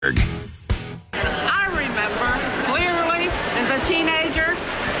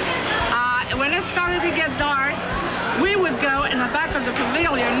the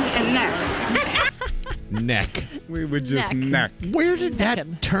pavilion in neck. Neck. We would just neck. Where did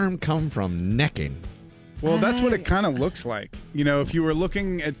that term come from, necking? Well, that's what it kind of looks like. You know, if you were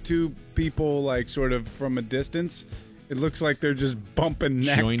looking at two people, like, sort of from a distance, it looks like they're just bumping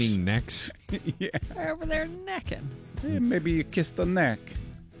necks. Joining necks? Yeah. They're over there necking. Yeah, maybe you kiss the neck.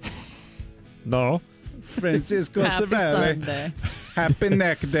 No. Francisco Happy Cervelli. Sunday. Happy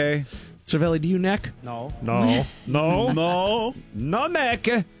neck day. Cervelli, do you neck? No. No. No. No neck.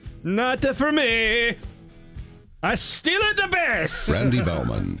 Not for me. I still at the best. Randy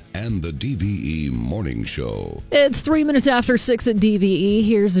Bauman and the DVE Morning Show. It's 3 minutes after 6 at DVE.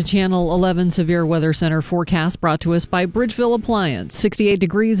 Here's the Channel 11 Severe Weather Center forecast brought to us by Bridgeville Appliance. 68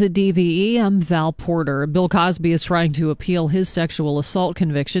 degrees at DVE. I'm Val Porter. Bill Cosby is trying to appeal his sexual assault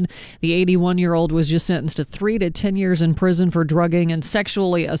conviction. The 81-year-old was just sentenced to 3 to 10 years in prison for drugging and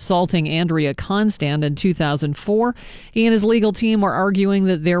sexually assaulting Andrea Constand in 2004. He and his legal team are arguing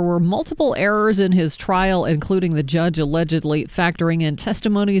that there were multiple errors in his trial, including the judge allegedly factoring in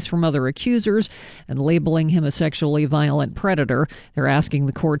testimonies from other accusers and labeling him a sexually violent predator. They're asking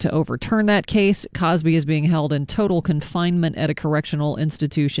the court to overturn that case. Cosby is being held in total confinement at a correctional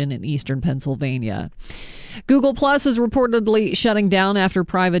institution in eastern Pennsylvania. Google Plus is reportedly shutting down after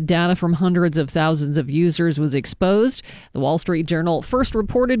private data from hundreds of thousands of users was exposed. The Wall Street Journal first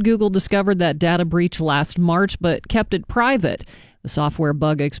reported Google discovered that data breach last March, but kept it private. The software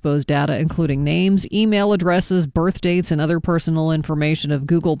bug exposed data including names, email addresses, birth dates, and other personal information of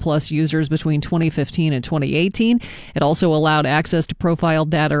Google Plus users between 2015 and 2018. It also allowed access to profile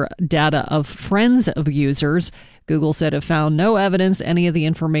data of friends of users. Google said it found no evidence any of the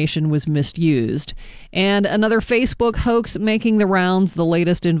information was misused. And another Facebook hoax making the rounds. The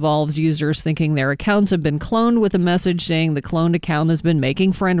latest involves users thinking their accounts have been cloned with a message saying the cloned account has been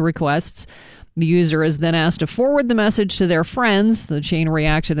making friend requests. The user is then asked to forward the message to their friends. The chain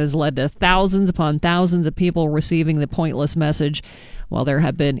reaction has led to thousands upon thousands of people receiving the pointless message. While there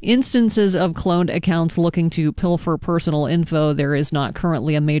have been instances of cloned accounts looking to pilfer personal info, there is not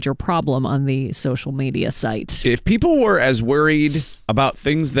currently a major problem on the social media site. If people were as worried about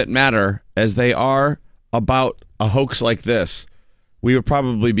things that matter as they are about a hoax like this, we would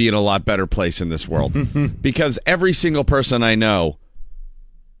probably be in a lot better place in this world. Because every single person I know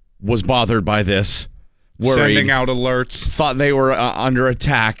was bothered by this, worried, Sending out alerts. thought they were under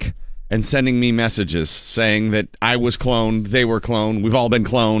attack, and sending me messages saying that I was cloned, they were cloned, we've all been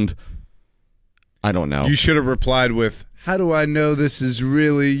cloned. I don't know. You should have replied with, "How do I know this is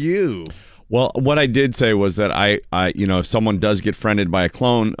really you?" Well, what I did say was that I if someone does get friended by a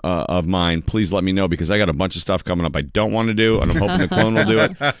clone of mine, please let me know, because I got a bunch of stuff coming up I don't want to do, and I'm hoping the clone will do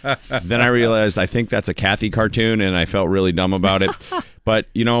it. Then I realized I think that's a Kathy cartoon, and I felt really dumb about it. But,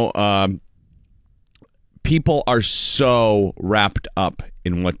 people are so wrapped up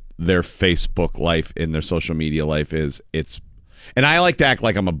in what their Facebook life and their social media life is. And I like to act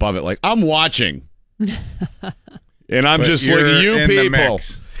like I'm above it, like I'm watching. And I'm just looking at you people.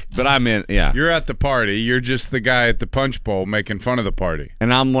 But I'm in, yeah. You're at the party. You're just the guy at the punch bowl making fun of the party.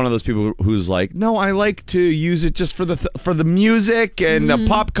 And I'm one of those people who's like, no, I like to use it just for the music and the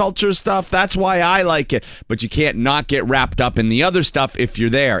pop culture stuff. That's why I like it. But you can't not get wrapped up in the other stuff if you're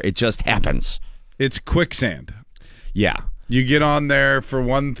there. It just happens. It's quicksand. Yeah. You get on there for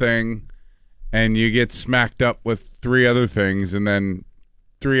one thing, and you get smacked up with 3 other things, and then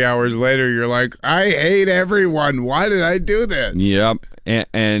 3 hours later, you're like, I hate everyone. Why did I do this? Yep.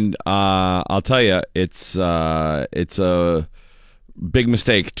 And I'll tell you, it's a big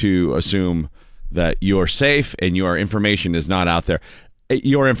mistake to assume that you're safe and your information is not out there.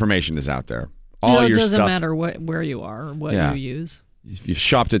 Your information is out there. All your doesn't stuff, matter where you are or what you use. If you've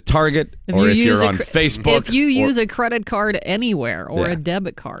shopped at Target, or if you're on Facebook. If you use a credit card anywhere or a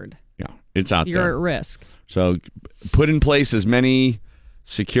debit card, it's out there. You're at risk. So put in place as many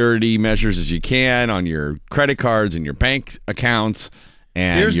security measures as you can on your credit cards and your bank accounts.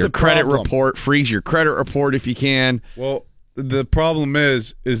 And here's your the credit problem. report, freeze your credit report if you can. Well, the problem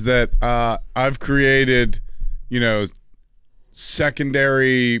is that I've created,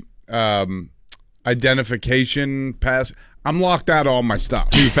 secondary identification pass. I'm locked out of all my stuff.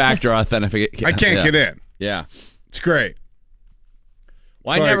 2-factor authentication. I can't get in. Yeah. It's great.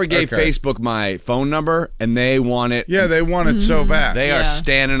 Well, I never gave Facebook my phone number, and they want it. Yeah, they want it so bad. They are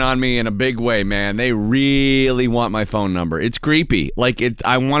standing on me in a big way, man. They really want my phone number. It's creepy.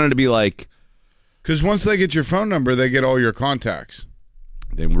 I wanted to be like... Because once they get your phone number, they get all your contacts.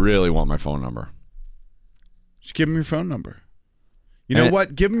 They really want my phone number. Just give them your phone number. You know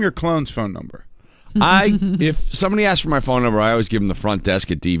what? Give them your clone's phone number. If somebody asks for my phone number, I always give them the front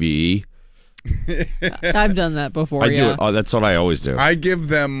desk at DVE. I've done that before. I do it. Oh, that's what I always do. I give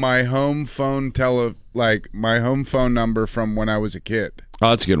them my home phone my home phone number from when I was a kid.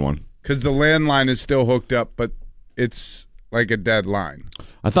 Oh, that's a good one. Because the landline is still hooked up, but it's like a dead line.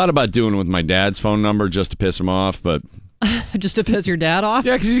 I thought about doing it with my dad's phone number just to piss him off, but Just to piss your dad off?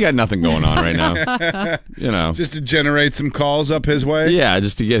 yeah, because he's got nothing going on right now. You know. Just to generate some calls up his way? Yeah,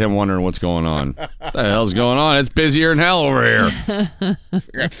 just to get him wondering what's going on. What the hell's going on? It's busier than hell over here. I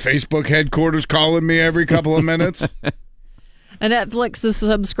got Facebook headquarters calling me every couple of minutes. A Netflix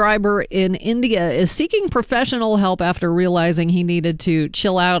subscriber in India is seeking professional help after realizing he needed to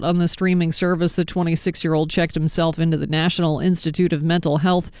chill out on the streaming service. The 26-year-old checked himself into the National Institute of Mental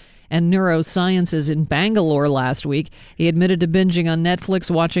Health and Neurosciences in Bangalore last week. He admitted to binging on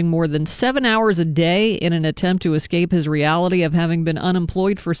Netflix, watching more than 7 hours a day in an attempt to escape his reality of having been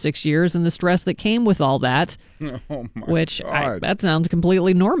unemployed for 6 years and the stress that came with all that. Oh my God. That sounds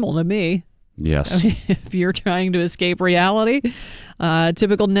completely normal to me. Yes. If you're trying to escape reality.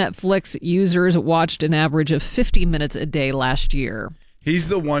 Typical Netflix users watched an average of 50 minutes a day last year. He's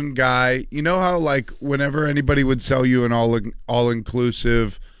the one guy, you know how like whenever anybody would sell you an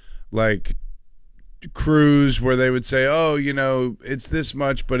all-inclusive like cruise where they would say, oh, you know, it's this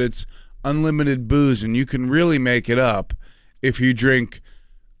much, but it's unlimited booze and you can really make it up if you drink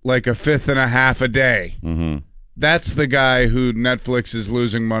like a fifth and a half a day. Mm-hmm. That's the guy who Netflix is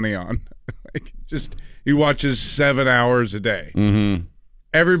losing money on. He watches 7 hours a day. Mm-hmm.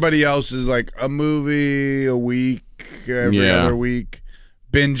 Everybody else is like a movie a week, every other week.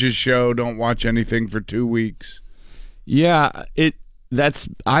 Binge a show, don't watch anything for 2 weeks. Yeah,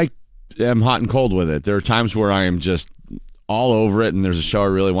 I am hot and cold with it. There are times where I am just all over it, and there's a show I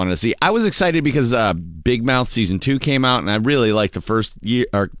really wanted to see. I was excited because Big Mouth season 2 came out, and I really liked the first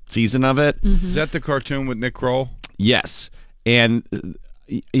season of it. Mm-hmm. Is that the cartoon with Nick Kroll? Yes, and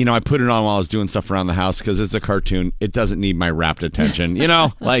you know, I put it on while I was doing stuff around the house because it's a cartoon. It doesn't need my rapt attention. You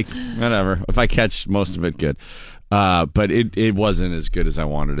know, like whatever. If I catch most of it, good. But it wasn't as good as I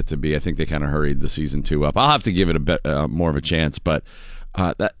wanted it to be. I think they kind of hurried the season 2 up. I'll have to give it a bit more of a chance, but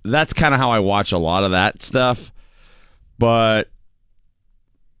that's kind of how I watch a lot of that stuff. But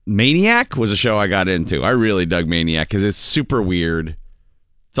Maniac was a show I got into. I really dug Maniac because it's super weird.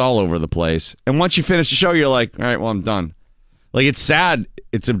 It's all over the place. And once you finish the show, you're like, all right, well, I'm done. Like, it's sad.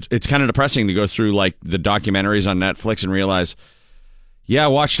 It's kind of depressing to go through like the documentaries on Netflix and realize, yeah, I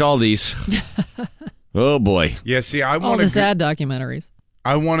watched all these. Oh boy. Yeah, see, I All want the sad documentaries.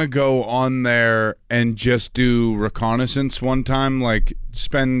 I want to go on there and just do reconnaissance one time, like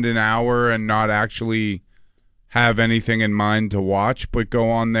spend an hour and not actually have anything in mind to watch, but go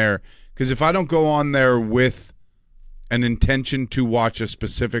on there. Because if I don't go on there with an intention to watch a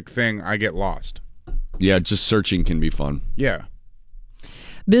specific thing, I get lost. Yeah, just searching can be fun. Yeah.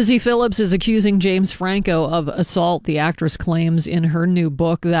 Busy Phillips is accusing James Franco of assault. The actress claims in her new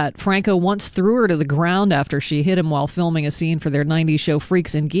book that Franco once threw her to the ground after she hit him while filming a scene for their 90s show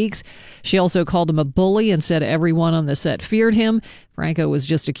Freaks and Geeks. She also called him a bully and said everyone on the set feared him. Franco was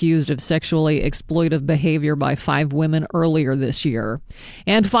just accused of sexually exploitive behavior by 5 women earlier this year.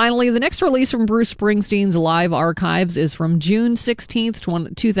 And finally, the next release from Bruce Springsteen's live archives is from June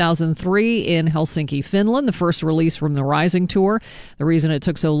 16th, 2003 in Helsinki, Finland, the first release from the Rising Tour. The reason it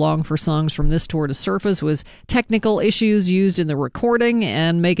took so long for songs from this tour to surface was technical issues used in the recording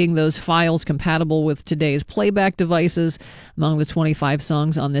and making those files compatible with today's playback devices. Among the 25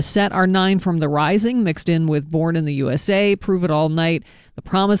 songs on this set are 9 from The Rising, mixed in with Born in the USA, Prove It All Night, The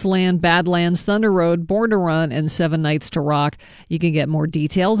Promised Land, Badlands, Thunder Road, Born to Run, and 7 Nights to Rock. You can get more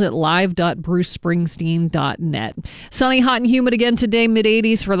details at live.brucespringsteen.net. Sunny, hot, and humid again today,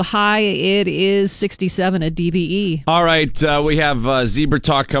 mid-80s for the high. It is 67 at DVE. All right, we have Zebra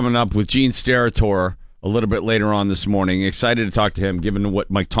Talk coming up with Gene Steratore a little bit later on this morning. Excited to talk to him, given what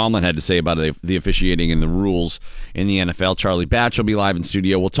Mike Tomlin had to say about the officiating and the rules in the NFL. Charlie Batch will be live in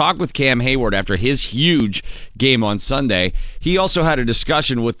studio. We'll talk with Cam Hayward after his huge game on Sunday. He also had a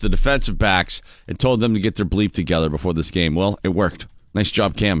discussion with the defensive backs and told them to get their bleep together before this game. Well, it worked. Nice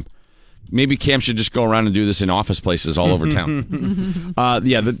job, Cam. Maybe Cam should just go around and do this in office places all over town.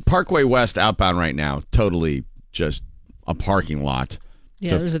 The Parkway West outbound right now, totally just a parking lot.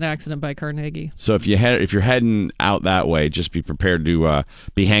 Yeah, there's an accident by Carnegie. So if you're heading out that way, just be prepared to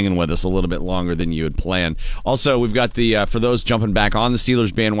be hanging with us a little bit longer than you had planned. Also, we've got the for those jumping back on the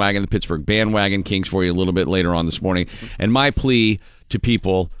Steelers bandwagon, the Pittsburgh bandwagon Kings for you a little bit later on this morning. And my plea to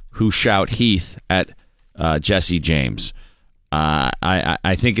people who shout Heath at Jesse James,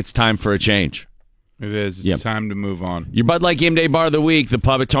 I think it's time for a change. It is. It's Yep. time to move on. Your Bud Light Game Day Bar of the Week, the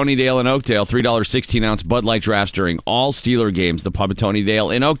Pub at Tonydale in Oakdale. $3 16-ounce Bud Light drafts during all Steeler games, the Pub at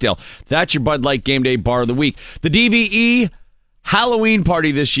Tonydale in Oakdale. That's your Bud Light Game Day Bar of the Week. The DVE Halloween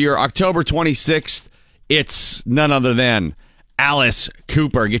party this year, October 26th. It's none other than Alice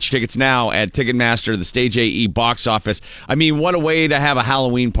Cooper. Get your tickets now at Ticketmaster, the Stage AE box office. I mean, what a way to have a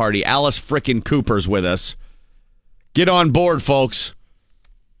Halloween party. Alice frickin' Cooper's with us. Get on board, folks.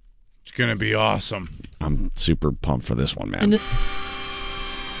 It's going to be awesome. I'm super pumped for this one, man.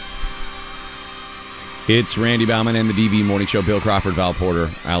 It's Randy Bauman and the DV Morning Show. Bill Crawford, Val Porter,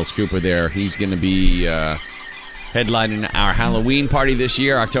 Alice Cooper there. He's going to be headlining our Halloween party this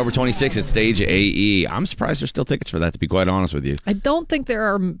year, October 26th at Stage AE. I'm surprised there's still tickets for that, to be quite honest with you. I don't think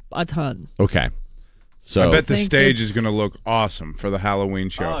there are a ton. Okay. So I bet the think stage is it's- going to look awesome for the Halloween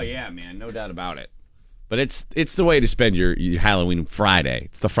show. Oh, yeah, man. No doubt about it. But it's the way to spend your Halloween Friday.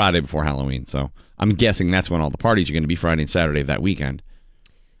 It's the Friday before Halloween, so I'm guessing that's when all the parties are going to be, Friday and Saturday of that weekend.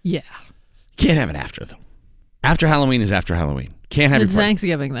 Yeah. Can't have it after, though. After Halloween is after Halloween. Can't have It's your party.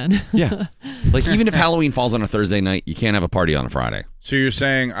 Thanksgiving then. Yeah. Like, even if Halloween falls on a Thursday night, you can't have a party on a Friday. So you're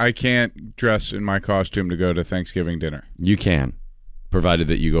saying I can't dress in my costume to go to Thanksgiving dinner? You can, provided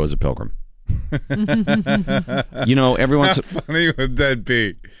that you go as a pilgrim. You know, everyone's... How funny would that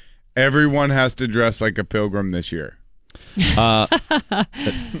be? Everyone has to dress like a pilgrim this year.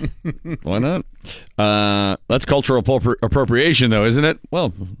 Why not? That's cultural appropriation, though, isn't it?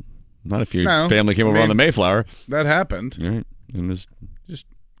 Well, not if your No, family came over on the Mayflower. That happened. Right. It was... Just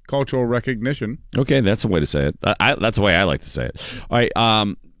cultural recognition. Okay, that's a way to say it. That's the way I like to say it. All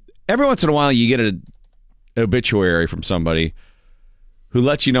right. Every once in a while, you get an obituary from somebody who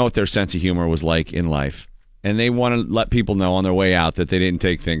lets you know what their sense of humor was like in life, and they want to let people know on their way out that they didn't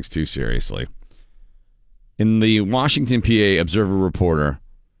take things too seriously. In the Washington, PA Observer Reporter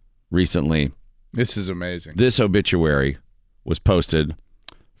recently, This is amazing. this obituary was posted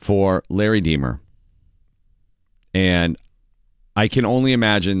for Larry Deemer, and I can only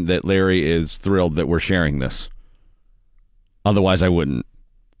imagine that Larry is thrilled that we're sharing this. Otherwise, I wouldn't.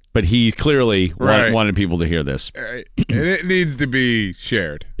 But he clearly Right. wanted people to hear this. And it needs to be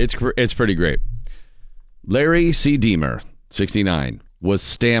shared. It's pretty great. Larry C. Deemer, 69, was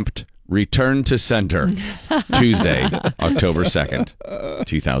stamped "Return to Center" Tuesday, October 2nd,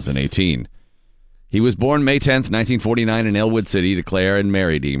 2018. He was born May 10th, 1949 in Elwood City to Claire and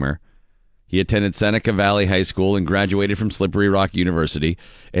Mary Deemer. He attended Seneca Valley High School and graduated from Slippery Rock University.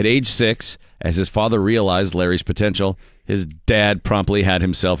 At age 6, as his father realized Larry's potential, his dad promptly had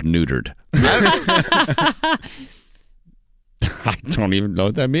himself neutered. I don't even know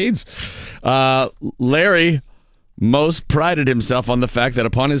what that means. Larry most prided himself on the fact that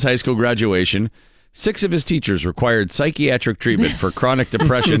upon his high school graduation, 6 of his teachers required psychiatric treatment for chronic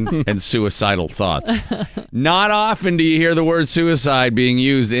depression and suicidal thoughts. Not often do you hear the word suicide being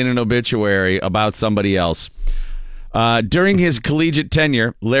used in an obituary about somebody else. During his collegiate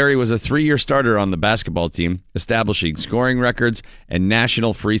tenure, Larry was a 3-year starter on the basketball team, establishing scoring records and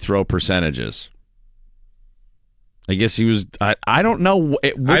national free throw percentages. I guess he was. I don't know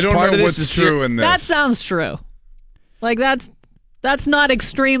which I don't part know of this what's is true in this. That sounds true. Like that's not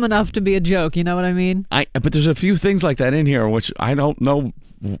extreme enough to be a joke. You know what I mean? But there's a few things like that in here which I don't know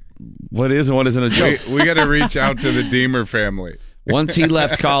what is and what isn't a joke. we got to reach out to the Deemer family. Once he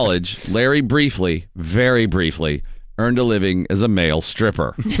left college, Larry briefly, very briefly, earned a living as a male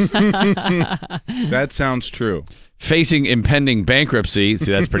stripper. That sounds true. Facing impending bankruptcy,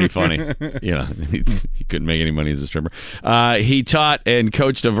 see, that's pretty funny. You know, he couldn't make any money as a stripper. He taught and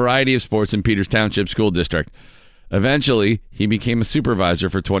coached a variety of sports in Peters Township School District. Eventually, he became a supervisor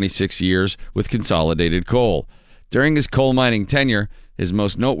for 26 years with Consolidated Coal. During his coal mining tenure, his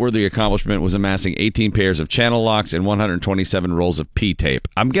most noteworthy accomplishment was amassing 18 pairs of channel locks and 127 rolls of P-tape.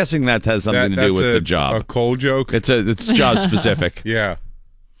 I'm guessing that has something to do That's with the job. A coal joke? It's job specific. Yeah.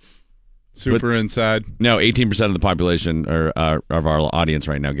 Super inside. No, 18% of the population or of our audience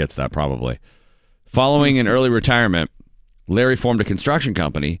right now gets that probably. Following an early retirement, Larry formed a construction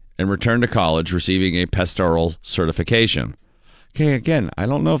company and returned to college, receiving a pastoral certification. Okay, again, I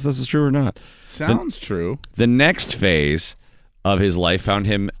don't know if this is true or not. Sounds true. The next phase of his life found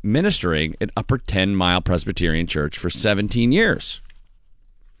him ministering at Upper 10 Mile Presbyterian Church for 17 years.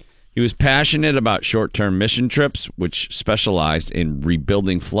 He was passionate about short-term mission trips, which specialized in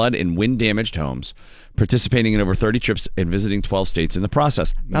rebuilding flood and wind-damaged homes, participating in over 30 trips and visiting 12 states in the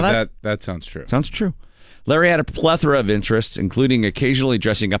process. Now That sounds true. sounds true. Larry had a plethora of interests, including occasionally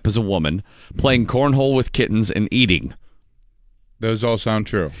dressing up as a woman, playing cornhole with kittens, and eating. Those all sound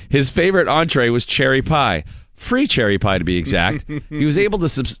true. His favorite entree was cherry pie, free cherry pie to be exact. He was able to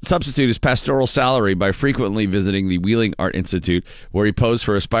substitute his pastoral salary by frequently visiting the Wheeling Art Institute, where he posed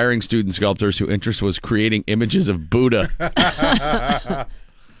for aspiring student sculptors whose interest was creating images of Buddha.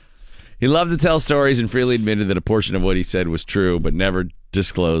 He loved to tell stories and freely admitted that a portion of what he said was true, but never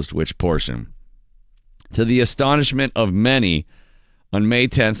disclosed which portion. To the astonishment of many, on May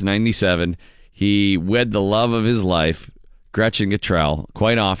 10th, 1997, he wed the love of his life, Gretchen Gatrell.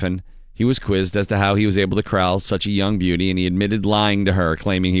 Quite often, he was quizzed as to how he was able to corral such a young beauty, and he admitted lying to her,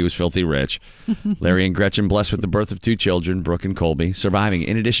 claiming he was filthy rich. Larry and Gretchen, blessed with the birth of 2 children, Brooke and Colby, surviving,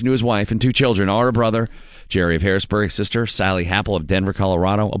 in addition to his wife and 2 children, are a brother, Jerry of Harrisburg, sister, Sally Happel of Denver,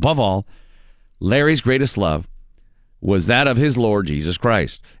 Colorado. Above all, Larry's greatest love was that of his Lord Jesus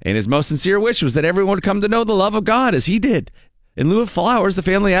Christ, and his most sincere wish was that everyone would come to know the love of God as he did. In lieu of flowers, the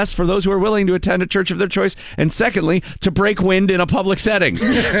family asked for those who are willing to attend a church of their choice, and secondly, to break wind in a public setting.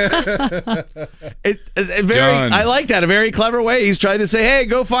 I like that. A very clever way. He's trying to say, hey,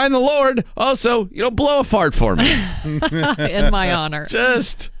 go find the Lord. Also, blow a fart for me. In my honor.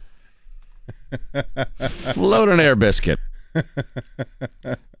 Just float an air biscuit.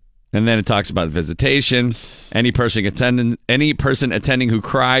 And then it talks about visitation. Any person attending who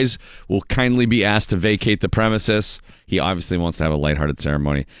cries will kindly be asked to vacate the premises. He obviously wants to have a lighthearted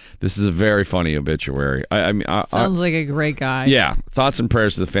ceremony. This is a very funny obituary. Sounds like a great guy. Yeah. Thoughts and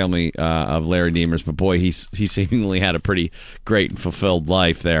prayers to the family of Larry Demers. But boy, he seemingly had a pretty great and fulfilled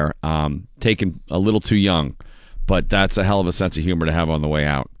life there. Taken a little too young. But that's a hell of a sense of humor to have on the way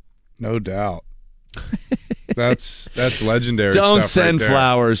out. No doubt. That's legendary. Don't stuff send right there.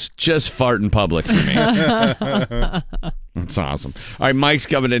 flowers. Just fart in public for me. That's awesome. All right, Mike's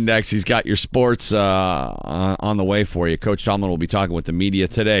coming in next. He's got your sports on the way for you. Coach Tomlin will be talking with the media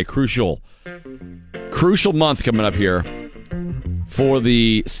today. Crucial month coming up here for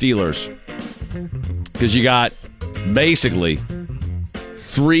the Steelers, because you got basically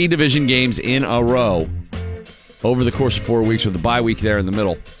 3 division games in a row over the course of 4 weeks, with the bye week there in the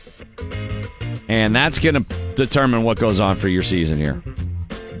middle. And that's going to determine what goes on for your season here.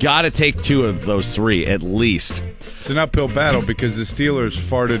 Got to take 2 of those 3 at least. It's an uphill battle because the Steelers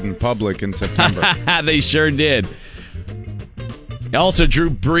farted in public in September. They sure did. Also, Drew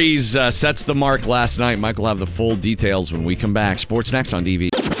Brees sets the mark last night. Mike will have the full details when we come back. Sports next on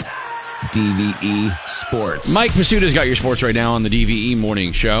DVE. DVE Sports. Mike Pursuita's got your sports right now on the DVE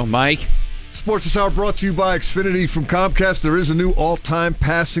Morning Show. Mike? Sports this hour brought to you by Xfinity from Comcast. There is a new all-time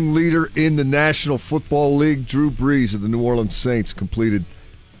passing leader in the National Football League. Drew Brees of the New Orleans Saints completed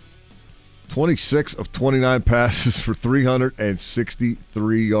 26 of 29 passes for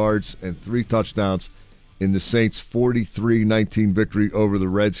 363 yards and 3 touchdowns in the Saints' 43-19 victory over the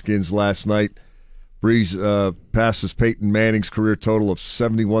Redskins last night. Brees passes Peyton Manning's career total of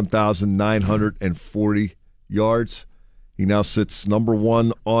 71,940 yards. He now sits number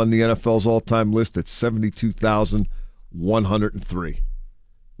 1 on the NFL's all-time list at 72,103.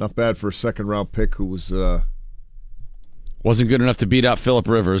 Not bad for a second-round pick who was wasn't good enough to beat out Phillip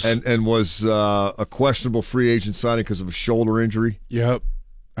Rivers. And was a questionable free agent signing because of a shoulder injury. Yep.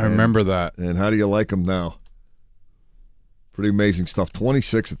 I remember that. And how do you like him now? Pretty amazing stuff.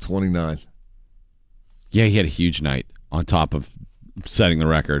 26 of 29. Yeah, he had a huge night on top of setting the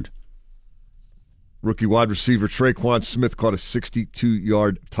record. Rookie wide receiver Traquan Smith caught a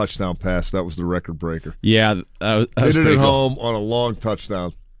 62-yard touchdown pass. That was the record breaker. Yeah, that was hit it pretty at cool. home on a long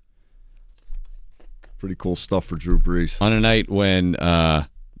touchdown. Pretty cool stuff for Drew Brees. On a night when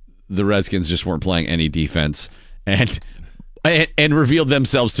the Redskins just weren't playing any defense and revealed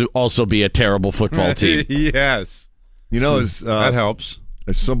themselves to also be a terrible football team. Yes. That helps.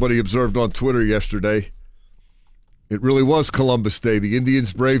 As somebody observed on Twitter yesterday, it really was Columbus Day. The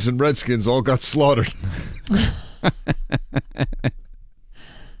Indians, Braves, and Redskins all got slaughtered.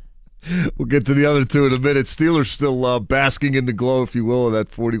 We'll get to the other 2 in a minute. Steelers still basking in the glow, if you will, of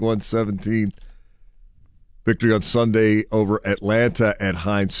that 41-17 victory on Sunday over Atlanta at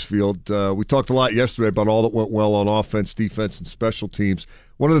Heinz Field. We talked a lot yesterday about all that went well on offense, defense, and special teams.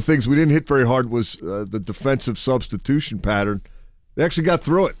 One of the things we didn't hit very hard was the defensive substitution pattern. They actually got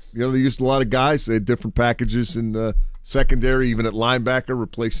through it. They used a lot of guys. They had different packages in secondary, even at linebacker,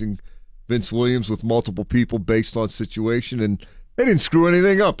 replacing Vince Williams with multiple people based on situation, and they didn't screw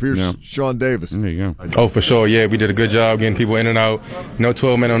anything up. Here's Sean Davis. There you go. Oh, for sure. Yeah, we did a good job getting people in and out. No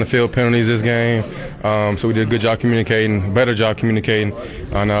 12-men on the field penalties this game. So we did a good job communicating, better job communicating,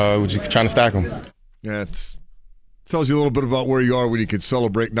 and we're just trying to stack them. Yeah, it tells you a little bit about where you are when you can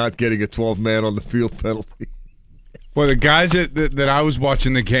celebrate not getting a 12-man on the field penalty. Well, the guys that I was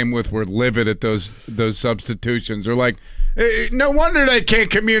watching the game with were livid at those substitutions. They're like, no wonder they can't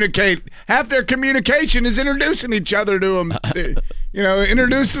communicate. Half their communication is introducing each other to them.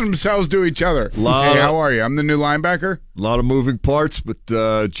 Introducing themselves to each other. Hey, how are you? I'm the new linebacker. A lot of moving parts, but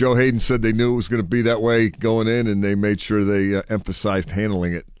Joe Hayden said they knew it was going to be that way going in, and they made sure they emphasized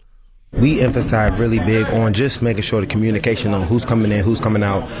handling it. We emphasize really big on just making sure the communication on who's coming in, who's coming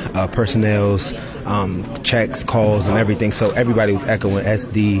out, personnel's, checks, calls, and everything. So everybody was echoing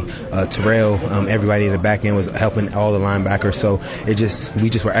SD, Terrell, everybody in the back end was helping all the linebackers. So we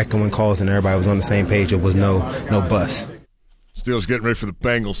just were echoing calls, and everybody was on the same page. It was no bust. Steelers getting ready for the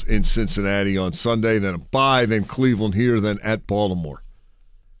Bengals in Cincinnati on Sunday, then a bye, then Cleveland here, then at Baltimore.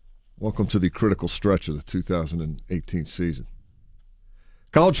 Welcome to the critical stretch of the 2018 season.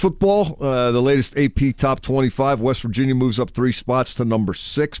 College football, the latest AP Top 25. West Virginia moves up 3 spots to number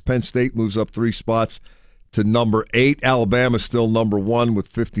 6. Penn State moves up 3 spots to number 8. Alabama still number 1 with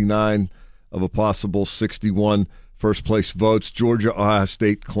 59 of a possible 61 first-place votes. Georgia, Ohio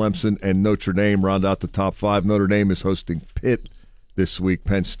State, Clemson, and Notre Dame round out the top 5. Notre Dame is hosting Pitt this week.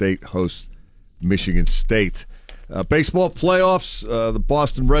 Penn State hosts Michigan State. Baseball playoffs, the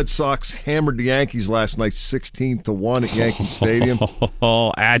Boston Red Sox hammered the Yankees last night 16-1 at Yankee Stadium.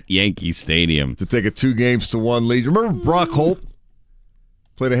 At Yankee Stadium. To take a 2-1 lead. Remember Brock Holt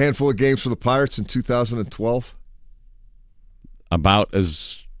played a handful of games for the Pirates in 2012? About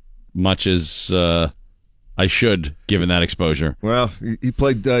as much as I should, given that exposure. Well, he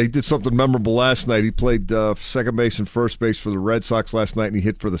played. He did something memorable last night. He played second base and first base for the Red Sox last night, and he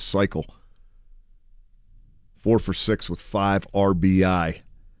hit for the cycle. 4 for 6 with 5 RBI.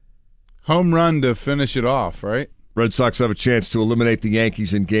 Home run to finish it off, right? Red Sox have a chance to eliminate the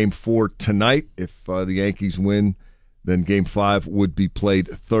Yankees in Game 4 tonight. If the Yankees win, then Game 5 would be played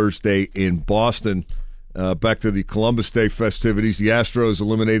Thursday in Boston. Back to the Columbus Day festivities. The Astros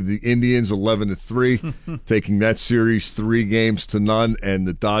eliminated the Indians 11-3, taking that series 3-0, and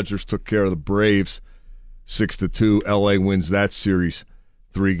the Dodgers took care of the Braves 6-2. LA wins that series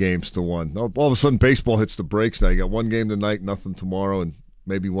 3-1. All of a sudden, baseball hits the brakes now. You got 1 game tonight, nothing tomorrow, and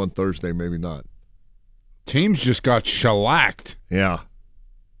maybe 1 Thursday, maybe not. Teams just got shellacked. Yeah.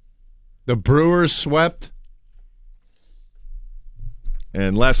 The Brewers swept.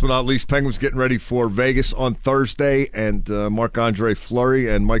 And last but not least, Penguins getting ready for Vegas on Thursday, and Marc-Andre Fleury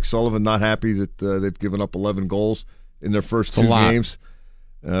and Mike Sullivan not happy that they've given up 11 goals in their first 2 games.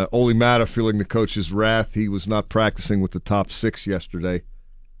 Ole Mata feeling the coach's wrath. He was not practicing with the top 6 yesterday.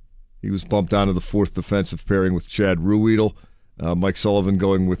 He was bumped down to the 4th defensive pairing with Chad Ruhwedel. Mike Sullivan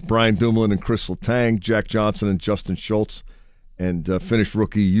going with Brian Dumoulin and Chris Letang, Jack Johnson and Justin Schultz, and Finnish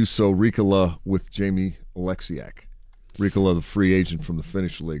rookie Juuso Riikola with Jamie Oleksiak. Riikola, the free agent from the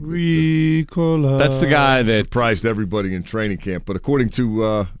Finnish league. Riikola. That's the guy that surprised everybody in training camp. But according to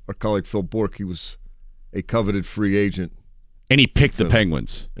our colleague Phil Bork, he was a coveted free agent. And he picked the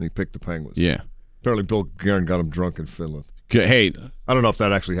Penguins. Yeah. Apparently Bill Guerin got him drunk in Finland. Hey, I don't know if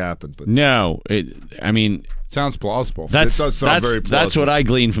that actually happened, but no, sounds plausible. It does sound very plausible. That's what I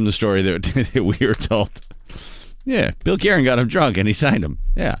gleaned from the story that we were told. Yeah, Bill Guerin got him drunk and he signed him.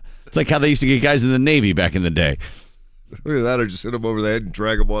 Yeah, it's like how they used to get guys in the Navy back in the day. Either that or just hit him over the head and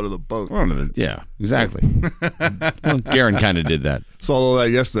drag him onto the boat. Yeah, exactly. Well, Guerin kind of did that. Saw all that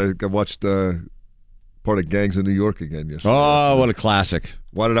yesterday. I watched part of Gangs in New York again yesterday. Oh, what a classic.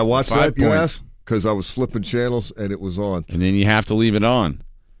 Why did I watch that, you ask? Because I was flipping channels and it was on. And then you have to leave it on.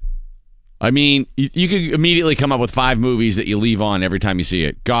 I mean, you could immediately come up with 5 movies that you leave on every time you see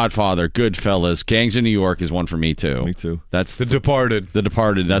it. Godfather, Goodfellas, Gangs in New York is one for me, too. Me, too. That's The Departed. The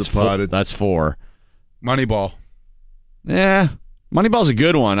Departed. That's that's 4. Moneyball. Yeah. Moneyball's a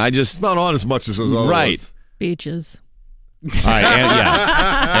good one. It's not on as much as those other ones. Beaches. All right,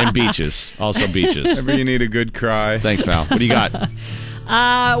 and Beaches. Also Beaches. Whenever you need a good cry. Thanks, Val. What do you got?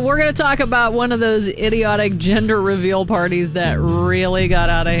 We're going to talk about one of those idiotic gender reveal parties that really got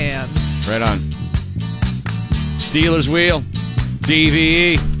out of hand. Right on. Steelers Wheel,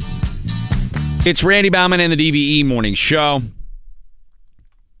 DVE. It's Randy Baumann and the DVE Morning Show.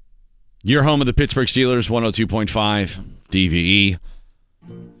 Your home of the Pittsburgh Steelers, 102.5 DVE.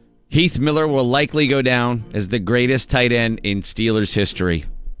 Heath Miller will likely go down as the greatest tight end in Steelers history.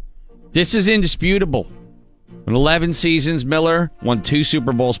 This is indisputable. In 11 seasons, Miller won 2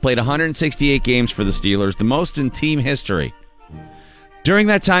 Super Bowls, played 168 games for the Steelers, the most in team history. During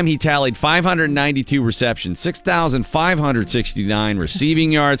that time, he tallied 592 receptions, 6,569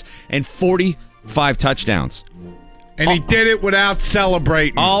 receiving yards, and 45 touchdowns. And he did it without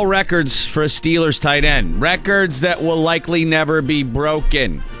celebrating. All records for a Steelers tight end. Records that will likely never be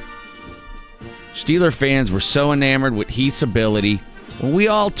broken. Steeler fans were so enamored with Heath's ability, when we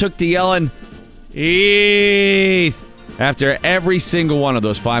all took to yelling, Heath, after every single one of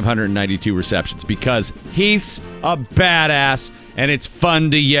those 592 receptions, because Heath's a badass, and it's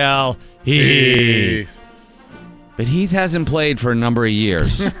fun to yell, Heath. But Heath hasn't played for a number of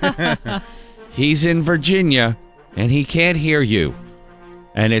years. He's in Virginia, and he can't hear you.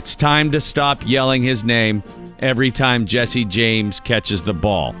 And it's time to stop yelling his name every time Jesse James catches the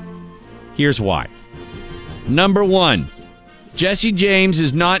ball. Here's why. Number one, Jesse James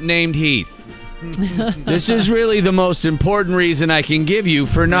is not named Heath. This is really the most important reason I can give you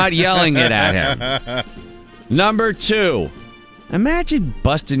for not yelling it at him. Number two, imagine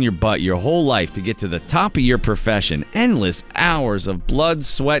busting your butt your whole life to get to the top of your profession, endless hours of blood,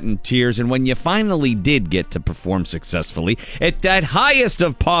 sweat, and tears, and when you finally did get to perform successfully at that highest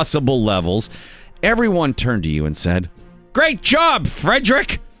of possible levels, everyone turned to you and said, "Great job,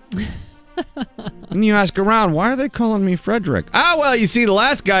 Frederick!" And you ask around, why are they calling me Frederick? Ah, well, you see, the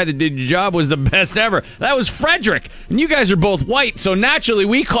last guy that did your job was the best ever. That was Frederick. And you guys are both white, so naturally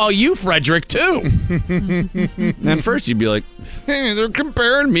we call you Frederick, too. And first you'd be like, hey, they're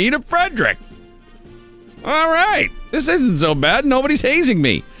comparing me to Frederick. All right, this isn't so bad. Nobody's hazing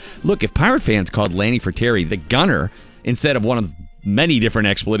me. Look, if Pirate fans called Lanny Fertieri the Gunner instead of one of many different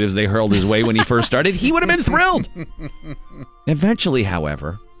expletives they hurled his way when he first started, he would have been thrilled. Eventually,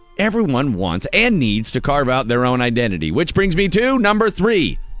 however, everyone wants and needs to carve out their own identity, which brings me to number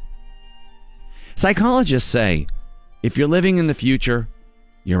 3. Psychologists say, if you're living in the future,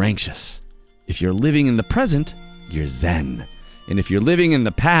 you're anxious. If you're living in the present, you're zen. And if you're living in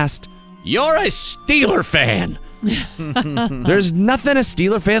the past, you're a Steeler fan. There's nothing a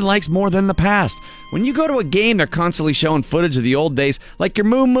Steeler fan likes more than the past. When you go to a game, they're constantly showing footage of the old days, like your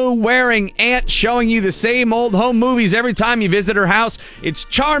moo-moo wearing aunt showing you the same old home movies every time you visit her house. It's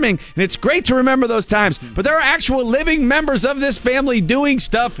charming, and it's great to remember those times. But there are actual living members of this family doing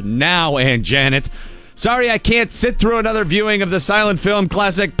stuff now, Aunt Janet. Sorry I can't sit through another viewing of the silent film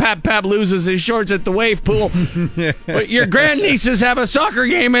classic Pap Pap Loses His Shorts at the Wave Pool. But your grandnieces have a soccer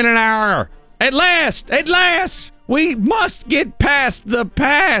game in an hour. At last, we must get past the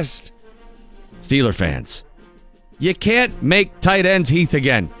past. Steeler fans, you can't make tight ends Heath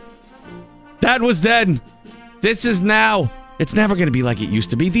again. That was then. This is now. It's never going to be like it used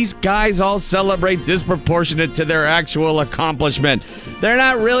to be. These guys all celebrate disproportionate to their actual accomplishment. They're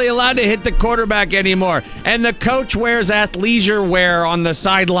not really allowed to hit the quarterback anymore. And the coach wears athleisure wear on the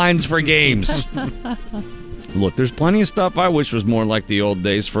sidelines for games. Look, there's plenty of stuff I wish was more like the old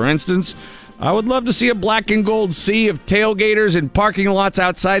days. For instance, I would love to see a black and gold sea of tailgaters and parking lots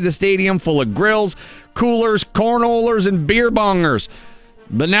outside the stadium full of grills, coolers, cornholers, and beer bongers.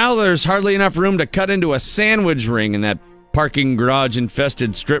 But now there's hardly enough room to cut into a sandwich ring in that parking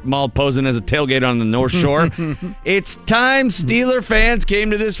garage-infested strip mall posing as a tailgate on the North Shore. It's time Steeler fans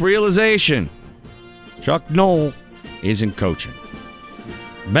came to this realization. Chuck Noll isn't coaching.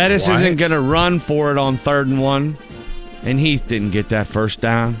 Bettis isn't going to run for it on 3rd and 1. And Heath didn't get that first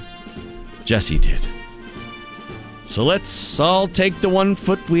down. Jesse did. So let's all take the one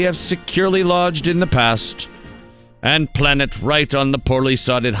foot we have securely lodged in the past and plant it right on the poorly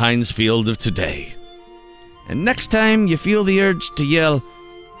sodded Heinz Field of today. And next time you feel the urge to yell,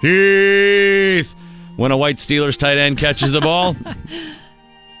 Heath, when a white Steelers tight end catches the ball,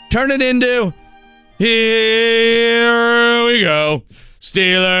 turn it into, here we go,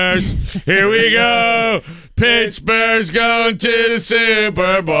 Steelers, here we go. Pittsburgh's going to the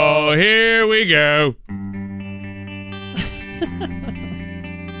Super Bowl. Here we go.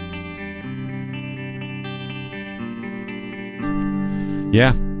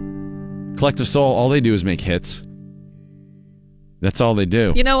 Yeah. Collective Soul, all they do is make hits. That's all they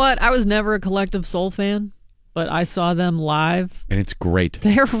do. You know what? I was never a Collective Soul fan, but I saw them live. And it's great.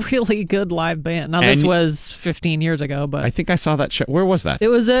 They're a really good live band. Now, this was 15 years ago, but I think I saw that show. Where was that? It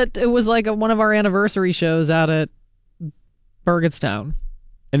was like one of our anniversary shows out at Burgettstown.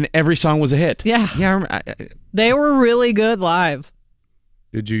 And every song was a hit. Yeah. Yeah. They were really good live.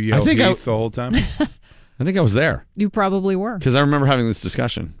 Did you yell Heath the whole time? I think I was there. You probably were. Because I remember having this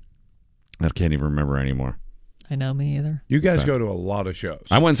discussion. I can't even remember anymore. I know, me either. You guys go to a lot of shows.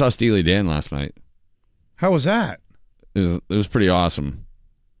 I went and saw Steely Dan last night. How was that? It was pretty awesome.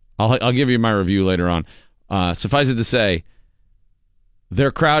 I'll give you my review later on. Suffice it to say,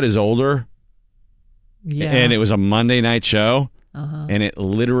 their crowd is older. Yeah. And it was a Monday night show. Uh-huh. And it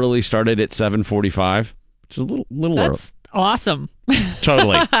literally started at 7:45, which is a little That's awesome.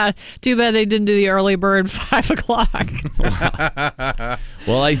 Totally. Too bad they didn't do the early bird 5 o'clock. Wow.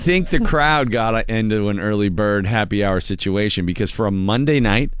 Well, I think the crowd got into an early bird happy hour situation because for a Monday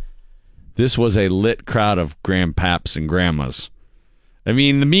night, this was a lit crowd of grandpaps and grandmas. I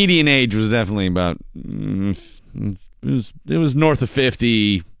mean, the median age was definitely about, it was north of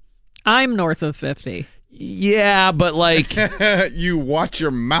 50. I'm north of 50. Yeah, but like... You watch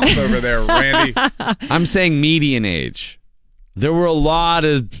your mouth over there, Randy. I'm saying median age. There were a lot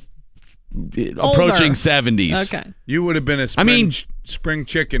of approaching 70s. Okay. You would have been a spring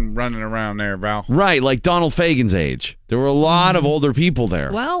chicken running around there, Val. Right, like Donald Fagen's age. There were a lot of older people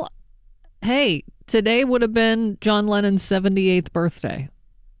there. Well, hey, today would have been John Lennon's 78th birthday.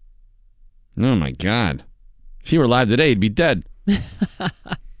 Oh, my God. If he were alive today, he'd be dead.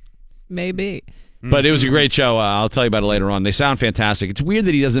 Maybe. But it was a great show. I'll tell you about it later on. They sound fantastic. It's weird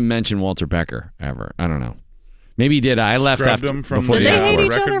that he doesn't mention Walter Becker ever. I don't know. Maybe he did. I left Scrubbed after him from before Did they hate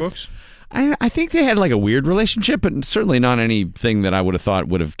each record other? books. I think they had like a weird relationship, but certainly not anything that I would have thought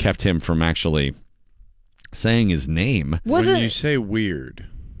would have kept him from actually saying his name. Was When it you say weird,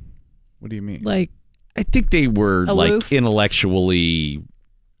 what do you mean? like I think they were aloof? like intellectually,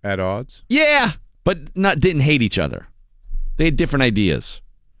 At odds? yeah, but didn't hate each other. They had different ideas,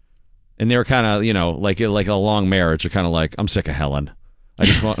 and they were kind of like a long marriage. They're kind of like, I'm sick of Helen. I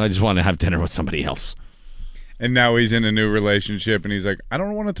just want to have dinner with somebody else. And now he's in a new relationship, and he's like, I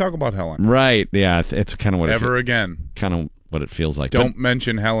don't want to talk about Helen. Right? Yeah, it's kind of what again. Kind of what it feels like. Don't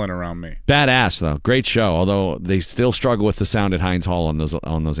mention Helen around me. Badass though, great show. Although they still struggle with the sound at Heinz Hall on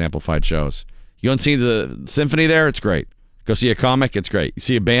those amplified shows. You don't see the symphony there? It's great. Go see a comic. It's great. You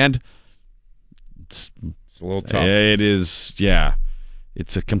see a band? It's a little tough. It is. Yeah,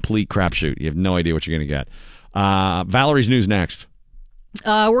 it's a complete crapshoot. You have no idea what you're going to get. Valerie's news next.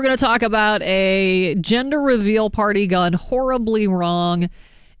 we're going to talk about a gender reveal party gone horribly wrong,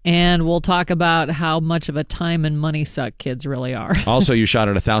 and we'll talk about how much of a time and money suck kids really are. Also, you shot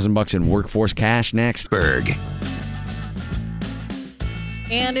at $1,000 in workforce cash next. Berg.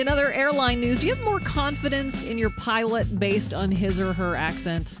 And in other airline news, do you have more confidence in your pilot based on his or her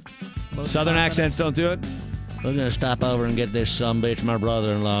accent? Most Southern confident? accents don't do it. We're going to stop over and get this sumbitch. My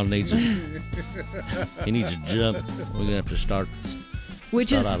brother-in-law needs he needs a jump. We're going to have to start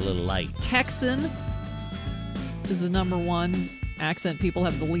Which is out a little late. Texan is the number one accent people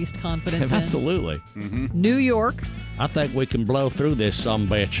have the least confidence in. Absolutely. Mm-hmm. New York. I think we can blow through this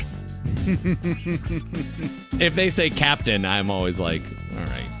sumbitch. If they say captain, I'm always like, all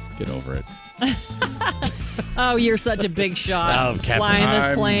right, get over it. Oh, you're such a big shot. Oh, Captain. Flying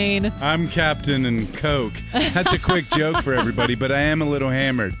this plane. I'm Captain and Coke. That's a quick joke for everybody, but I am a little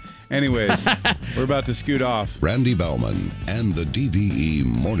hammered. Anyways, we're about to scoot off. Randy Bauman and the DVE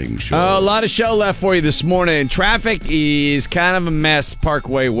Morning Show. A lot of show left for you this morning. Traffic is kind of a mess.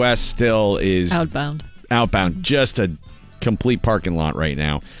 Parkway West still is outbound. Just a complete parking lot right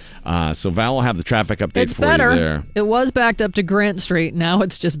now. So Val will have the traffic update It's for better. you there. It was backed up to Grant Street. Now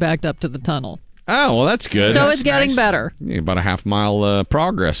it's just backed up to the tunnel. Oh, well, that's good. So That's it's getting nice. better. Yeah, about a half-mile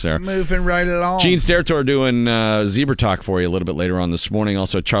progress there. Moving right along. Gene Steratore doing Zebra Talk for you a little bit later on this morning.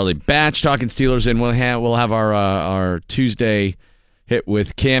 Also, Charlie Batch talking Steelers, and we'll have our Tuesday hit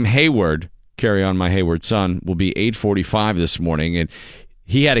with Cam Hayward. Carry on, my Hayward son. Will be 8:45 this morning, and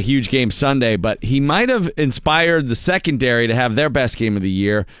he had a huge game Sunday, but he might have inspired the secondary to have their best game of the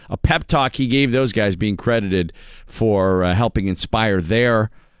year. A pep talk he gave those guys, being credited for helping inspire their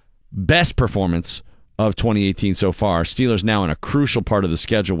best performance of 2018 so far. Steelers now in a crucial part of the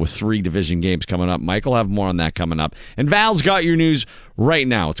schedule with 3 division games coming up. Mike will have more on that coming up. And Val's got your news right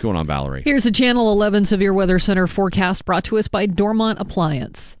now. What's going on, Valerie? Here's the Channel 11 Severe Weather Center forecast brought to us by Dormont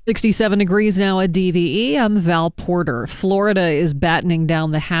Appliance. 67 degrees now at DVE. I'm Val Porter. Florida is battening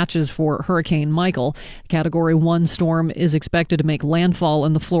down the hatches for Hurricane Michael. Category 1 storm is expected to make landfall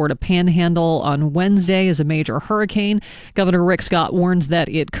in the Florida Panhandle on Wednesday as a major hurricane. Governor Rick Scott warns that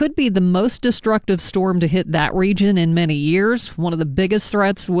it could be the most destructive storm to hit that region in many years. One of the biggest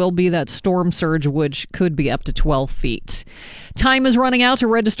threats will be that storm surge, which could be up to 12 feet. Time is running out to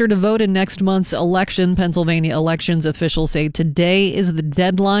register to vote in next month's election. Pennsylvania elections officials say today is the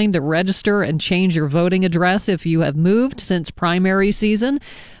deadline to register and change your voting address if you have moved since primary season.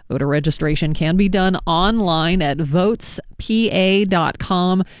 Voter registration can be done online at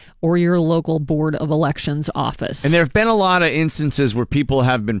votespa.com or your local Board of Elections office. And there have been a lot of instances where people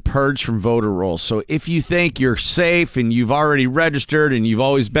have been purged from voter rolls. So if you think you're safe and you've already registered and you've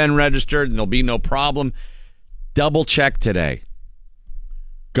always been registered and there'll be no problem, double check today.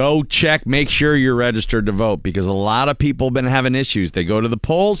 Go check, make sure you're registered to vote, because a lot of people have been having issues. They go to the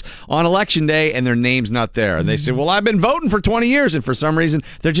polls on election day and their name's not there. And they say, well, I've been voting for 20 years, and for some reason,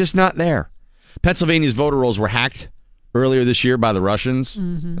 they're just not there. Pennsylvania's voter rolls were hacked earlier this year by the Russians.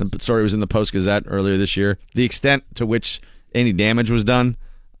 The story was in the Post-Gazette earlier this year. The extent to which any damage was done,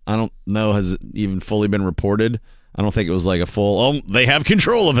 I don't know has even fully been reported. I don't think it was like a full, they have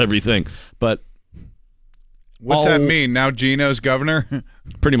control of everything. But what's that mean? Now Gino's governor?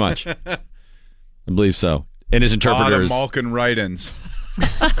 Pretty much. I believe so. And his interpreters. A lot of Malkin write-ins.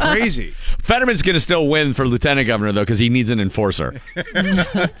 It's crazy. Fetterman's going to still win for lieutenant governor, though, because he needs an enforcer.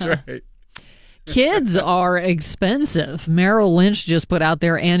 That's right. Kids are expensive. Merrill Lynch just put out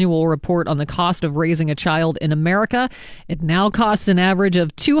their annual report on the cost of raising a child in America. It now costs an average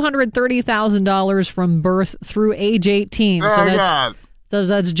of $230,000 from birth through age 18.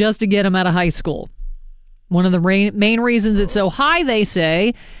 That's just to get them out of high school. One of the main reasons it's so high, they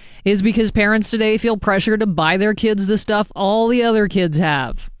say, is because parents today feel pressure to buy their kids the stuff all the other kids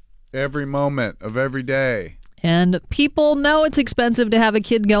have. Every moment of every day. And people know it's expensive to have a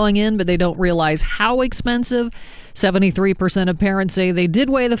kid going in, but they don't realize how expensive. 73% of parents say they did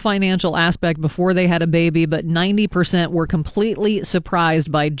weigh the financial aspect before they had a baby, but 90% were completely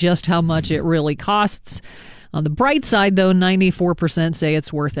surprised by just how much it really costs. On the bright side, though, 94% say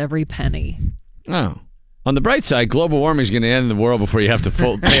it's worth every penny. Oh. On the bright side, global warming is going to end the world before you have to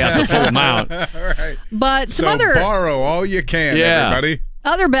pay out the full amount. Right. But some other borrow all you can, everybody.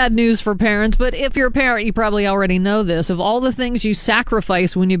 Other bad news for parents, but if you're a parent, you probably already know this. Of all the things you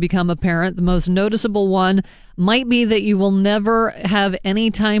sacrifice when you become a parent, the most noticeable one might be that you will never have any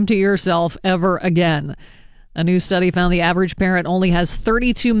time to yourself ever again. A new study found the average parent only has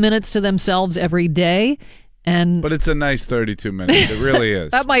 32 minutes to themselves every day. But it's a nice 32 minutes. It really is.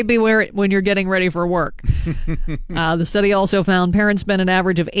 That might be when you're getting ready for work. The study also found parents spend an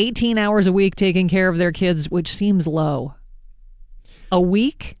average of 18 hours a week taking care of their kids, which seems low. A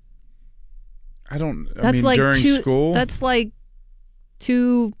week? During school? That's like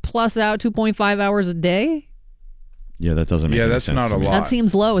 2.5 hours a day? Yeah, that doesn't make any sense. Yeah, that's not a lot. That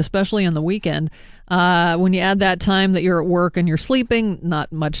seems low, especially on the weekend. When you add that time that you're at work and you're sleeping,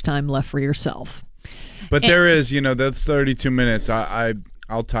 not much time left for yourself. But there is, that's 32 minutes.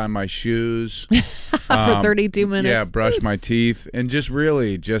 I'll tie my shoes. For 32 minutes? Yeah, brush my teeth, and just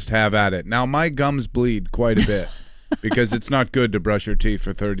have at it. Now, my gums bleed quite a bit because it's not good to brush your teeth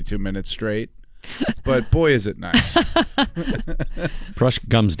for 32 minutes straight. But boy, is it nice. Brush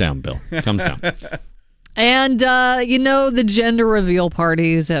gums down, Bill. Gums down. And, the gender reveal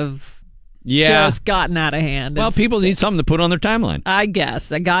parties have just gotten out of hand. Well, people need something to put on their timeline. I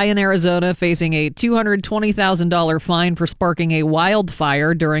guess. A guy in Arizona facing a $220,000 fine for sparking a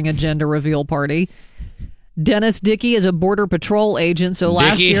wildfire during a gender reveal party. Dennis Dickey is a Border Patrol agent, so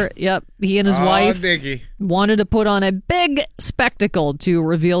last year, he and his wife wanted to put on a big spectacle to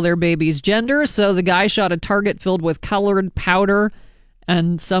reveal their baby's gender, so the guy shot a target filled with colored powder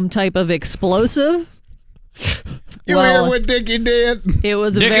and some type of explosive. You hear what Dickie did? It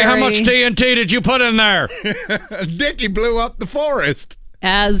was Dickie, how much TNT did you put in there? Dickie blew up the forest.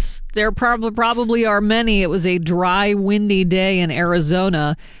 As there probably are many, it was a dry, windy day in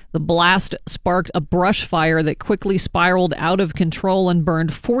Arizona. The blast sparked a brush fire that quickly spiraled out of control and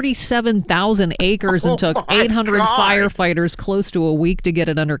burned 47,000 acres and took 800 firefighters close to a week to get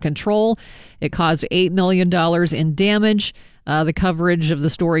it under control. It caused $8 million in damage. The coverage of the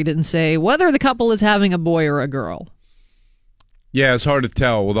story didn't say whether the couple is having a boy or a girl. Yeah, it's hard to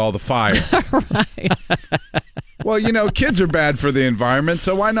tell with all the fire. Right. Well, kids are bad for the environment,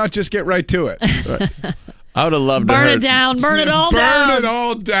 so why not just get right to it? I would have loved to burn it down. Burn it all down. Burn it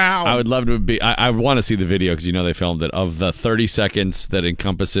all down. I would love to be. I want to see the video because they filmed it of the 30 seconds that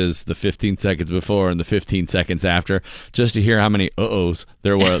encompasses the 15 seconds before and the 15 seconds after, just to hear how many uh-ohs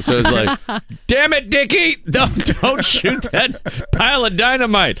there were. So it's like, damn it, Dickie, don't shoot that pile of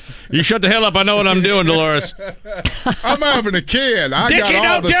dynamite. You shut the hell up. I know what I'm doing, Dolores. I'm having a kid. I Dickie, got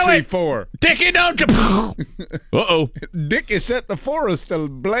all the C4. Dickie, don't. Uh-oh. Dickie set the forest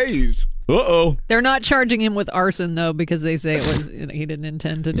ablaze. Uh-oh. They're not charging him with arson, though, because they say it was he didn't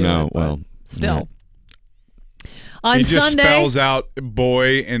intend to do it. Well, still. Right. On he just Sunday, spells out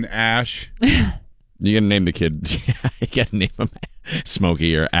boy in ash. You gotta name the kid. You gotta name him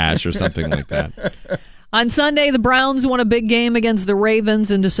Smokey or Ash or something like that. On Sunday, the Browns won a big game against the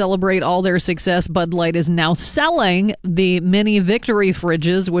Ravens, and to celebrate all their success, Bud Light is now selling the mini victory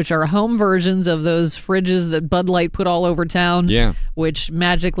fridges, which are home versions of those fridges that Bud Light put all over town, which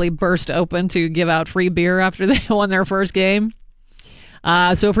magically burst open to give out free beer after they won their first game.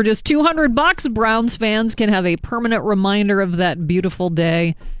 So for just $200, Browns fans can have a permanent reminder of that beautiful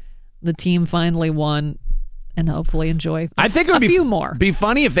day. The team finally won. And hopefully enjoy I think it would few more. Be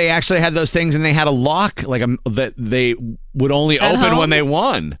funny if they actually had those things and they had a lock that they would only open when they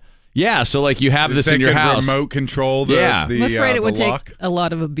won. Yeah, so you have this in your house. Remote control I'm afraid it would lock. take a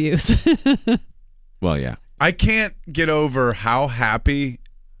lot of abuse. Well, yeah. I can't get over how happy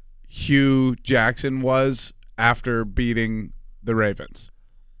Hugh Jackson was after beating the Ravens.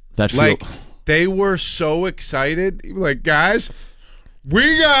 That like they were so excited. Like, guys,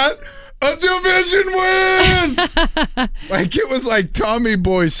 we got a division win. Like it was like Tommy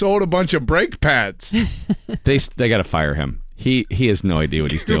Boy sold a bunch of brake pads. They got to fire him. He has no idea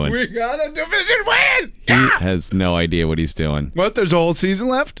what he's doing. We got a division win. He has no idea what he's doing. What? There's a whole season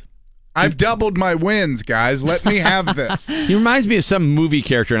left? I've doubled my wins, guys. Let me have this. He reminds me of some movie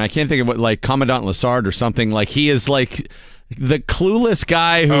character, and I can't think of what, like Commandant Lassard or something. Like he is like the clueless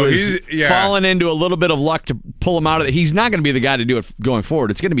guy who is fallen into a little bit of luck to pull him out of it. He's not going to be the guy to do it going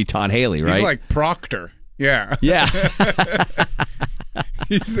forward. It's going to be Todd Haley, right? He's like Proctor. Yeah. Yeah.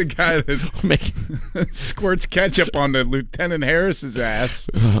 He's the guy that squirts ketchup onto Lieutenant Harris's ass.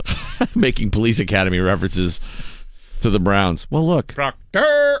 Making Police Academy references to the Browns. Well, look.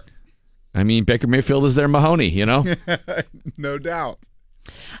 Proctor. I mean, Baker Mayfield is their Mahoney, you know? No doubt.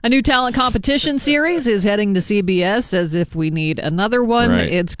 A new talent competition series is heading to CBS as if we need another one. Right.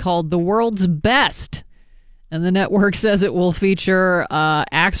 It's called The World's Best. And the network says it will feature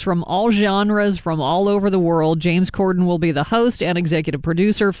acts from all genres from all over the world. James Corden will be the host and executive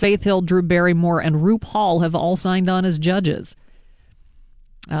producer. Faith Hill, Drew Barrymore, and RuPaul have all signed on as judges.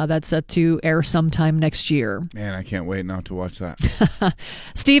 That's set to air sometime next year. Man, I can't wait now to watch that.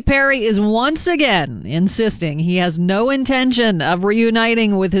 Steve Perry is once again insisting he has no intention of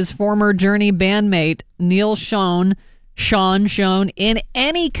reuniting with his former Journey bandmate, Neil Schon, in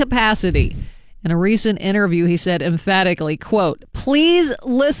any capacity. In a recent interview, he said emphatically, quote, "Please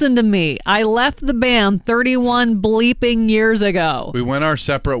listen to me. I left the band 31 bleeping years ago." We went our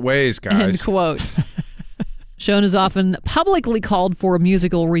separate ways, guys. End quote. Schon has often publicly called for a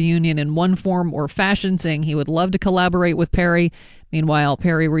musical reunion in one form or fashion, saying he would love to collaborate with Perry. Meanwhile,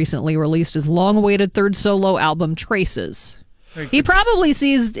 Perry recently released his long-awaited third solo album, Traces. He probably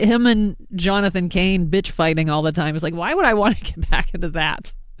sees him and Jonathan Cain bitch fighting all the time. He's like, why would I want to get back into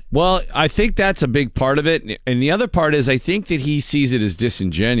that? Well, I think that's a big part of it. And the other part is I think that he sees it as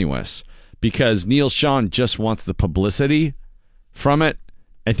disingenuous because Neil Schon just wants the publicity from it.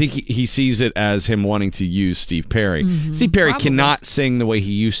 I think he sees it as him wanting to use Steve Perry. Mm-hmm. Steve Perry cannot sing the way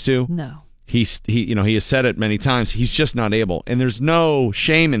he used to. No. He has said it many times. He's just not able. And there's no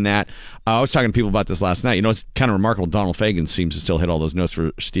shame in that. I was talking to people about this last night. You know, it's kind of remarkable. Donald Fagen seems to still hit all those notes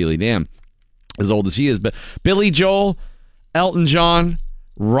for Steely Dan, as old as he is. But Billy Joel, Elton John,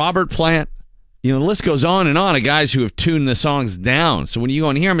 Robert Plant, the list goes on of guys who have tuned the songs down. So when you go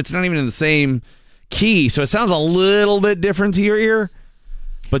and hear them, it's not even in the same key. So it sounds a little bit different to your ear.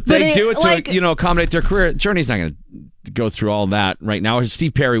 But they do it to accommodate their career. Journey's not going to go through all that right now.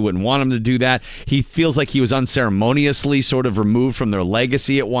 Steve Perry wouldn't want him to do that. He feels like he was unceremoniously sort of removed from their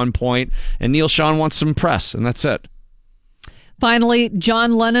legacy at one point. And Neil Schon wants some press, and that's it. Finally,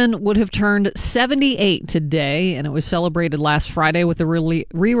 John Lennon would have turned 78 today, and it was celebrated last Friday with the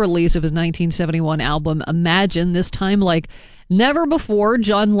re-release of his 1971 album, Imagine. This time, like never before,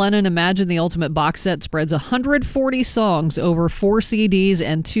 John Lennon Imagine, the Ultimate Box Set, spreads 140 songs over 4 CDs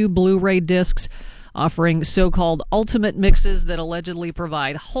and 2 Blu-ray discs, offering so-called ultimate mixes that allegedly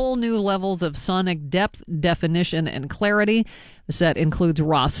provide whole new levels of sonic depth, definition, and clarity. The set includes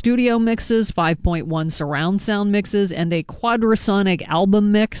raw studio mixes, 5.1 surround sound mixes, and a quadrasonic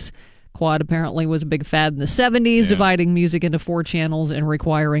album mix. Quad apparently was a big fad in the 70s, dividing music into 4 channels and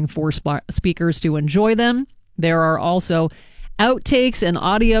requiring 4 speakers to enjoy them. There are also outtakes and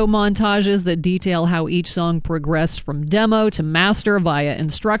audio montages that detail how each song progressed from demo to master via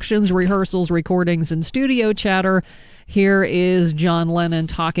instructions, rehearsals, recordings, and studio chatter. Here is John Lennon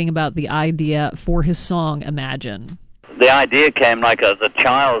talking about the idea for his song, Imagine. The idea came like as a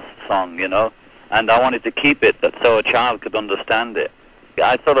child's song, and I wanted to keep it so a child could understand it.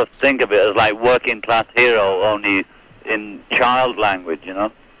 I sort of think of it as like Working Class Hero, only in child language,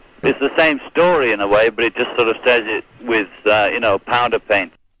 It's the same story in a way, but it just sort of says it with, powder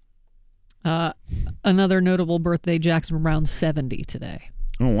paint. Another notable birthday, Jackson Brown's 70 today.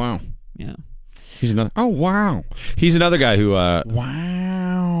 Oh, wow. Yeah. He's another guy who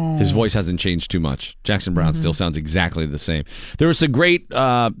his voice hasn't changed too much. Jackson Brown still sounds exactly the same. There was some great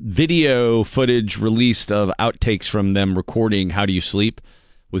video footage released of outtakes from them recording How Do You Sleep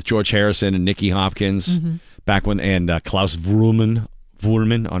with George Harrison and Nicky Hopkins back when, and Klaus Voormann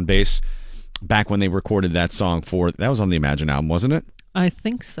on bass, back when they recorded that song that was on the Imagine album, wasn't it? I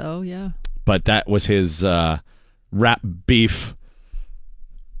think so, yeah. But that was his rap beef,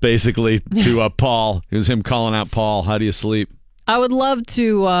 basically, to Paul. It was him calling out Paul, how do you sleep? I would love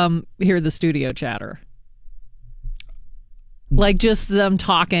to hear the studio chatter. Like just them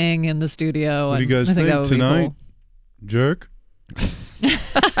talking in the studio. What do you guys think tonight? Cool. Jerk?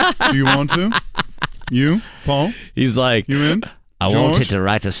 Do you want to? You, Paul? He's like, you in? I George? wanted to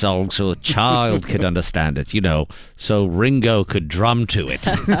write a song so a child could understand it, so Ringo could drum to it.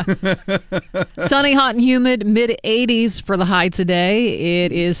 Sunny, hot, and humid, mid-80s for the high today.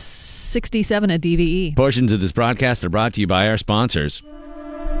 It is 67 at DVE. Portions of this broadcast are brought to you by our sponsors.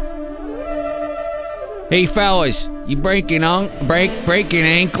 Hey, fellas, you breaking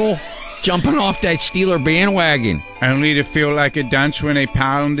ankle? Jumping off that Steeler bandwagon. Only to feel like a dunce when they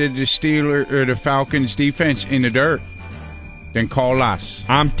pounded the Steeler or the Falcons defense in the dirt. Then call us.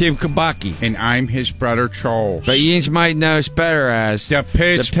 I'm Tim Kabaki. And I'm his brother Charles. But you might know us better as the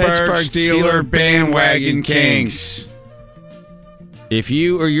Pittsburgh Steeler Bandwagon Kings. If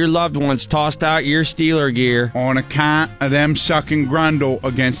you or your loved ones tossed out your Steeler gear on account of them sucking grundle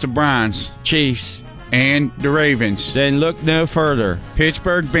against the Browns, Chiefs, and the Ravens, then look no further.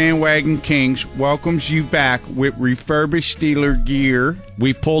 Pittsburgh Bandwagon Kings welcomes you back with refurbished Steeler gear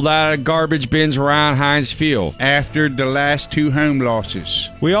we pulled out of garbage bins around Heinz Field after the last 2 home losses.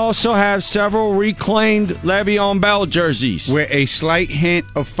 We also have several reclaimed Le'Veon Bell jerseys with a slight hint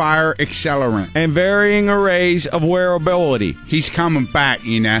of fire accelerant and varying arrays of wearability. He's coming back,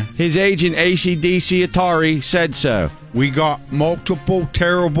 His agent AC/DC Atari said so. We got multiple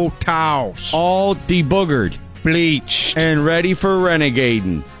terrible towels, all deboogered, bleached, and ready for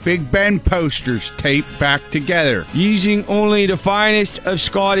renegading. Big Ben posters taped back together, using only the finest of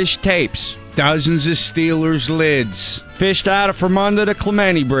Scottish tapes. Dozens of Steelers lids, fished out from under the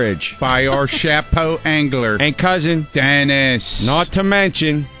Clementi Bridge by our chapeau angler and cousin Dennis. Not to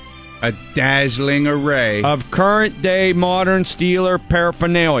mention a dazzling array of current-day modern Steeler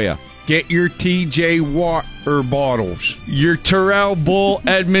paraphernalia. Get your TJ Water bottles, your Terrell Bull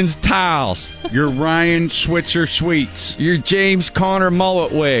Edmonds towels, your Ryan Switzer sweets, your James Conner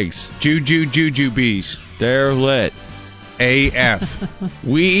mullet wigs, Juju Jujubes. They're lit. AF.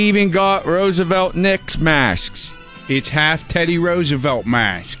 We even got Roosevelt Nix masks. It's half Teddy Roosevelt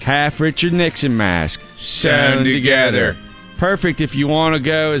mask, half Richard Nixon mask, sewn together. Perfect if you want to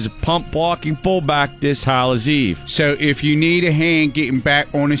go as a pump-blocking fullback this Hallows Eve. So if you need a hand getting back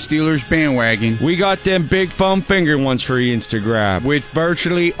on the Steelers bandwagon, we got them big foam finger ones for you to grab. With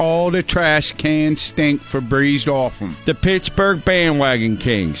virtually all the trash cans stink Febrezed off them. The Pittsburgh Bandwagon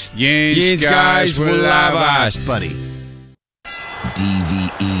Kings. Yins guys will love us, buddy.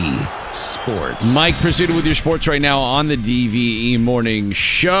 DVE Sports. Mike Pursuta with your sports right now on the DVE Morning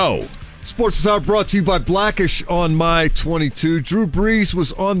Show. Sports is out brought to you by Blackish on My 22. Drew Brees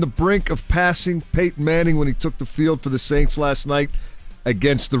was on the brink of passing Peyton Manning when he took the field for the Saints last night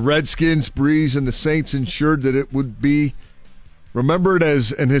against the Redskins. Brees and the Saints ensured that it would be remembered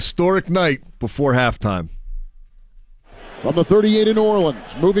as an historic night before halftime. From the 38 in New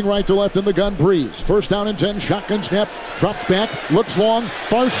Orleans, moving right to left in the gun, Brees. First down and 10, shotgun snap, drops back, looks long,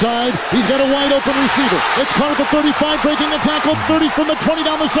 far side. He's got a wide open receiver. It's caught at the 35, breaking the tackle, 30 from the 20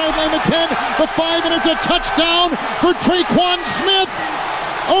 down the sideline, the 10, the 5, and it's a touchdown for Traquan Smith.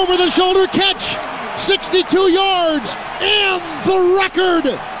 Over the shoulder catch, 62 yards, and the record.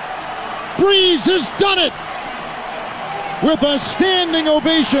 Brees has done it with a standing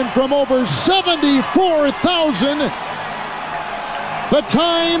ovation from over 74,000. The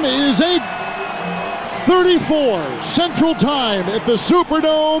time is 8:34 Central Time at the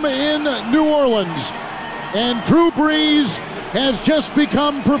Superdome in New Orleans. And Drew Brees has just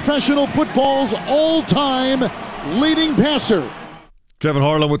become professional football's all-time leading passer. Kevin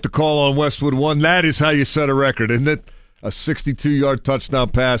Harlan with the call on Westwood One. That is how you set a record, isn't it? A 62-yard touchdown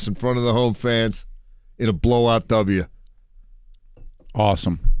pass in front of the home fans in a blowout W.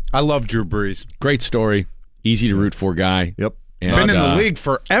 Awesome. I love Drew Brees. Great story. Easy to root for guy. Yep. And, been in the league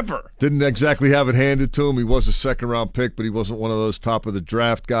forever. Didn't exactly have it handed to him. He was a second-round pick, but he wasn't one of those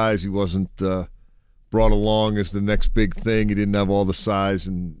top-of-the-draft guys. He wasn't brought along as the next big thing. He didn't have all the size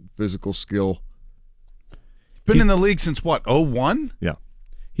and physical skill. Been in the league since, what, 01? Yeah.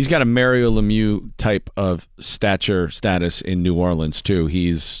 He's got a Mario Lemieux type of status in New Orleans, too.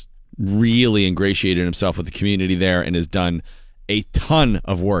 He's really ingratiated himself with the community there and has done a ton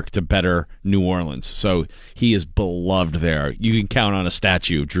of work to better New Orleans. So he is beloved there. You can count on a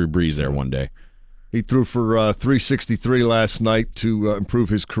statue of Drew Brees there one day. He threw for 363 last night to improve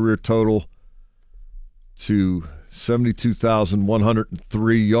his career total to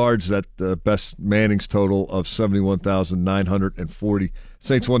 72,103 yards. That best Manning's total of 71,940.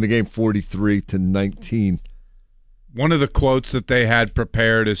 Saints won the game 43-19. One of the quotes that they had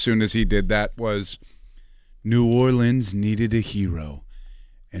prepared as soon as he did that was, New Orleans needed a hero,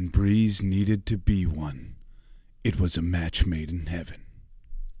 and Brees needed to be one. It was a match made in heaven.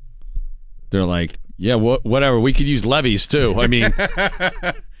 They're like, yeah, whatever. We could use levies too. I mean,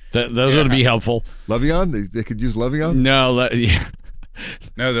 those would be helpful. Le'Veon? They could use Le'Veon? No,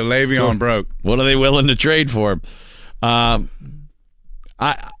 no, the Le'Veon broke. What are they willing to trade for him?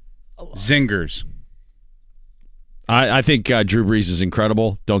 Zingers. I think Drew Brees is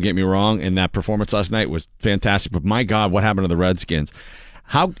incredible. Don't get me wrong, and that performance last night was fantastic. But my God, what happened to the Redskins?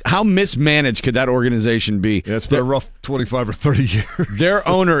 How mismanaged could that organization be? Yeah, it's been a rough 25 or 30 years. Their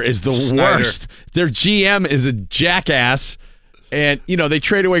owner is the worst. Their GM is a jackass. And, they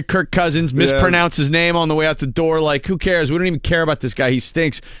trade away Kirk Cousins, mispronounce his name on the way out the door. Like, who cares? We don't even care about this guy. He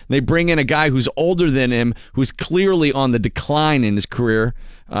stinks. And they bring in a guy who's older than him, who's clearly on the decline in his career.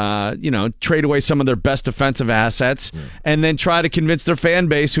 Trade away some of their best defensive assets, and then try to convince their fan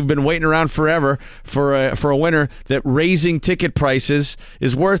base, who've been waiting around forever for a winner, that raising ticket prices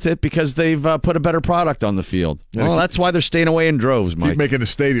is worth it because they've put a better product on the field. Well, that's why they're staying away in droves, Mike. Keep making the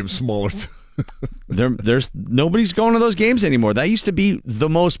stadium smaller. There's nobody's going to those games anymore. That used to be the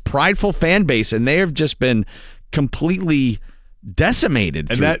most prideful fan base, and they have just been completely decimated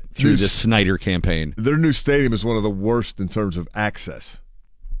through this Snyder campaign. Their new stadium is one of the worst in terms of access.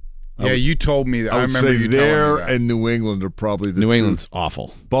 Yeah, you told me that. I remember you telling me that. And New England are probably the New England's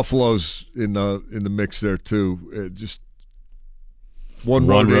awful. Buffalo's in the mix there too. Just one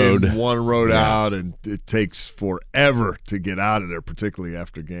road in, one road out, and it takes forever to get out of there, particularly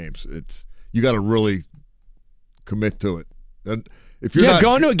after games. You got to really commit to it. And if you're not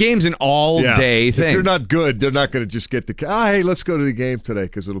going to a game's an all-day thing. If you're not good, they're not going to just get hey, let's go to the game today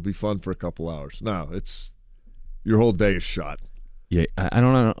because it'll be fun for a couple hours. No, your whole day is shot. Yeah, I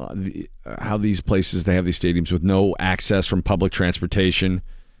don't know how these places, they have these stadiums with no access from public transportation,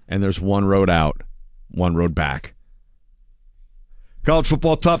 and there's one road out, one road back. College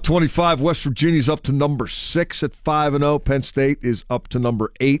football top 25. West Virginia's up to number 6 at 5-0. Penn State is up to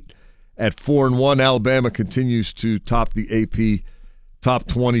number 8 at 4-1. Alabama continues to top the AP top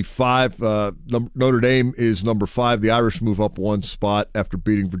 25. Notre Dame is number 5. The Irish move up one spot after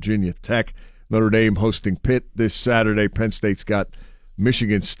beating Virginia Tech. Notre Dame hosting Pitt this Saturday. Penn State's got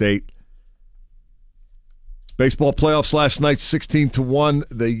Michigan State. Baseball playoffs last night, 16-1.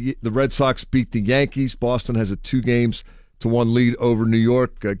 The Red Sox beat the Yankees. Boston has a 2-1 lead over New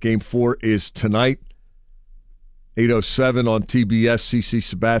York. Game 4 is tonight. 8:07 on TBS. CC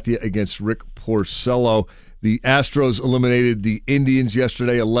Sabathia against Rick Porcello. The Astros eliminated the Indians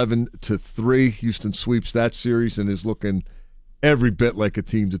yesterday, 11-3. Houston sweeps that series and is looking every bit like a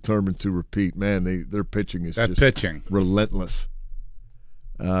team determined to repeat. Man, their pitching is relentless.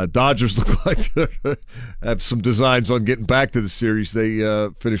 Dodgers look like they have some designs on getting back to the series. They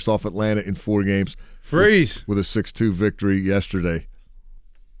finished off Atlanta in 4 games. Freeze. With a 6-2 victory yesterday.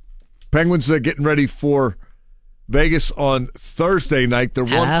 Penguins are getting ready for Vegas on Thursday night. They're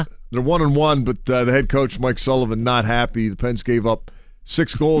 1-1, but the head coach, Mike Sullivan, not happy. The Pens gave up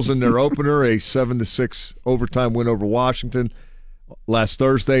 6 goals in their opener, a 7-6 overtime win over Washington last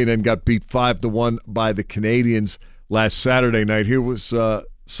Thursday, and then got beat 5-1 by the Canadiens last Saturday night. Here was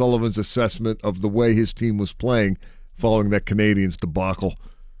Sullivan's assessment of the way his team was playing following that Canadiens debacle.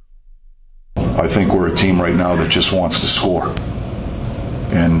 I think we're a team right now that just wants to score,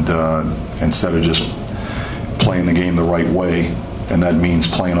 and instead of just playing the game the right way, and that means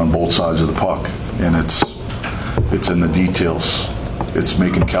playing on both sides of the puck, and it's in the details. It's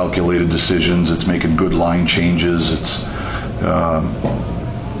making calculated decisions. It's making good line changes. It's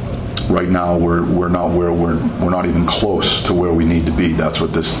right now we're not even close to where we need to be. That's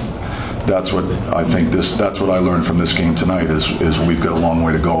what I learned from this game tonight is we've got a long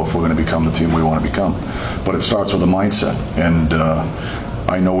way to go if we're going to become the team we want to become. But it starts with a mindset, and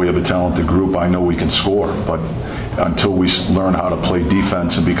I know we have a talented group. I know we can score, but until we learn how to play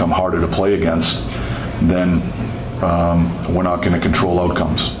defense and become harder to play against, then we're not going to control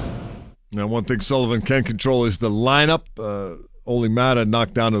outcomes. Now, one thing Sullivan can control is the lineup. Ole Mata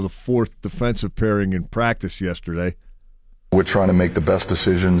knocked down to the 4th defensive pairing in practice yesterday. We're trying to make the best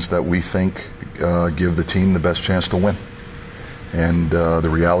decisions that we think give the team the best chance to win. And the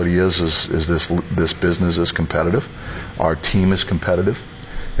reality is this business is competitive. Our team is competitive,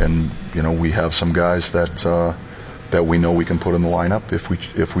 and we have some guys that we know we can put in the lineup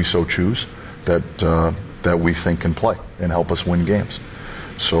if we so choose that we think can play and help us win games.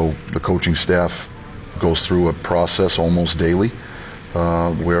 So the coaching staff goes through a process almost daily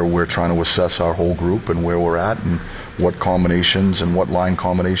where we're trying to assess our whole group and where we're at and what combinations and what line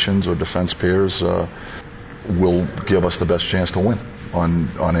combinations or defense pairs will give us the best chance to win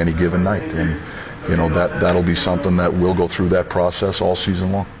on any given night. And that'll be something that we'll go through that process all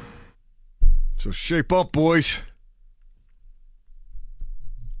season long. So shape up, boys.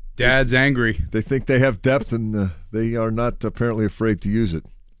 Dad's angry. They think they have depth, and they are not apparently afraid to use it.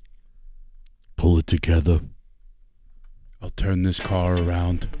 Pull it together. I'll turn this car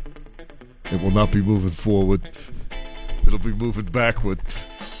around. It will not be moving forward. It'll be moving backward.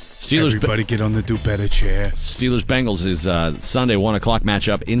 Everybody get on the do better chair. Steelers-Bengals is Sunday 1 o'clock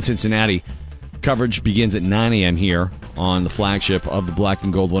matchup in Cincinnati. Coverage begins at 9 a.m. here on the flagship of the Black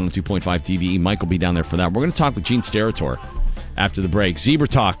and Gold 102.5 DVE. Mike will be down there for that. We're going to talk with Gene Steratore after the break. Zebra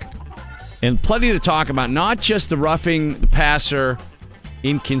Talk. And plenty to talk about, not just the roughing the passer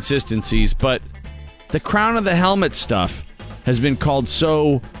inconsistencies, but the crown of the helmet stuff has been called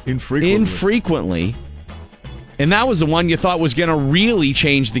so infrequently. And that was the one you thought was going to really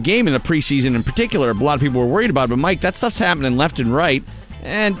change the game in the preseason in particular. A lot of people were worried about it. But, Mike, that stuff's happening left and right.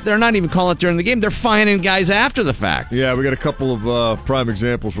 And they're not even calling it during the game. They're fining guys after the fact. Yeah, we got a couple of prime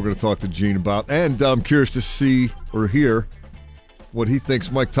examples we're going to talk to Gene about. And I'm curious to see or hear what he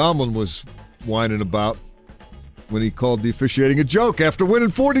thinks Mike Tomlin was whining about when he called the officiating a joke after winning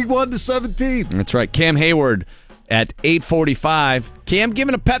 41-17. That's right. Cam Hayward at 8:45. Cam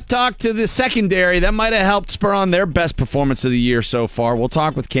giving a pep talk to the secondary. That might have helped spur on their best performance of the year so far. We'll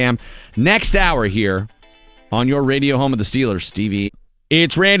talk with Cam next hour here on your radio home of the Steelers, DVE.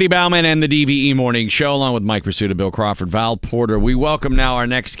 It's Randy Baumann and the DVE Morning Show, along with Mike Pursuta, Bill Crawford, Val Porter. We welcome now our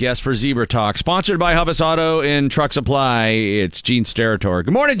next guest for Zebra Talk, sponsored by Hubbas Auto and Truck Supply. It's Gene Steratore.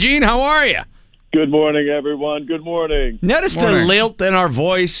 Good morning, Gene. How are you? Good morning, everyone. Good morning. Notice the lilt in our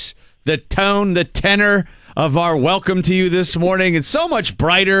voice, the tone, the tenor of our welcome to you this morning. It's so much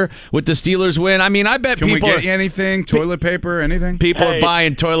brighter with the Steelers win. I mean, I bet Can people we get you anything? Toilet paper? Anything? People are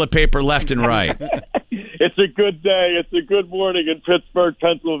buying toilet paper left and right. It's a good day. It's a good morning in Pittsburgh,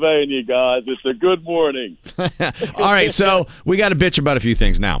 Pennsylvania, guys. It's a good morning. All right, so we got to bitch about a few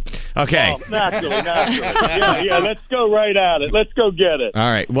things now. Okay. Oh, naturally. Yeah, let's go right at it. Let's go get it. All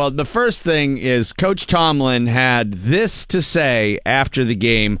right. Well, the first thing is Coach Tomlin had this to say after the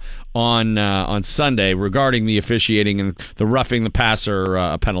game on Sunday regarding the officiating and the roughing the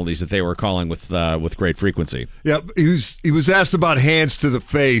passer penalties that they were calling with great frequency. Yeah, he was asked about hands to the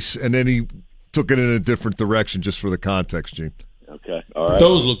face, and then he took it in a different direction just for the context, Gene. Okay, all right.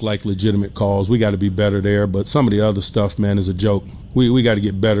 Those look like legitimate calls. We got to be better there, but some of the other stuff, man, is a joke. We got to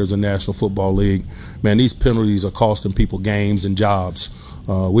get better as a National Football League. Man, these penalties are costing people games and jobs.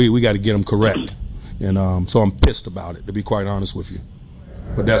 We got to get them correct. And so I'm pissed about it, to be quite honest with you.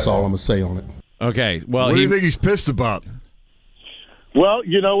 But that's all I'm going to say on it. Okay. Well, what do you think he's pissed about? Well,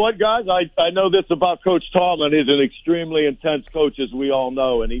 you know what, guys? I know this about Coach Tomlin. He's an extremely intense coach, as we all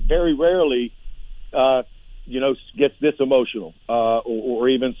know, and he very rarely gets this emotional or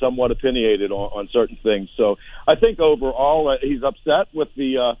even somewhat opinionated on certain things. So I think overall he's upset with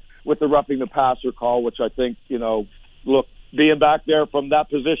the roughing the passer call, which I think, look, being back there from that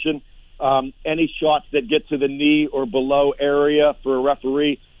position, any shots that get to the knee or below area for a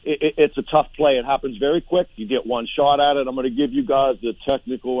referee, it's a tough play. It happens very quick. You get one shot at it. I'm going to give you guys the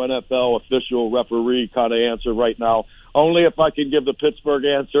technical NFL official referee kind of answer right now, only if I can give the Pittsburgh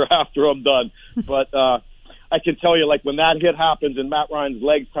answer after I'm done. But I can tell you, like, when that hit happens and Matt Ryan's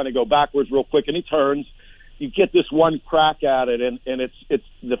legs kind of go backwards real quick and he turns, you get this one crack at it, and it's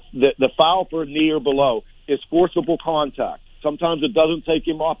the foul for a knee or below is forcible contact. Sometimes it doesn't take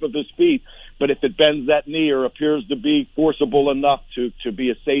him off of his feet, but if it bends that knee or appears to be forcible enough to be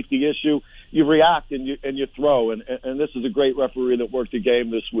a safety issue, you react and you throw. And this is a great referee that worked the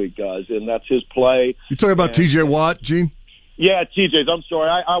game this week, guys, and that's his play. You talking about T.J. Watt, Gene? Yeah, TJ's. I'm sorry.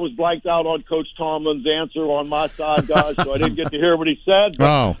 I was blanked out on Coach Tomlin's answer on my side, guys, so I didn't get to hear what he said.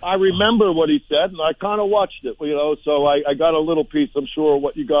 But I remember what he said, and I kind of watched it, so I got a little piece, I'm sure, of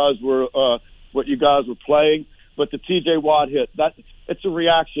what you guys were playing. But the T.J. Watt hit, it's a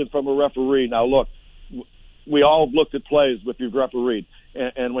reaction from a referee. Now, look, we all have looked at plays with your referee,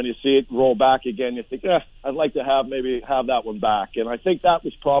 and when you see it roll back again, you think, I'd like to have that one back. And I think that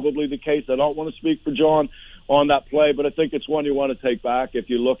was probably the case. I don't want to speak for John on that play, but I think it's one you want to take back if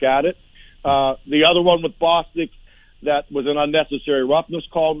you look at it. The other one with Bostic, that was an unnecessary roughness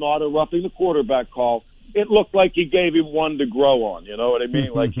call, not a roughing the quarterback call. It looked like he gave him one to grow on, you know what I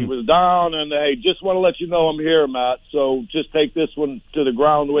mean? Like he was down and, hey, just want to let you know I'm here, Matt. So just take this one to the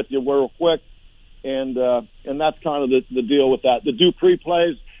ground with you real quick. And that's kind of the deal with that. The Dupree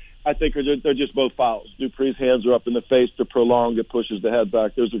plays, I think they're just both fouls. Dupree's hands are up in the face to prolong. It pushes the head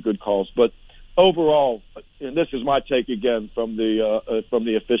back. Those are good calls. But overall, and this is my take again from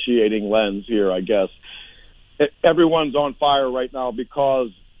the officiating lens here, I guess, everyone's on fire right now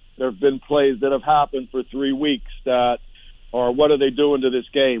because there have been plays that have happened for 3 weeks that Or what are they doing to this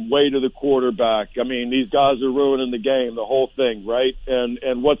game? Way to the quarterback. I mean, these guys are ruining the game, the whole thing, right?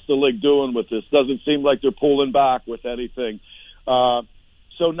 And what's the league doing with this? Doesn't seem like they're pulling back with anything.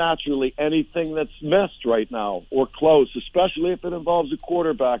 So naturally, anything that's missed right now or close, especially if it involves a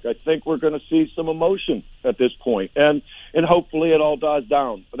quarterback, I think we're going to see some emotion at this point. And hopefully it all dies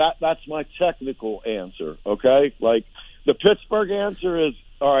down. That's my technical answer, okay? Like, the Pittsburgh answer is,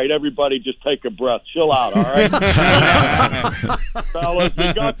 all right, everybody just take a breath. Chill out, all right? Fellas,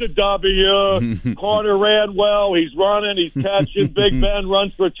 we got the W. Carter ran well. He's running. He's catching. Big Ben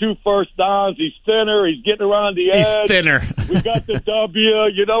runs for 2 first downs. He's thinner. He's getting around the edge. He's thinner. We got the W.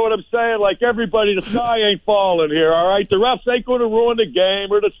 You know what I'm saying? Like, everybody, the sky ain't falling here, all right? The refs ain't going to ruin the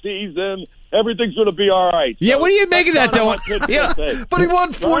game or the season. Everything's going to be all right. Yeah, what do you make of that, though? Yeah, but he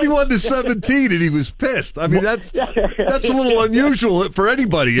won 41-17, and he was pissed. I mean, that's a little unusual for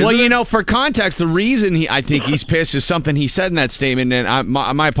anybody, isn't it? You know, for context, the reason I think he's pissed is something he said in that statement, and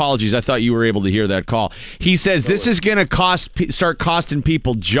my apologies, I thought you were able to hear that call. He says this is going to start costing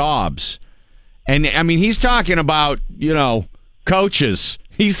people jobs. And, I mean, he's talking about, you know, coaches.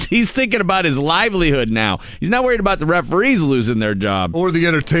 He's thinking about his livelihood now. He's not worried about the referees losing their job. Or the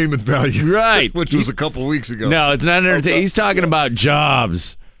entertainment value. Right. Which was a couple weeks ago. No, it's not entertainment. He's talking about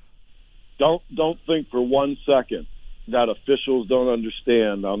jobs. Don't think for 1 second that officials don't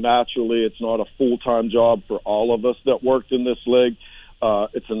understand. Now, naturally, it's not a full-time job for all of us that worked in this league.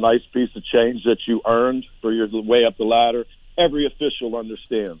 It's a nice piece of change that you earned for your way up the ladder. Every official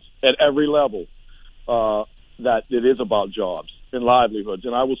understands at every level that it is about jobs and livelihoods.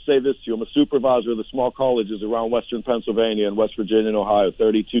 And I will say this to you. I'm a supervisor of the small colleges around Western Pennsylvania and West Virginia and Ohio,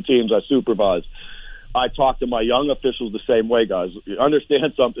 32 teams I supervise. I talk to my young officials the same way, guys. You understand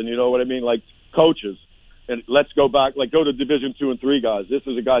something, you know what I mean? Like coaches. And let's go back, like go to Division 2 and 3 guys. This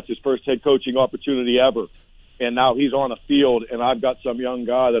is a guy, it's his first head coaching opportunity ever. And now he's on a field, and I've got some young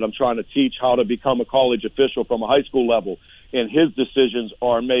guy that I'm trying to teach how to become a college official from a high school level. And his decisions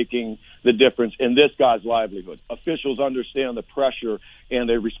are making the difference in this guy's livelihood. Officials understand the pressure and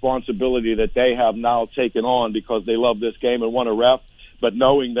the responsibility that they have now taken on because they love this game and want to ref, but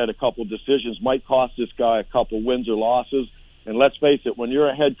knowing that a couple decisions might cost this guy a couple wins or losses. And let's face it, when you're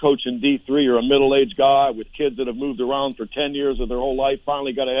a head coach in D3, you're a middle-aged guy with kids that have moved around for 10 years of their whole life,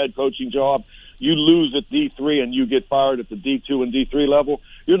 finally got a head coaching job. You lose at D3 and you get fired at the D2 and D3 level,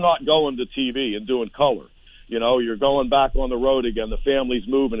 you're not going to TV and doing color. You know, you're going back on the road again. The family's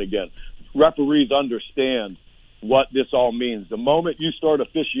moving again. Referees understand what this all means. The moment you start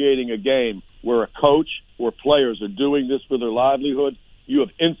officiating a game where a coach or players are doing this for their livelihood, you have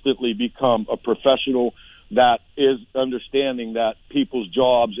instantly become a professional that is understanding that people's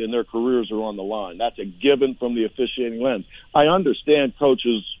jobs and their careers are on the line. That's a given from the officiating lens. I understand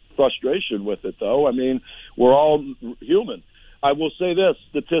coaches' frustration with it, though. I mean, we're all human. I will say this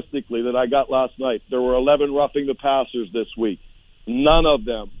statistically that I got last night. There were 11 roughing the passers this week. None of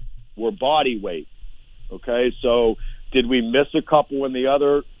them were body weight. Okay, so did we miss a couple in the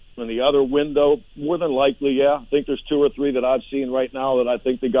other window? More than likely, yeah. I think there's 2 or 3 that I've seen right now that I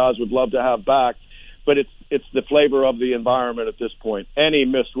think the guys would love to have back. But it's the flavor of the environment at this point. Any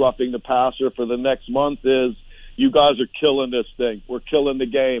missed roughing the passer for the next month is you guys are killing this thing. We're killing the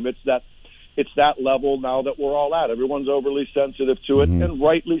game. It's that level now that we're all at. Everyone's overly sensitive to it, and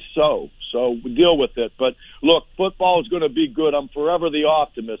rightly so. So we deal with it. But, look, football is going to be good. I'm forever the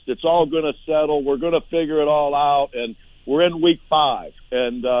optimist. It's all going to settle. We're going to figure it all out, and we're in week 5.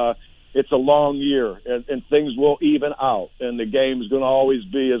 And it's a long year, and things will even out. And the game is going to always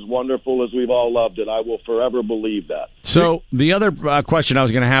be as wonderful as we've all loved it. I will forever believe that. So the other question I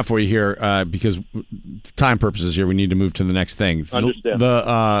was going to have for you here, because time purposes here, we need to move to the next thing. Understand.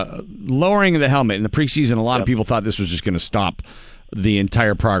 The lowering of the helmet in the preseason, a lot of people thought this was just going to stop the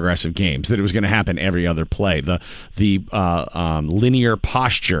entire progress of games, that it was going to happen every other play. The linear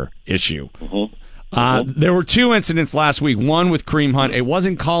posture issue. There were 2 incidents last week. One with Kareem Hunt. It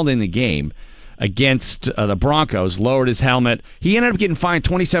wasn't called in the game against the Broncos. Lowered his helmet. He ended up getting fined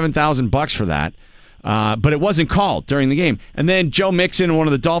 $27,000 for that. But it wasn't called during the game. And then Joe Mixon, one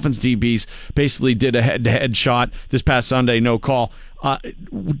of the Dolphins DBs, basically did a head-to-head shot this past Sunday, no call.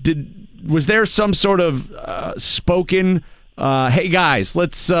 Was there some sort of spoken, hey guys,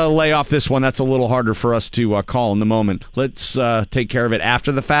 let's lay off this one. That's a little harder for us to call in the moment. Let's take care of it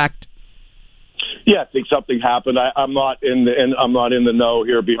after the fact? Yeah, I think something happened. I'm not in the know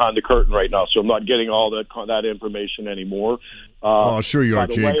here behind the curtain right now, so I'm not getting all that information anymore. Sure you are,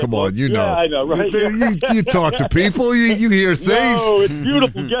 Gene. Come on, you know. Yeah, I know, right? You talk to people. You hear things. No, it's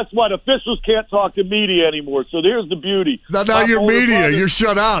beautiful. Guess what? Officials can't talk to media anymore, so there's the beauty. Now you're media. You're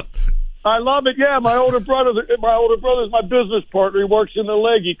shut up. I love it. Yeah, my older brother's my business partner. He works in the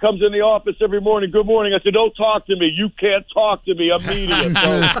league. He comes in the office every morning. Good morning. I said, don't talk to me. You can't talk to me. I'm media. So it's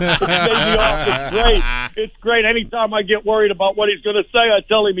made the office great. It's great. Anytime I get worried about what he's going to say, I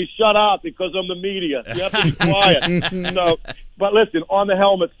tell him he shut up because I'm the media. You have to be quiet. So, but listen, on the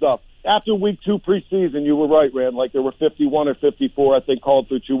helmet stuff. After week 2 preseason, you were right, Rand. Like there were 51 or 54, I think, called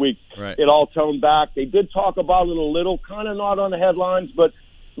through 2 weeks. Right. It all toned back. They did talk about it a little, kind of not on the headlines, but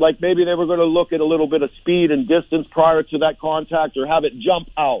like maybe they were going to look at a little bit of speed and distance prior to that contact or have it jump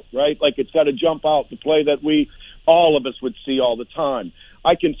out, right? Like it's got to jump out, the play that all of us would see all the time.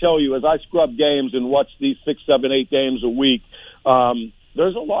 I can tell you, as I scrub games and watch these 6, 7, 8 games a week,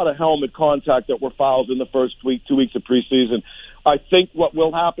 there's a lot of helmet contact that were fouls in the first 2 weeks of preseason. I think what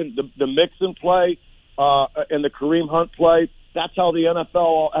will happen, the Mixon play and the Kareem Hunt play, that's how the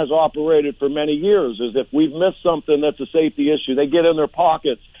NFL has operated for many years, is if we've missed something that's a safety issue, they get in their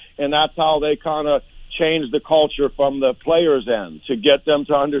pockets, and that's how they kind of change the culture from the players' end to get them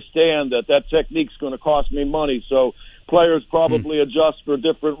to understand that technique's going to cost me money. So players probably adjust for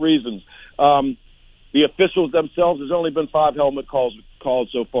different reasons. The officials themselves, there's only been 5 helmet calls called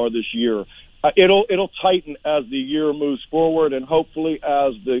so far this year. It'll tighten as the year moves forward, and hopefully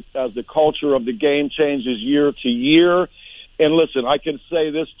as the culture of the game changes year to year. And listen, I can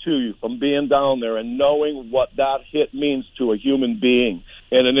say this to you from being down there and knowing what that hit means to a human being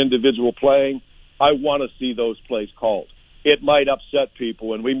and an individual playing. I want to see those plays called. It might upset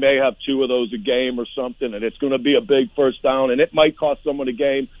people, and we may have 2 of those a game or something, and it's going to be a big first down, and it might cost someone a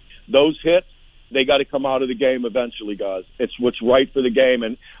game. Those hits, they got to come out of the game eventually, guys. It's what's right for the game,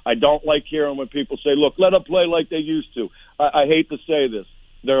 and I don't like hearing when people say, look, let them play like they used to. I hate to say this.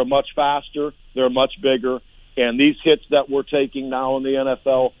 They're much faster. They're much bigger. And these hits that we're taking now in the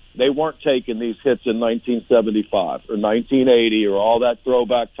NFL, they weren't taking these hits in 1975 or 1980 or all that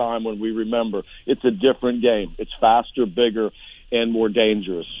throwback time when we remember. It's a different game. It's faster, bigger, and more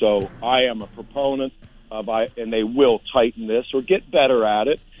dangerous. So I am a proponent of and they will tighten this or get better at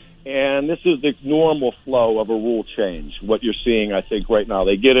it. And this is the normal flow of a rule change, what you're seeing, I think, right now.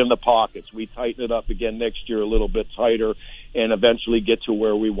 They get in the pockets. We tighten it up again next year a little bit tighter and eventually get to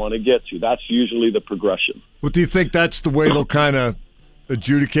where we want to get to. That's usually the progression. What do you think that's the way they'll kind of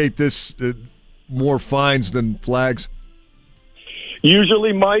adjudicate this, more fines than flags?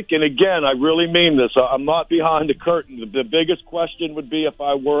 Usually, Mike, and again, I really mean this, I'm not behind the curtain. The biggest question would be if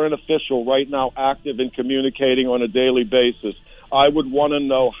I were an official right now active in communicating on a daily basis, I would want to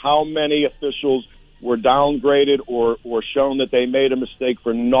know how many officials were downgraded or shown that they made a mistake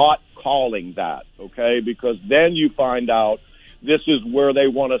for not calling that, okay? Because then you find out this is where they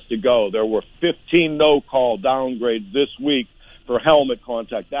want us to go. There were 15 no-call downgrades this week for helmet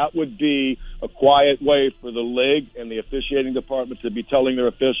contact. That would be a quiet way for the league and the officiating department to be telling their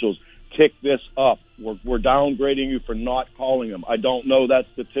officials, kick this up. We're downgrading you for not calling them. I don't know that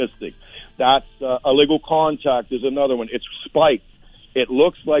statistic. That's illegal contact is another one. It's spiked. It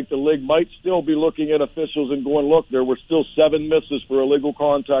looks like the league might still be looking at officials and going, look, there were still 7 misses for illegal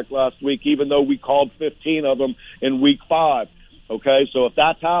contact last week, even though we called 15 of them in week 5. Okay, so if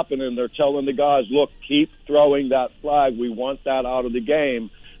that's happening, they're telling the guys, look, keep throwing that flag. We want that out of the game.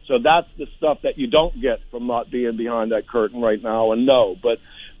 So that's the stuff that you don't get from not being behind that curtain right now. And no, but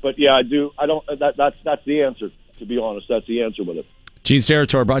yeah, I do. I don't. That's the answer. To be honest, that's the answer with it. Gene's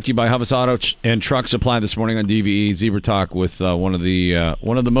Territory brought to you by Hubbs Auto and Truck Supply this morning on DVE Zebra Talk with one of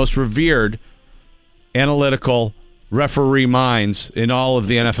the most revered analytical referee minds in all of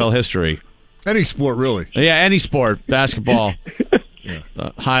the NFL history. Any sport, really. Yeah, any sport. Basketball.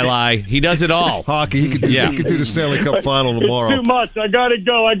 Highlight. He does it all. Hockey. He could do the Stanley Cup final tomorrow. It's too much. I got to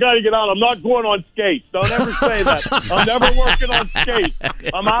go. I got to get out. I'm not going on skates. Don't ever say that. I'm never working on skates.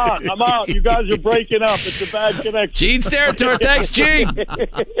 I'm out. You guys are breaking up. It's a bad connection. Gene's Territory. Thanks, Gene.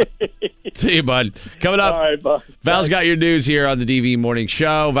 See you, bud. Coming up, all right, bye. Val's got your news here on the DV Morning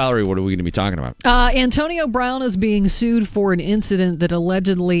Show. Valerie, what are we going to be talking about? Antonio Brown is being sued for an incident that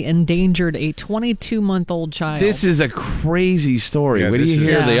allegedly endangered a 22-month-old child. This is a crazy story. Wait till you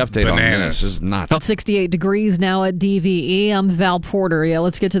hear the update on this. This is nuts. 68 degrees now at DVE. I'm Val Porter. Yeah,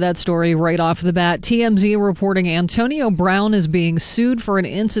 let's get to that story right off the bat. TMZ reporting Antonio Brown is being sued for an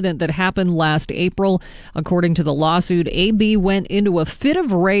incident that happened last April. According to the lawsuit, AB went into a fit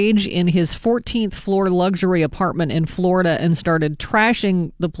of rage in his 14th floor luxury apartment in Florida and started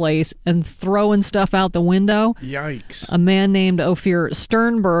trashing the place and throwing stuff out the window. Yikes. A man named Ophir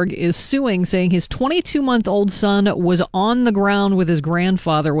Sternberg is suing, saying his 22-month-old son was on the ground with his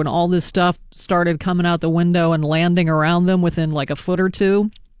grandfather when all this stuff started coming out the window and landing around them within like a foot or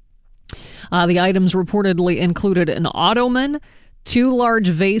two. The items reportedly included an ottoman, 2 large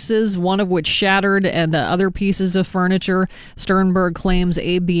vases, one of which shattered, and other pieces of furniture. Sternberg claims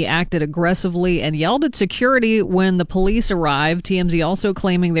AB acted aggressively and yelled at security when the police arrived. TMZ also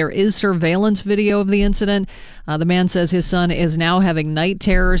claiming there is surveillance video of the incident. The man says his son is now having night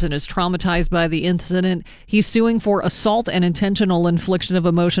terrors and is traumatized by the incident. He's suing for assault and intentional infliction of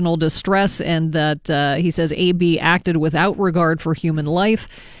emotional distress, and that he says AB acted without regard for human life.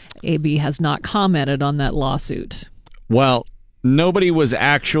 AB has not commented on that lawsuit. Well, nobody was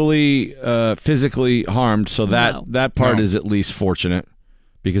actually physically harmed, so that part is at least fortunate,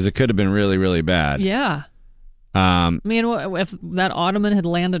 because it could have been really, really bad. Yeah. I mean, if that ottoman had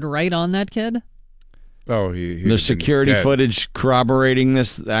landed right on that kid? Oh, the security footage corroborating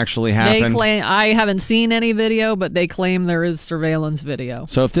this actually happened. They claim, I haven't seen any video, but they claim there is surveillance video.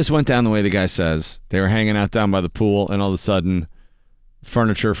 So if this went down the way the guy says, they were hanging out down by the pool, and all of a sudden,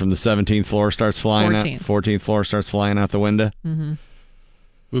 furniture from the 17th floor starts flying out. 14th floor starts flying out the window. Mm-hmm.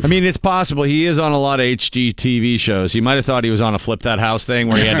 I mean, it's possible. He is on a lot of HGTV shows. He might have thought he was on a Flip That House thing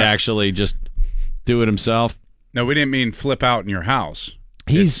where he had to actually just do it himself. No, we didn't mean flip out in your house.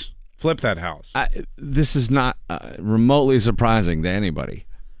 He's Flip That House. This is not remotely surprising to anybody.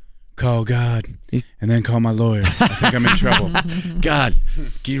 Call God and then call my lawyer. I think I'm in trouble. God,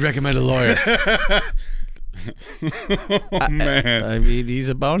 can you recommend a lawyer? Oh, man. I mean, he's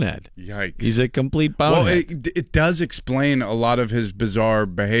a bonehead. Yikes. He's a complete bonehead. Well, it does explain a lot of his bizarre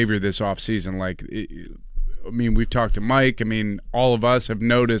behavior this offseason. Like, I mean, we've talked to Mike. I mean, all of us have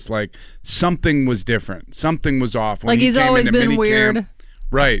noticed, like, something was different. Something was off. When like, he's always been weird.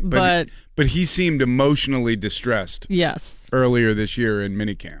 Right. But he seemed emotionally distressed. Yes. Earlier this year in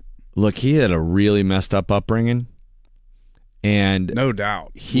minicamp. Look, he had a really messed up upbringing. And no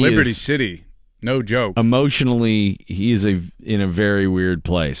doubt. Liberty City. No joke. Emotionally, he is in a very weird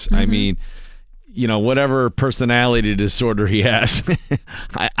place. Mm-hmm. I mean, you know, whatever personality disorder he has,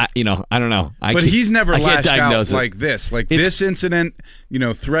 I don't know. But he's never lashed out like this. Like this incident, you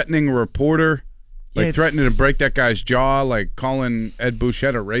know, threatening a reporter, like threatening to break that guy's jaw, like calling Ed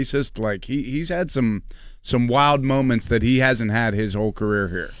Bouchette a racist. Like he's had some wild moments that he hasn't had his whole career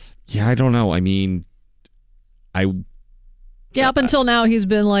here. Yeah, I don't know. I mean, Yeah, up until now, he's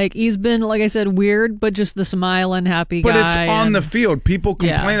been like I said, weird, but just the smiling, happy guy. But it's on the field. People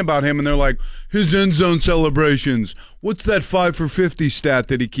complain about him, and they're like, his end zone celebrations. What's that 5 for 50 stat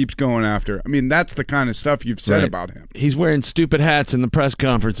that he keeps going after? I mean, that's the kind of stuff you've said about him. He's wearing stupid hats in the press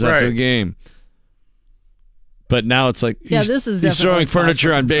conference after the game. But now it's like, this is he's throwing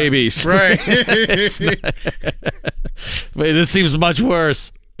furniture on babies. Right. Wait, this seems much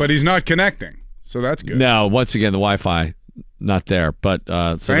worse. But he's not connecting, so that's good. No, once again, the Wi-Fi. Not there, but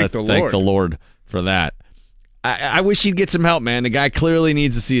thank the Lord for that. I wish he'd get some help, man. The guy clearly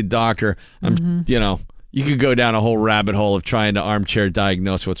needs to see a doctor. You know, you could go down a whole rabbit hole of trying to armchair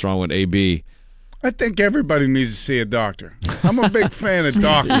diagnose what's wrong with AB. I think everybody needs to see a doctor. I'm a big fan of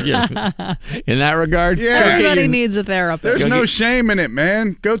doctors. In that regard, everybody needs a therapist. There's no shame in it,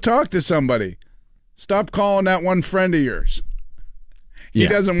 man. Go talk to somebody. Stop calling that one friend of yours. He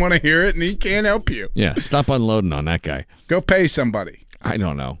doesn't want to hear it, and he can't help you. Yeah, stop unloading on that guy. Go pay somebody. I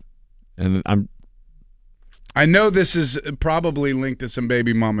don't know. And I know this is probably linked to some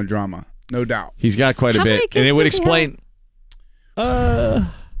baby mama drama, no doubt. He's got quite a bit, and it would explain.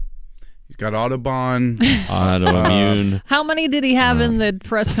 He's got Autobahn, autoimmune. How many did he have in the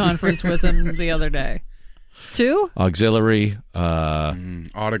press conference with him the other day? 2? Auxiliary,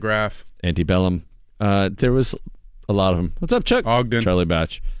 autograph, antebellum. There was a lot of them. What's up, Chuck? Ogden. Charlie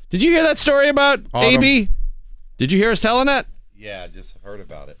Batch. Did you hear that story about AB? Did you hear us telling that? Yeah, I just heard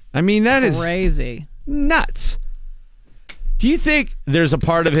about it. I mean, that is crazy. Nuts. Do you think there's a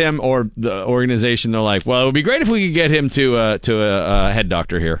part of him or the organization they're like, well, it would be great if we could get him to a head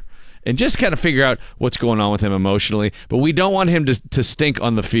doctor here and just kind of figure out what's going on with him emotionally, but we don't want him to stink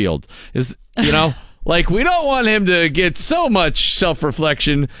on the field. Like, we don't want him to get so much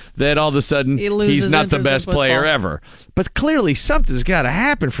self-reflection that all of a sudden he's not the best player ever. But clearly something's got to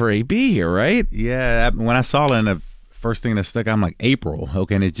happen for AB here, right? Yeah, when I saw it in the first thing that stuck, I'm like, April.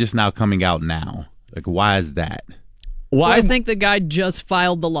 Okay, and it's just now coming out now. Like, why is that? Well, I think the guy just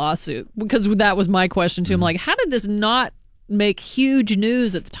filed the lawsuit, because that was my question to him. Like, how did this not make huge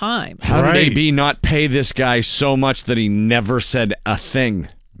news at the time? How did AB not pay this guy so much that he never said a thing?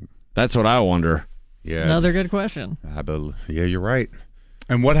 That's what I wonder. Yeah, another good question. Yeah, you're right.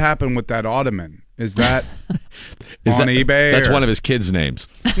 And what happened with that ottoman? Is that on eBay? That's one of his kids' names.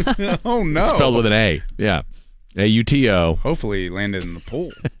 Oh, no. Spelled with an A. Yeah. A-U-T-O. Hopefully he landed in the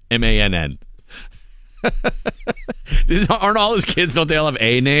pool. M-A-N-N. Aren't all his kids, don't they all have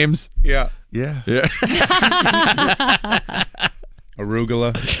A names? Yeah. Yeah.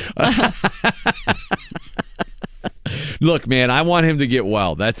 Arugula. Look, man, I want him to get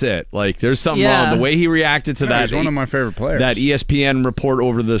well. That's it. Like, there's something wrong. The way he reacted to that. He's one of my favorite players. That ESPN report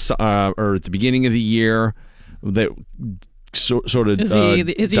over this, or at the beginning of the year, that sort of is he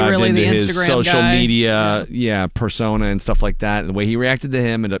dived really into the his Instagram social guy? media, persona and stuff like that. And the way he reacted to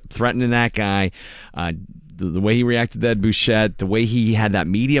him and threatening that guy, the way he reacted to Ed Bouchette, the way he had that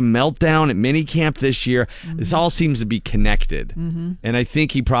media meltdown at minicamp this year, this all seems to be connected. And I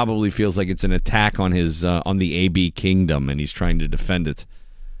think he probably feels like it's an attack on his on the AB kingdom, and he's trying to defend it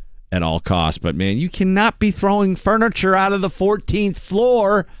at all costs. But, man, you cannot be throwing furniture out of the 14th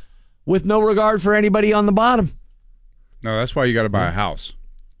floor with no regard for anybody on the bottom. No, that's why you got to buy a house.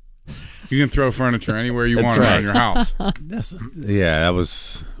 You can throw furniture anywhere you want around your house. That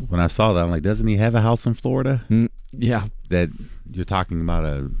was when I saw that. I'm like, doesn't he have a house in Florida? Yeah, that you're talking about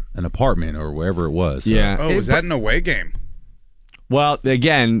an apartment or wherever it was. So. Yeah. Oh, was that an away game? Well,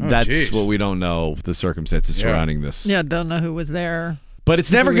 again, that's geez. what we don't know, the circumstances surrounding this. Yeah, don't know who was there. But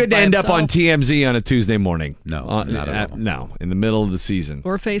it's never good to end up on TMZ on a Tuesday morning. No, not at all. No, in the middle of the season.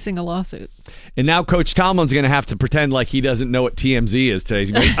 Or facing a lawsuit. And now Coach Tomlin's going to have to pretend like he doesn't know what TMZ is today.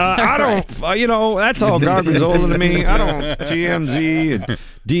 He's going, I don't, that's all garbage older to me. I don't, TMZ and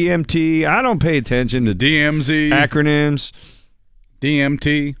DMT. I don't pay attention to DMZ. Acronyms.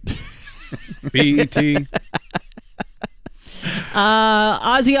 DMT. BET.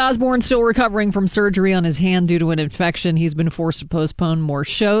 Ozzy Osbourne still recovering from surgery on his hand due to an infection. He's been forced to postpone more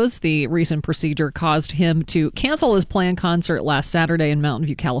shows. The recent procedure caused him to cancel his planned concert last Saturday in Mountain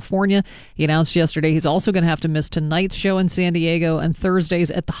View, California. He announced yesterday he's also going to have to miss tonight's show in San Diego and Thursdays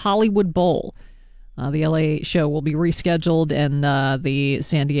at the Hollywood Bowl. The LA show will be rescheduled, and the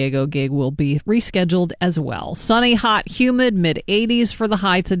San Diego gig will be rescheduled as well. Sunny, hot, humid, mid-80s for the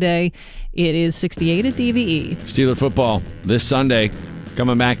high today. It is 68 at DVE. Steeler football this Sunday,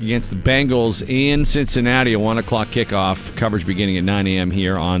 coming back against the Bengals in Cincinnati, a 1 o'clock kickoff. Coverage beginning at 9 a.m.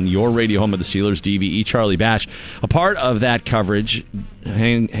 here on your radio home of the Steelers, DVE. Charlie Bash, a part of that coverage,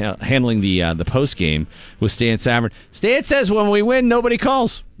 handling the post game with Stan Savran. Stan says when we win, nobody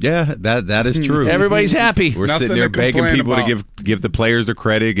calls. Yeah, that is true. Everybody's happy. We're sitting there begging people to give the players their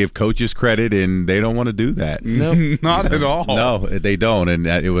credit, give coaches credit, and they don't want to do that. No, not at all. No, they don't. And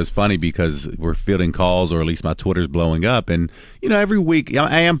it was funny because we're fielding calls, or at least my Twitter's blowing up. And, every week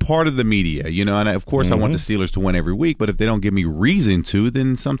I am part of the media, and of course I want the Steelers to win every week. But if they don't give me reason to,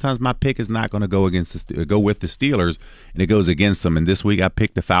 then sometimes my pick is not going to go with the Steelers, and it goes against them. And this week I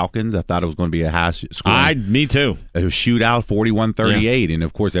picked the Falcons. I thought it was going to be a high score. Me too. A shootout, 41-38, and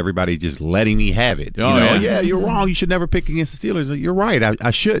of course everybody just letting me have it. Yeah, you're wrong. You should never pick against the Steelers. You're right.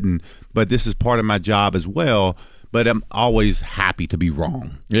 I shouldn't. But this is part of my job as well. But I'm always happy to be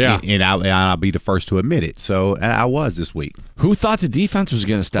wrong. Yeah, and I'll be the first to admit it. So I was this week. Who thought the defense was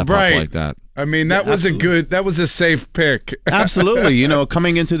going to step up like that? I mean, that was a safe pick. Absolutely.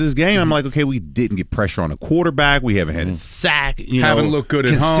 Coming into this game, I'm like, okay, we didn't get pressure on a quarterback. We haven't had a sack. Haven't looked good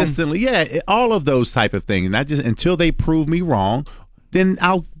at home. Consistently. Yeah, all of those type of things. And I just, until they prove me wrong, then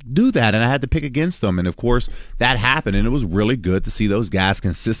I'll do that. And I had to pick against them. And, of course, that happened. And it was really good to see those guys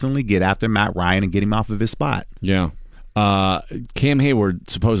consistently get after Matt Ryan and get him off of his spot. Yeah. Cam Hayward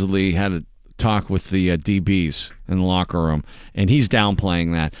supposedly had a talk with the DBs in the locker room, and he's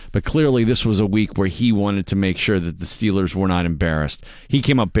downplaying that. But clearly this was a week where he wanted to make sure that the Steelers were not embarrassed. He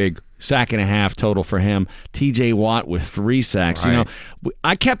came up big. 1.5 sacks total for him. TJ Watt with 3 sacks. Right.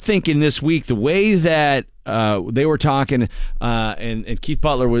 I kept thinking this week the way that they were talking, and Keith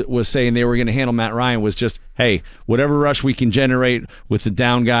Butler was saying they were going to handle Matt Ryan was just, hey, whatever rush we can generate with the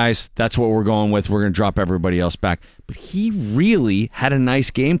down guys, that's what we're going with. We're going to drop everybody else back. But he really had a nice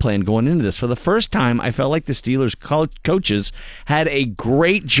game plan going into this. For the first time, I felt like the Steelers coaches had a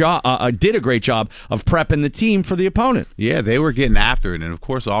great job, did a great job of prepping the team for the opponent. Yeah, they were getting after it. And, of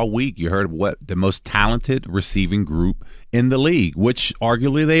course, all week you heard what the most talented receiving group in the league, which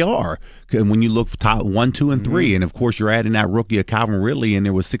arguably they are. When you look for top 1, 2, and 3, and of course you're adding that rookie of Calvin Ridley, and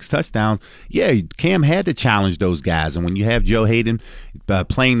there was 6 touchdowns. Yeah, Cam had to challenge those guys, and when you have Joe Hayden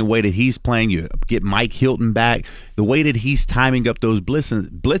playing the way that he's playing, you get Mike Hilton back. The way that he's timing up those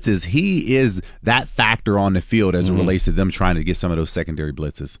blitzes, he is that factor on the field as it relates to them trying to get some of those secondary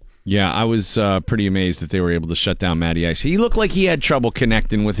blitzes. Yeah, I was pretty amazed that they were able to shut down Matty Ice. He looked like he had trouble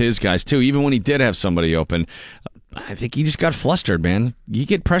connecting with his guys too, even when he did have somebody open. I think he just got flustered, man. You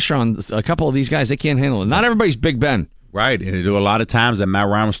get pressure on a couple of these guys, they can't handle it. Not everybody's Big Ben. Right, and there were a lot of times that Matt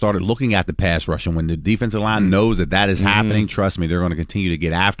Ryan started looking at the pass rush, and when the defensive line knows that is happening, trust me, they're going to continue to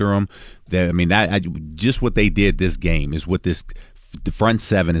get after him. Just what they did this game is what this the front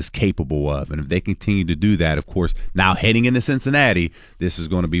seven is capable of. And if they continue to do that, of course, now heading into Cincinnati, this is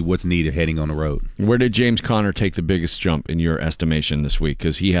going to be what's needed heading on the road. Where did James Conner take the biggest jump in your estimation this week?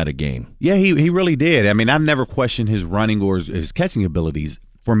 Because he had a game. Yeah, he really did. I mean, I've never questioned his running or his catching abilities.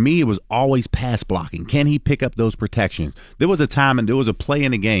 For me, it was always pass blocking. Can he pick up those protections? There was a time and there was a play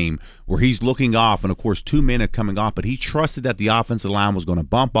in the game where he's looking off, and of course 2 men are coming off, but he trusted that the offensive line was going to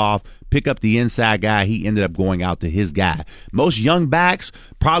bump off, pick up the inside guy. He ended up going out to his guy. Most young backs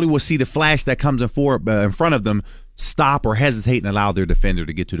probably will see the flash that comes in front of them, stop or hesitate and allow their defender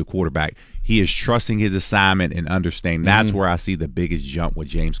to get to the quarterback. He is trusting his assignment and understanding. That's where I see the biggest jump with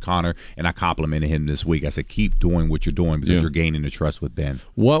James Conner, and I complimented him this week. I said, keep doing what you're doing because you're gaining the trust with Ben.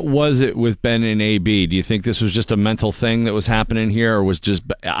 What was it with Ben and AB? Do you think this was just a mental thing that was happening here, or was just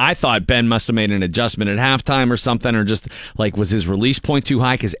 – I thought Ben must have made an adjustment at halftime or something, or just like was his release point too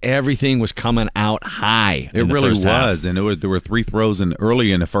high because everything was coming out high. It really was, and there were 3 throws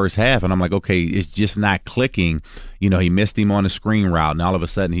early in the first half, and I'm like, okay, it's just not clicking. You know, he missed him on a screen route, and all of a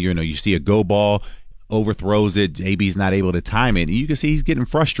sudden, you see a go ball, overthrows it. AB's not able to time it. And you can see he's getting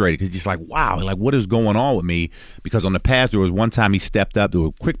frustrated because he's like, wow, like what is going on with me? Because on the pass, there was one time he stepped up to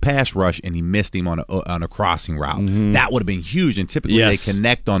a quick pass rush and he missed him on a crossing route. That would have been huge, and typically they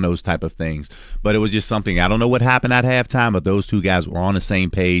connect on those type of things. But it was just something, I don't know what happened at halftime, but those two guys were on the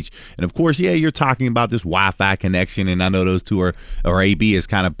same page. And of course, you're talking about this Wi-Fi connection, and I know those two or AB is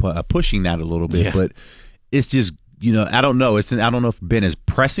kind of pushing that a little bit, but it's just, I don't know. I don't know if Ben is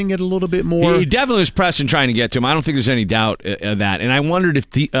pressing it a little bit more. He definitely was pressing, trying to get to him. I don't think there's any doubt of that. And I wondered if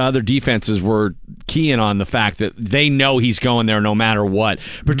the other defenses were keying on the fact that they know he's going there no matter what.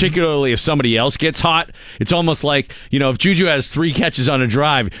 Particularly if somebody else gets hot. It's almost like, if Juju has 3 catches on a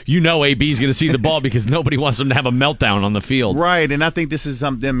drive, AB's going to see the ball because nobody wants him to have a meltdown on the field. Right, and I think this is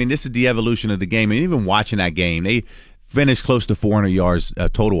something. This is the evolution of the game. And even watching that game, they finished close to 400 yards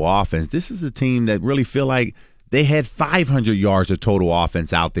total offense. This is a team that really feel like they had 500 yards of total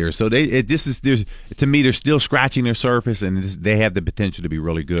offense out there. So to me, they're still scratching their surface, and they have the potential to be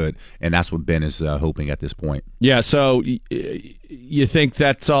really good. And that's what Ben is hoping at this point. Yeah, so you think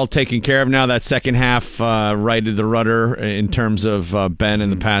that's all taken care of now, that second half righted the rudder in terms of Ben in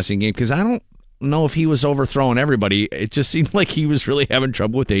the passing game? Because I don't know if he was overthrowing everybody. It just seemed like he was really having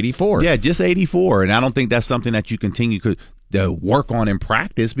trouble with 84. Yeah, just 84. And I don't think that's something that you continue to work on in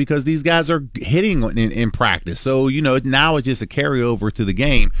practice because these guys are hitting in practice. So, now it's just a carryover to the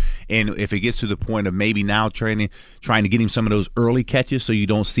game. And if it gets to the point of maybe now trying to get him some of those early catches so you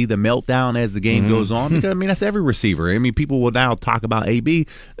don't see the meltdown as the game goes on. Because, that's every receiver. People will now talk about AB.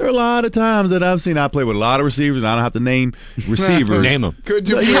 There are a lot of times that I've seen, I play with a lot of receivers, and I don't have to name receivers. Name them. Could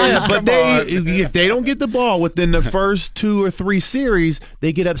you but if they don't get the ball within the first 2 or 3 series,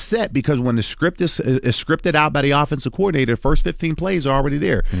 they get upset because when the script is scripted out by the offensive coordinator, first 15 plays are already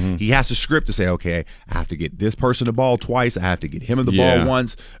there. He has to script to say, okay, I have to get this person the ball twice. I have to get him the ball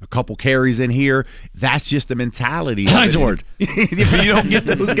once, a couple carries in here. That's just the mentality. Word. If you don't get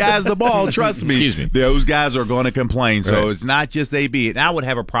those guys the ball, trust me, those guys are going to complain. So it's not just AB. And I would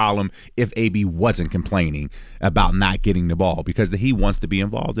have a problem if AB wasn't complaining about not getting the ball because he wants to be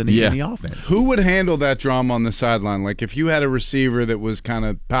involved in the offense. Who would handle that drama on the sideline? Like if you had a receiver that was kind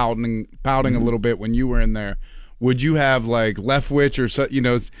of pouting a little bit when you were in there, would you have like Leftwich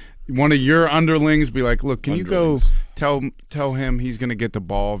or one of your underlings be like, look, can you go tell him he's going to get the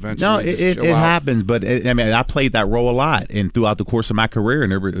ball eventually? No, it happens, but I played that role a lot, and throughout the course of my career,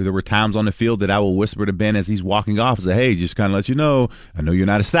 and there were times on the field that I will whisper to Ben as he's walking off and say, hey, just kind of let you know, I know you're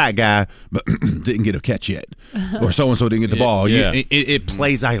not a stat guy, but didn't get a catch yet, or so-and-so didn't get the ball. It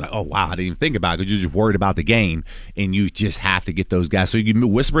plays out, you're like, oh, wow, I didn't even think about it because you're just worried about the game, and you just have to get those guys. So you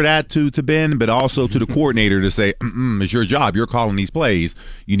can whisper that to Ben, but also to the coordinator to say, it's your job. You're calling these plays.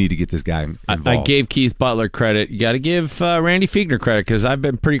 You need to get this guy involved. I gave Keith Butler credit. You got to give Randy Fiegner credit because I've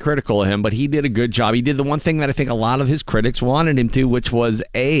been pretty critical of him, but he did a good job. He did the one thing that I think a lot of his critics wanted him to, which was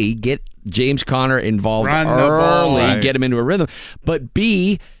A, get James Conner involved early, get him into a rhythm, but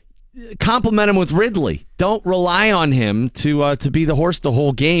B, compliment him with Ridley. Don't rely on him to be the horse the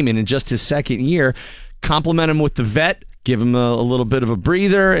whole game, and in just his second year, compliment him with the vet, give him a little bit of a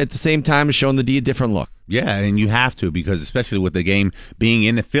breather at the same time as showing the D a different look. Yeah, and you have to because especially with the game being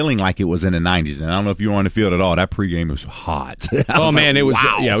in the feeling like it was in the 90s. And I don't know if you were on the field at all. That pregame was hot.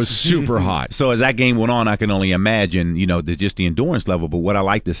 It was super hot. So as that game went on, I can only imagine, just the endurance level. But what I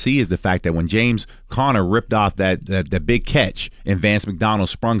like to see is the fact that when James Conner ripped off that big catch and Vance McDonald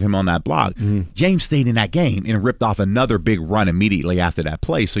sprung him on that block, James stayed in that game and ripped off another big run immediately after that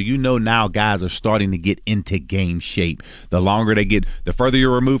play. So now guys are starting to get into game shape. The longer they get, the further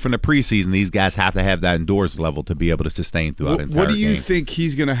you're removed from the preseason, these guys have to have that endurance level to be able to sustain throughout the entire What do you game. think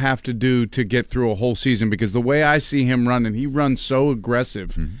he's going to have to do to get through a whole season? Because the way I see him running, he runs so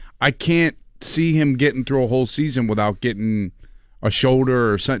aggressive. I can't see him getting through a whole season without getting a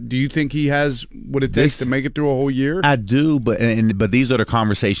shoulder or something. Do you think he has what it takes to make it through a whole year? I do, but these are the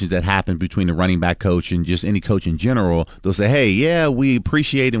conversations that happen between the running back coach and just any coach in general. They'll say, hey, yeah, we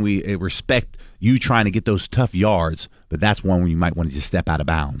appreciate and we respect you trying to get those tough yards, but that's one where you might want to just step out of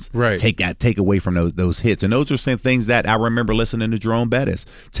bounds. Right. Take away from those hits. And those are some things that I remember listening to Jerome Bettis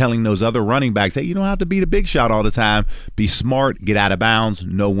telling those other running backs, hey, you don't have to be the big shot all the time. Be smart, get out of bounds,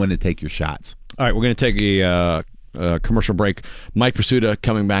 know when to take your shots. All right, we're going to take a commercial break. Mike Pursuta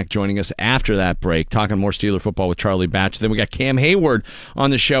coming back, joining us after that break, talking more Steeler football with Charlie Batch. Then we got Cam Hayward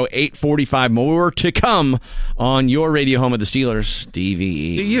on the show, 8:45. More to come on your radio home of the Steelers,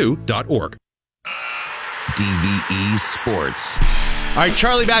 DVE. DU.org. DVE Sports. All right,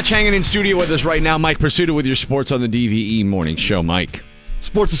 Charlie Batch hanging in studio with us right now. Mike Pursuta with your sports on the DVE Morning Show. Mike.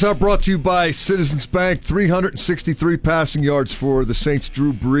 Sports is out brought to you by Citizens Bank. 363 passing yards for the Saints'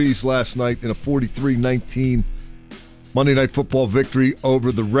 Drew Brees last night in a 43-19 Monday Night Football victory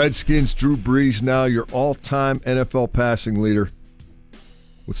over the Redskins. Drew Brees now your all-time NFL passing leader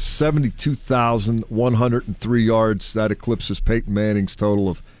with 72,103 yards. That eclipses Peyton Manning's total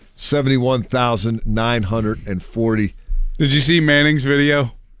of 71,940. Did you see Manning's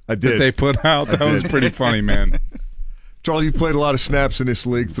video? I did. That they put out? That was pretty funny, man. Charlie, you played a lot of snaps in this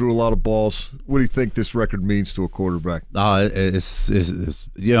league, threw a lot of balls. What do you think this record means to a quarterback? It's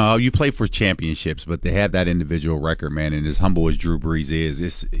you play for championships, but they have that individual record, man. And as humble as Drew Brees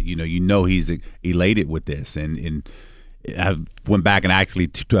is, he's elated with this. And I went back and actually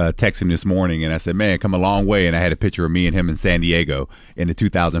texted him this morning, and I said, man, come a long way. And I had a picture of me and him in San Diego in the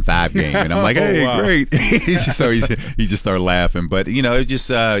 2005 game. And I'm like, hey, wow. Great. He just started laughing. But, it's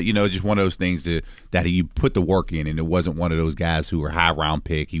just one of those things that you put the work in, and it wasn't one of those guys who were high round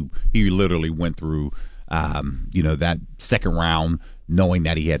pick. He literally went through, that second round knowing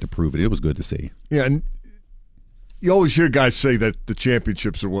that he had to prove it. It was good to see. Yeah, and you always hear guys say that the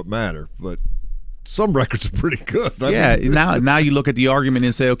championships are what matter, but some records are pretty good. Now you look at the argument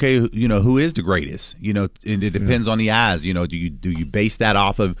and say, okay, who is the greatest? And it depends on the eyes. Do you base that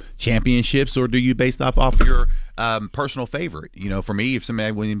off of championships, or do you base that off your personal favorite? For me, if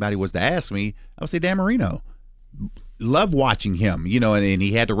anybody was to ask me, I would say Dan Marino. Love watching him, and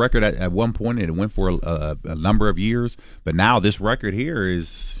he had the record at one point, and it went for a number of years. But now this record here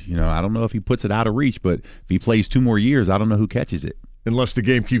is, I don't know if he puts it out of reach, but if he plays 2 more years, I don't know who catches it. Unless the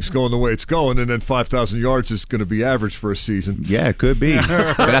game keeps going the way it's going, and then 5,000 yards is going to be average for a season. Yeah, it could be.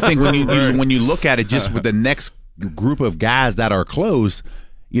 But I think when you look at it just with the next group of guys that are close,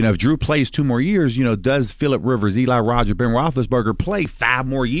 if Drew plays 2 more years, does Phillip Rivers, Eli Rogers, Ben Roethlisberger play 5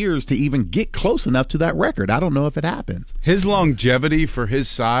 more years to even get close enough to that record? I don't know if it happens. His longevity for his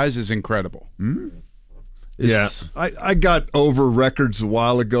size is incredible. Yeah, I got over records a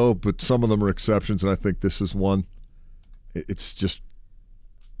while ago, but some of them are exceptions, and I think this is one. It's just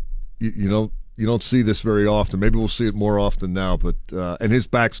you don't see this very often. Maybe we'll see it more often now. But and his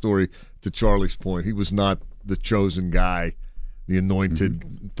backstory, to Charlie's point, he was not the chosen guy, the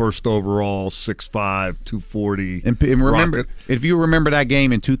anointed first overall, 6'5", 240. And remember, if you remember that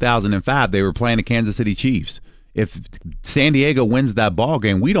game in 2005, they were playing the Kansas City Chiefs. If San Diego wins that ball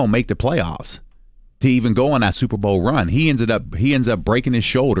game, we don't make the playoffs to even go on that Super Bowl run. He ends up breaking his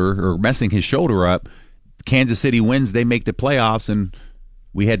shoulder or messing his shoulder up. Kansas City wins, they make the playoffs, and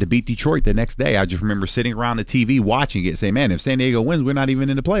we had to beat Detroit the next day. I just remember sitting around the TV watching it, saying, man, if San Diego wins, we're not even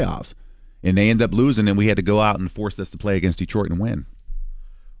in the playoffs. And they end up losing, and we had to go out and force us to play against Detroit and win.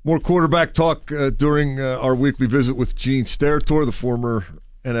 More quarterback talk during our weekly visit with Gene Steratore, the former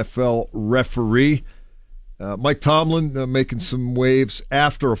NFL referee. Mike Tomlin making some waves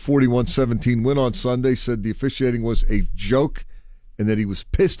after a 41-17 win on Sunday, said the officiating was a joke and that he was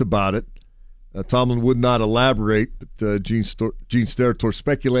pissed about it. Tomlin would not elaborate, but Gene Steratore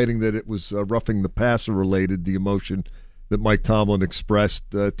speculating that it was roughing the passer related, the emotion that Mike Tomlin expressed.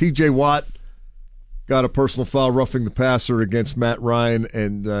 T.J. Watt got a personal foul roughing the passer against Matt Ryan,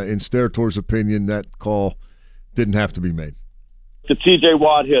 and in Steratore's opinion, that call didn't have to be made. The T.J.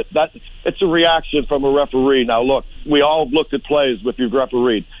 Watt hit, it's a reaction from a referee. Now, look, we all have looked at plays if you've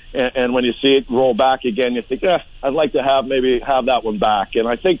refereed, and when you see it roll back again, you think, I'd like to have that one back. And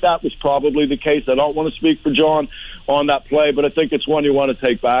I think that was probably the case. I don't want to speak for John on that play, but I think it's one you want to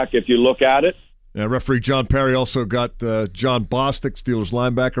take back if you look at it. Referee John Perry also got John Bostic, Steelers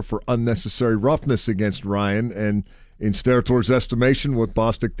linebacker, for unnecessary roughness against Ryan. And in Steratore's estimation, what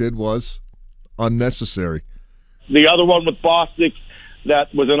Bostic did was unnecessary. The other one with Bostic,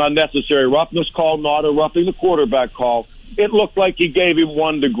 that was an unnecessary roughness call, not a roughing the quarterback call. It looked like he gave him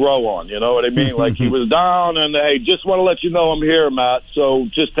one to grow on. You know what I mean? Like he was down, and hey, just want to let you know I'm here, Matt. So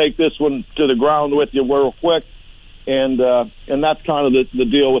just take this one to the ground with you real quick, and that's kind of the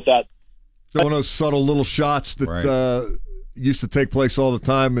deal with that. One of those subtle little shots that used to take place all the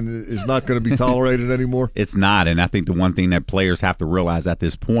time and is not going to be tolerated anymore. It's not, and I think the one thing that players have to realize at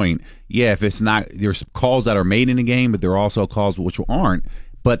this point, if it's not, there's calls that are made in the game, but there are also calls which aren't.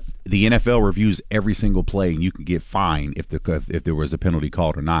 But the NFL reviews every single play, and you can get fined if there was a penalty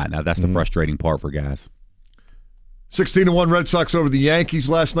called or not. Now, that's the frustrating part for guys. 16-1 Red Sox over the Yankees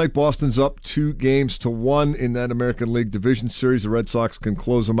last night. Boston's up 2-1 in that American League Division Series. The Red Sox can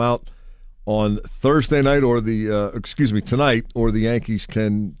close them out on Thursday night, or tonight, or the Yankees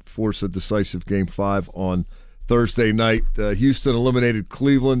can force a decisive Game 5 on Thursday night. Houston eliminated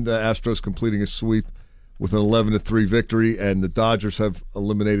Cleveland. The Astros completing a sweep with an 11-3 victory, and the Dodgers have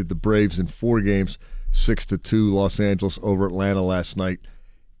eliminated the Braves in 4 games, 6-2. Los Angeles over Atlanta last night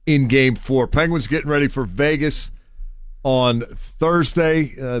in Game 4. Penguins getting ready for Vegas on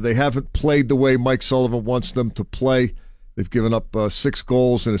Thursday. They haven't played the way Mike Sullivan wants them to play. They've given up 6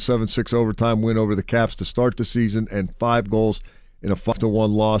 goals in a 7-6 overtime win over the Caps to start the season, and 5 goals in a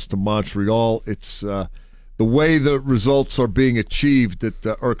 5-1 loss to Montreal. It's the way the results are being achieved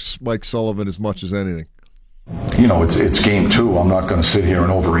that irks Mike Sullivan as much as anything. You know, it's Game 2. I'm not going to sit here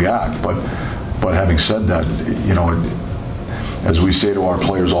and overreact, but having said that, you know, as we say to our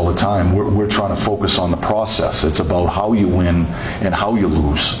players all the time, we're trying to focus on the process. It's about how you win and how you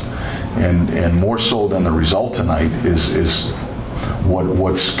lose. And more so than the result tonight is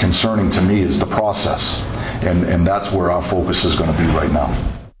what's concerning to me is the process, and that's where our focus is going to be right now.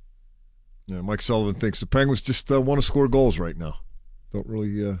 Yeah, Mike Sullivan thinks the Penguins just want to score goals right now. Don't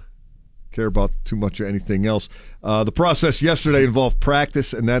really care about too much of anything else. The process yesterday involved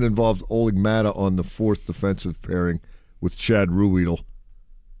practice, and that involved Oleg Mata on the 4th defensive pairing with Chad Ruhwedel.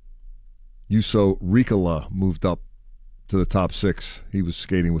 Juuso Riikola moved up to the top 6. He was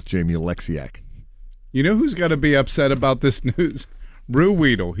skating with Jamie Alexiak. You know who's got to be upset about this news?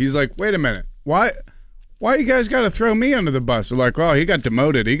 Ruhwedel. He's like, wait a minute. Why you guys got to throw me under the bus? They're like, oh, he got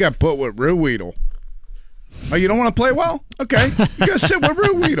demoted. He got put with Ruhwedel. Oh, you don't want to play well? Okay. You got to sit with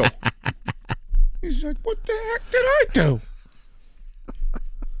Ruhwedel. He's like, what the heck did I do?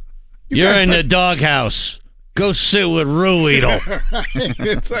 You're in the doghouse. Go sit with Ruhwedel.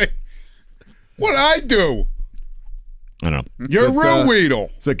 It's like, what'd I do? I don't know. You're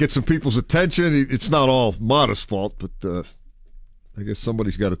Ruhwedel. So get some people's attention. It's not all Mata's fault, but I guess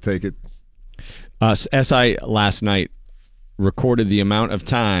somebody's got to take it. SI last night recorded the amount of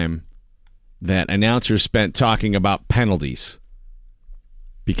time that announcers spent talking about penalties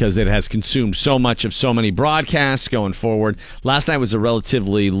because it has consumed so much of so many broadcasts going forward. Last night was a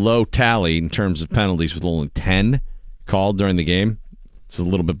relatively low tally in terms of penalties, with only 10 called during the game. It's a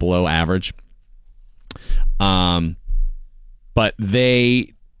little bit below average. But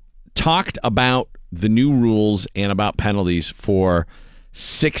they talked about the new rules and about penalties for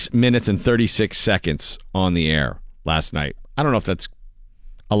 6 minutes and 36 seconds on the air last night. I don't know if that's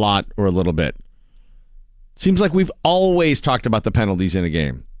a lot or a little bit. Seems like we've always talked about the penalties in a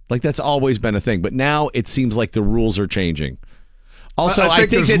game. Like that's always been a thing. But now it seems like the rules are changing. Also, I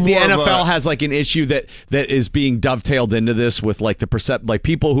think that the NFL has like an issue that is being dovetailed into this with like like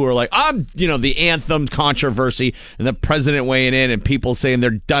people who are like, the anthem controversy and the president weighing in and people saying they're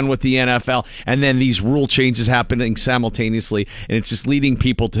done with the NFL, and then these rule changes happening simultaneously, and it's just leading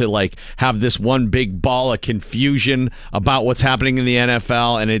people to like have this one big ball of confusion about what's happening in the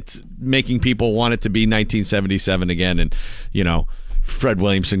NFL, and it's making people want it to be 1977 again, and Fred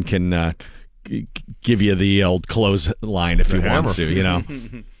Williamson can give you the old clothesline if he wants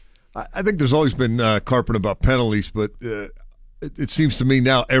to, I think there's always been carping about penalties, but it seems to me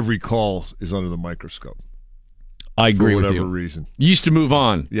now every call is under the microscope. I agree with you. For whatever reason. You used to move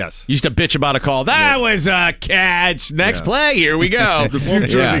on. Yes. You used to bitch about a call. That was a catch. Next play. Here we go. The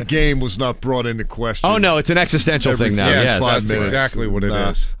future of the game was not brought into question. Oh, no. It's an existential thing now. Yes, that's exactly what it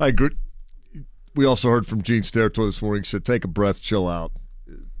is. I agree. We also heard from Gene Steratore this morning. He said, take a breath, chill out.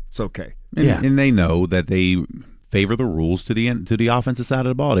 It's okay. And they know that they favor the rules to the offensive side of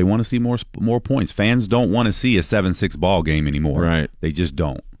the ball. They want to see more points. Fans don't want to see a 7-6 ball game anymore. Right. They just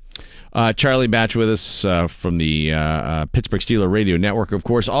don't. Charlie Batch with us from the Pittsburgh Steelers Radio Network, of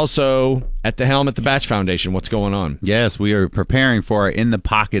course. Also at the helm at the Batch Foundation. What's going on? Yes, we are preparing for our In the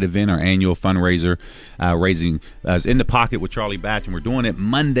Pocket event, our annual fundraiser, raising In the Pocket with Charlie Batch, and we're doing it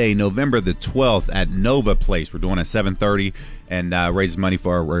Monday, November the 12th at Nova Place. We're doing it at 7:30, and raises money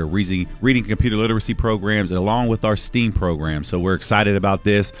for our reading computer literacy programs, along with our STEAM program. So we're excited about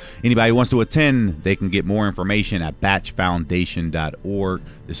this. Anybody who wants to attend, they can get more information at batchfoundation.org.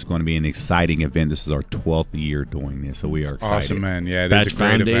 This is going to be an exciting event. This is our 12th year doing this, so we are excited. Awesome, man. Yeah, it is a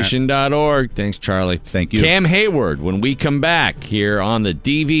great event. Batchfoundation.org. Thanks, Charlie. Thank you. Cam Hayward, when we come back here on the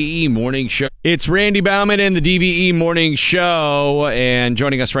DVE Morning Show. It's Randy Baumann and the DVE Morning Show, and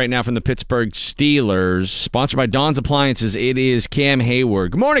joining us right now from the Pittsburgh Steelers, sponsored by Don's Appliances, it is Cam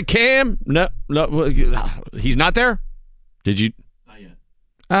Hayward. Good morning, Cam. No, he's not there? Did you? Not yet.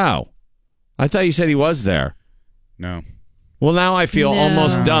 Oh. I thought you said he was there. No. Well, now I feel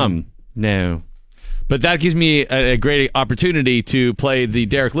almost dumb. No. But that gives me a great opportunity to play the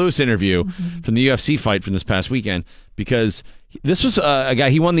Derek Lewis interview from the UFC fight from this past weekend, because this was a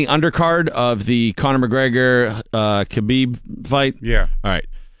guy, he won the undercard of the Conor McGregor Khabib fight. Yeah. All right.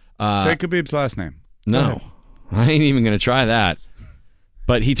 Say Khabib's last name. No. I ain't even going to try that.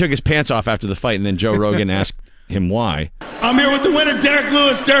 But he took his pants off after the fight, and then Joe Rogan asked him why. I'm here with the winner, Derek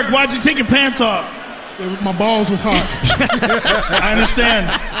Lewis. Derek, why'd you take your pants off? My balls was hot. I understand.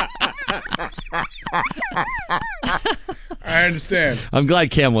 I understand. I'm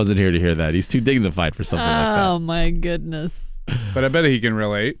glad Cam wasn't here to hear that. He's too dignified for something like that. Oh, my goodness. But I bet he can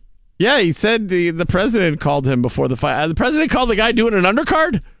relate. Yeah, he said the president called him before the fight. The president called the guy doing an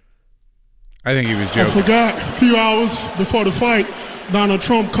undercard? I think he was joking. I forgot, a few hours before the fight, Donald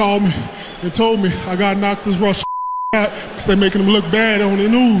Trump called me and told me I got to knock this Russian out because they're making him look bad on the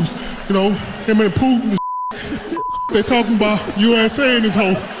news. You know, him and Putin, they're talking about USA in this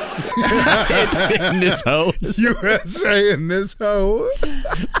hole. In this hoe? USA in this hoe?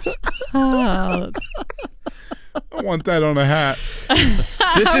 Oh. I want that on a hat. This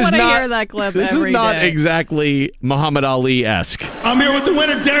I is want to not hear that clip This every is not day. exactly Muhammad Ali-esque. I'm here with the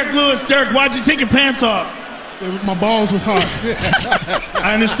winner, Derek Lewis. Derek, why'd you take your pants off? My balls was hot.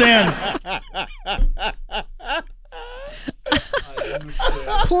 I understand.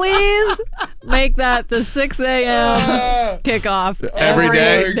 Please make that the 6 a.m. kickoff Every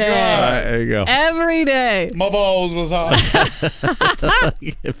day? day. There you go. Every day. My balls was hot.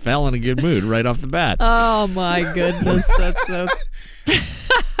 It fell in a good mood right off the bat. Oh, my goodness. That's so...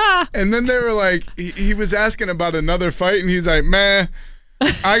 And then they were like, he was asking about another fight, and he's like, man,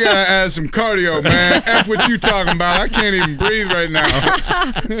 I got to add some cardio, man. F what you talking about. I can't even breathe right now.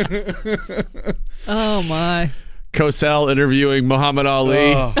 Oh, my. Cosell interviewing Muhammad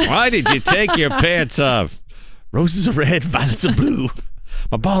Ali. Why did you take your pants off? Roses are red, violets are blue.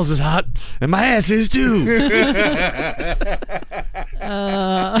 My balls is hot, and my ass is too.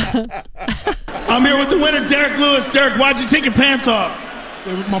 I'm here with the winner, Derek Lewis. Derek, why'd you take your pants off?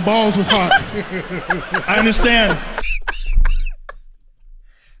 My balls was hot. I understand.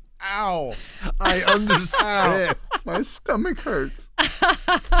 Ow. I understand. Ow. My stomach hurts.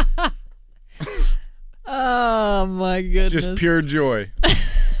 Oh, my goodness. Just pure joy.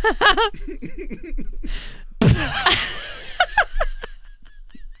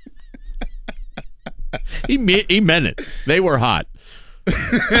 He meant it. They were hot.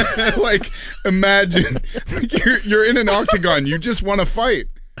 Like, imagine you're in an octagon. You just want to fight.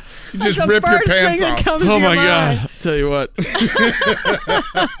 You just That's rip the your first pants thing that off. comes to Oh your my mind. God! Tell you what.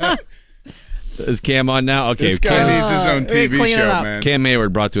 Is Cam on now? Okay, This guy needs his own TV clean it show, up. man. Cam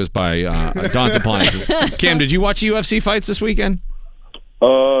Hayward, brought to us by Don's Appliances. Cam, did you watch UFC fights this weekend?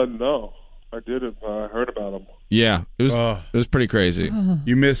 No, I didn't. I heard about them. Yeah, it was pretty crazy.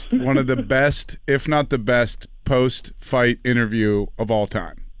 You missed one of the best, if not the best, post-fight interview of all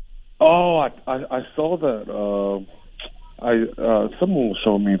time. Oh, I saw that. Someone was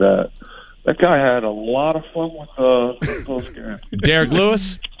showing me that. That guy had a lot of fun with post game. Derek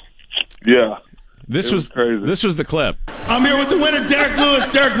Lewis? Yeah. This was crazy. This was the clip. I'm here with the winner, Derek Lewis.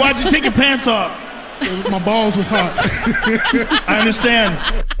 Derek, why'd you take your pants off? My balls was hot. I understand.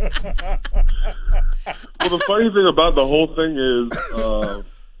 Well, the funny thing about the whole thing is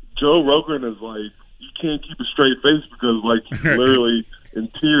Joe Rogan is like, you can't keep a straight face because, like, he's literally in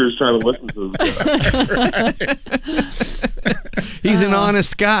tears trying to listen to this guy. He's an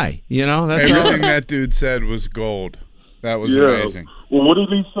honest guy, you know. That's Everything that dude said was gold. That was amazing. Well, what did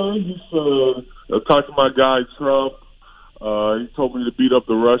he say? He said, talk to my guy Trump. He told me to beat up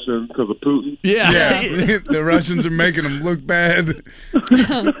the Russians because of Putin. Yeah. The Russians are making them look bad.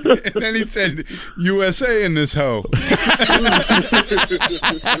 And then he said, USA in this hoe.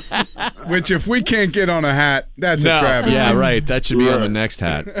 Which, if we can't get on a hat, that's a travesty. Yeah, right. That should be on the next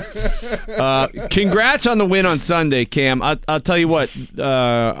hat. Congrats on the win on Sunday, Cam. I'll tell you what.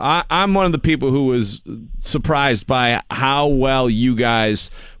 I'm one of the people who was surprised by how well you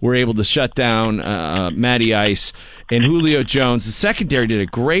guys were able to shut down Matty Ice and Julio Julio Jones. The secondary did a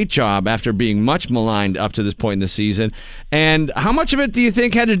great job after being much maligned up to this point in the season. And how much of it do you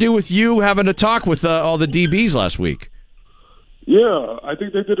think had to do with you having a talk with all the DBs last week? Yeah, I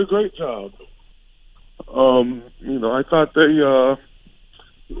think they did a great job. I thought they,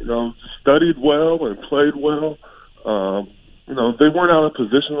 studied well and played well. They weren't out of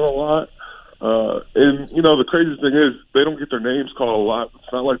position a lot. And the crazy thing is they don't get their names called a lot.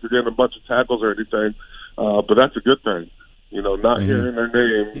 It's not like they're getting a bunch of tackles or anything, but that's a good thing. Not hearing their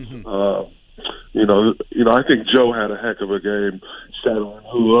names. I think Joe had a heck of a game shadowing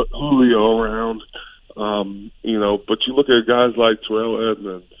Julio around. But you look at guys like Terrell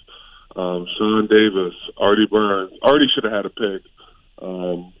Edmonds, Sean Davis, Artie Burns. Artie should have had a pick.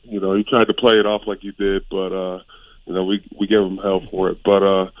 He tried to play it off like he did, but we gave him hell for it. But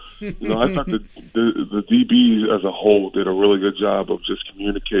I thought the DBs as a whole did a really good job of just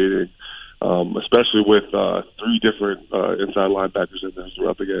communicating, especially with 3 different inside linebackers in there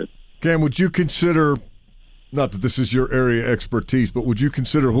throughout the game. Cam, would you consider, not that this is your area of expertise, but would you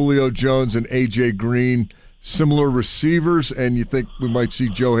consider Julio Jones and A.J. Green similar receivers, and you think we might see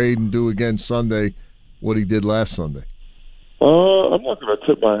Joe Hayden do again Sunday what he did last Sunday? I'm not going to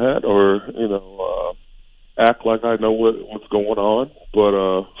tip my hat or, act like I know what's going on, but,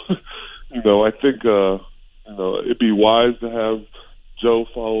 I think, it'd be wise to have Joe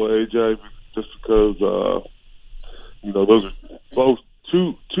follow AJ just because, those are both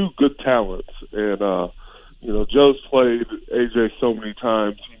two good talents. And, Joe's played AJ so many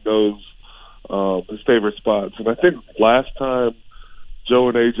times, he knows his favorite spots. And I think last time Joe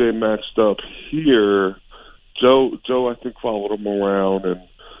and AJ matched up here, Joe I think followed him around, and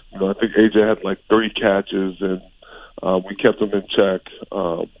I think AJ had like 3 catches, and we kept him in check.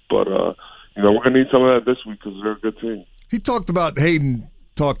 But we're going to need some of that this week because they're a good team. Hayden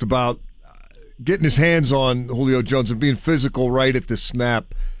talked about getting his hands on Julio Jones and being physical right at the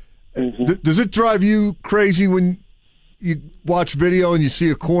snap. Mm-hmm. Does it drive you crazy when you watch video and you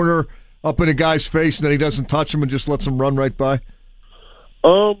see a corner up in a guy's face and then he doesn't touch him and just lets him run right by?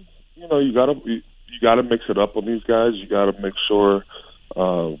 You gotta mix it up on these guys. You gotta make sure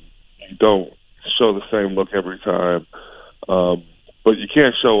you don't show the same look every time. But you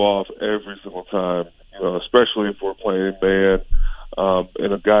can't show off every single time, especially if we're playing man,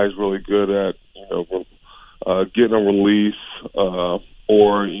 and a guy's really good at, getting a release, or,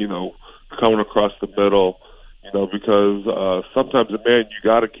 coming across the middle, because sometimes in man, you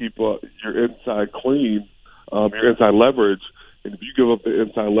gotta keep your inside clean, your inside leverage. And if you give up the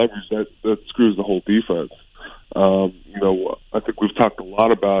inside leverage, that screws the whole defense. I think we've talked a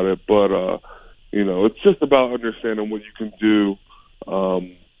lot about it, but, it's just about understanding what you can do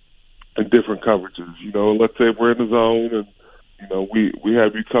in different coverages. Let's say we're in the zone and, we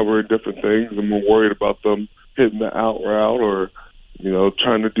have you covering different things and we're worried about them hitting the out route or,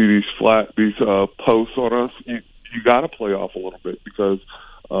 trying to do these posts on us. You got to play off a little bit because,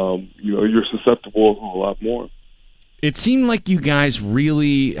 you're susceptible to a lot more. It seemed like you guys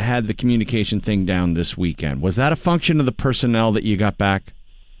really had the communication thing down this weekend. Was that a function of the personnel that you got back?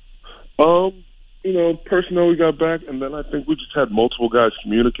 Personnel we got back, and then I think we just had multiple guys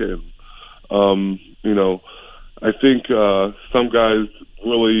communicating. I think some guys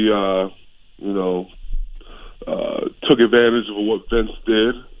really, took advantage of what Vince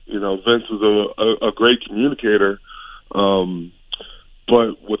did. Vince was a great communicator.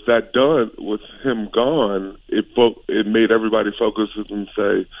 But with that done, with him gone, it made everybody focus and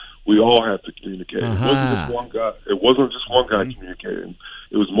say, we all have to communicate. Uh-huh. It wasn't just one guy. It wasn't just one guy communicating.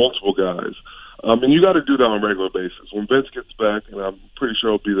 It was multiple guys. And you got to do that on a regular basis. When Vince gets back, and I'm pretty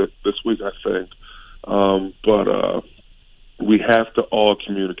sure it'll be this week, I think. But we have to all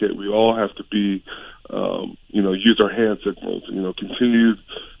communicate. We all have to be, use our hand signals, continue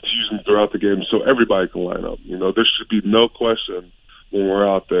to use them throughout the game so everybody can line up. There should be no question when we're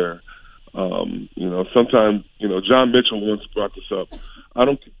out there. Sometimes, John Mitchell once brought this up. I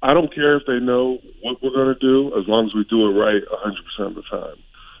don't care if they know what we're going to do as long as we do it right 100% of the time.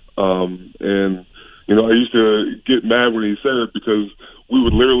 I used to get mad when he said it because we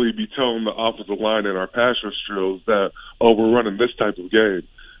would literally be telling the offensive line in our pass rush drills that, we're running this type of game.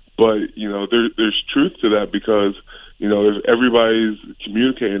 But, there's truth to that because, if everybody's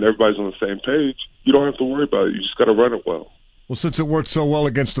communicating, everybody's on the same page, you don't have to worry about it. You just got to run it well. Well, since it worked so well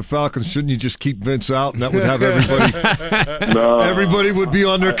against the Falcons, shouldn't you just keep Vince out, and that would have everybody everybody would be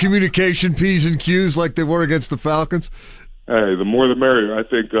on their communication P's and Q's like they were against the Falcons? Hey, the more the merrier. I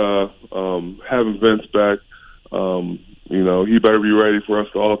think having Vince back, he better be ready for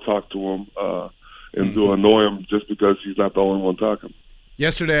us to all talk to him and to annoy him just because he's not the only one talking.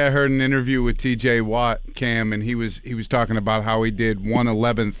 Yesterday, I heard an interview with T.J. Watt, Cam, and he was talking about how he did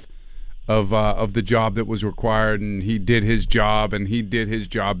 1/11th of the job that was required, and he did his job, and he did his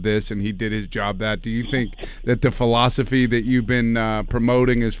job this, and he did his job that. Do you think that the philosophy that you've been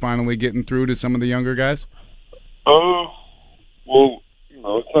promoting is finally getting through to some of the younger guys? Well,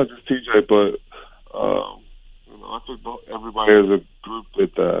 it's not just TJ, but I think everybody as a group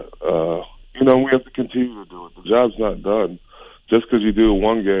did that. We have to continue to do it. The job's not done. Just because you do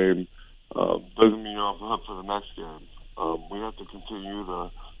one game doesn't mean you're off the hook for the next game. We have to continue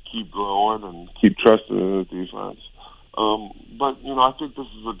to keep growing and keep trusting in the defense. But I think this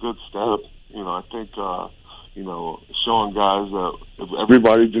is a good step. I think showing guys that if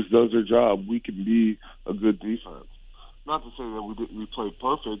everybody just does their job, we can be a good defense. Not to say that we played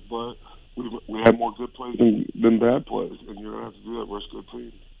perfect, but we had more good plays than bad plays, and you don't have to do that. We're a good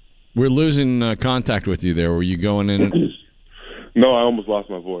team. We're losing contact with you there. Were you going in? No, I almost lost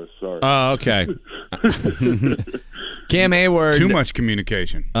my voice. Sorry. Oh, okay. Cam Hayward. Too much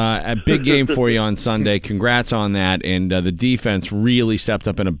communication. A big game for you on Sunday. Congrats on that. And the defense really stepped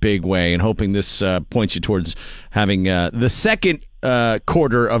up in a big way, and hoping this points you towards having the second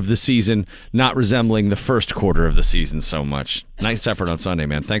quarter of the season not resembling the first quarter of the season so much. Nice effort on Sunday,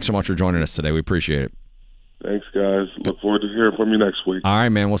 man. Thanks so much for joining us today. We appreciate it. Thanks, guys. Look forward to hearing from you next week. All right,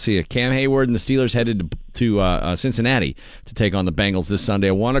 man. We'll see you. Cam Hayward and the Steelers headed to Cincinnati to take on the Bengals this Sunday,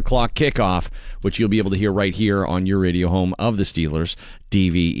 a 1 o'clock kickoff, which you'll be able to hear right here on your radio home of the Steelers,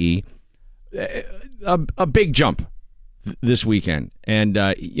 DVE. A big jump this weekend. And,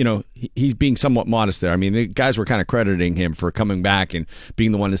 he's being somewhat modest there. I mean, the guys were kind of crediting him for coming back and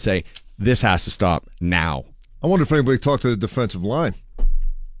being the one to say, this has to stop now. I wonder if anybody talked to the defensive line.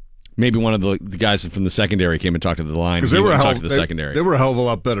 Maybe one of the guys from the secondary came and talked to the line. Because they were a hell of a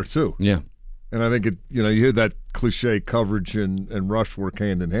lot better too. Yeah, and I think you hear that cliche coverage and rush work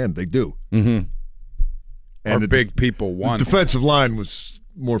hand in hand. They do. Mm-hmm. And big people won. The defensive line was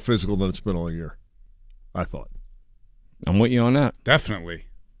more physical than it's been all year, I thought. I'm with you on that. Definitely.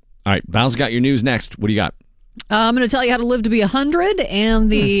 All right, Val's got your news next. What do you got? I'm going to tell you how to live to be 100,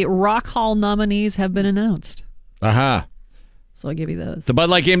 and the Rock Hall nominees have been announced. Aha. So I'll give you those. The Bud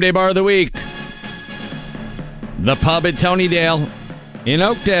Light Game Day Bar of the Week. The Pub at Tonydale in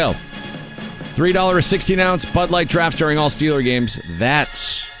Oakdale. $3 16-ounce Bud Light draft during all Steeler games.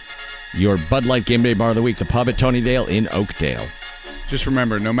 That's your Bud Light Game Day Bar of the Week. The Pub at Tonydale in Oakdale. Just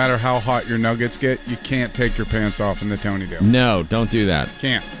remember, no matter how hot your nuggets get, you can't take your pants off in the Tonydale. No, don't do that.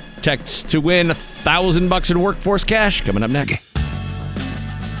 Can't. Text to win $1,000 in workforce cash coming up next.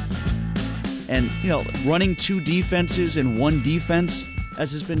 And, running two defenses and one defense,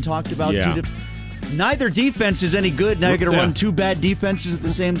 as has been talked about. Yeah. Neither defense is any good. Now you're going to run two bad defenses at the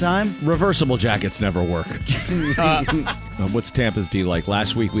same time? Reversible jackets never work. What's Tampa's D like?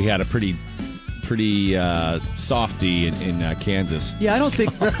 Last week we had a pretty softy in Kansas. Yeah, I don't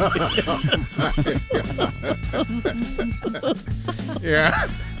think... Yeah.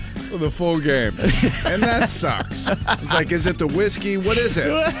 The full game. And that sucks. It's like, is it the whiskey? What is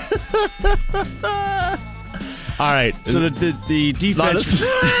it? All right. So the defense...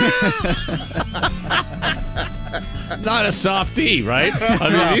 Not a softie, right? I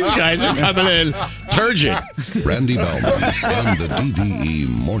mean, these guys are coming in turgid. Randy Baumann on the DVE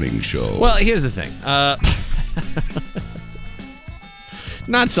Morning Show. Well, here's the thing.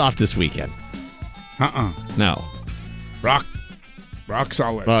 Not soft this weekend. No. Rock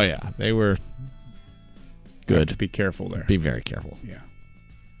solid. Oh, yeah. They were good. Be careful there. Be very careful. Yeah.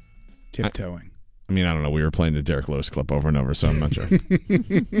 Tiptoeing. I mean, I don't know. We were playing the Derek Lewis clip over and over, so I'm not sure.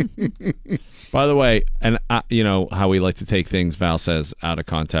 By the way, and you know how we like to take things, Val says, out of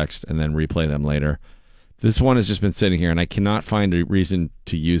context and then replay them later. This one has just been sitting here, and I cannot find a reason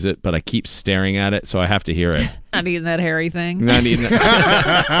to use it, but I keep staring at it, so I have to hear it. Not eating that hairy thing. Not eating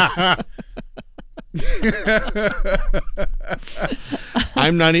that.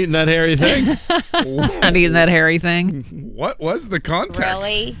 I'm not eating that hairy thing. Not eating that hairy thing. What was the context?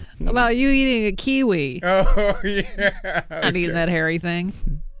 Really? About you eating a kiwi. Oh, yeah. Not eating that hairy thing.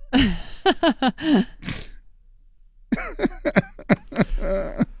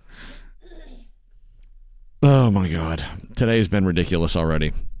 Oh, my God. Today's been ridiculous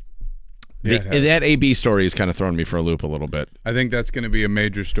already. That AB story has kind of thrown me for a loop a little bit. I think that's going to be a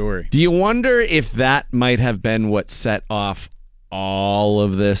major story. Do you wonder if that might have been what set off all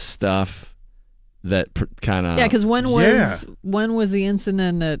of this stuff? That kind of... Yeah, because when was the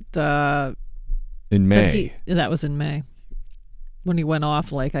incident at... in May. That was in May. When he went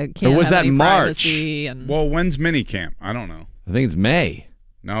off, like, I can't was have that any March? privacy and... Well, when's minicamp? I don't know. I think it's May.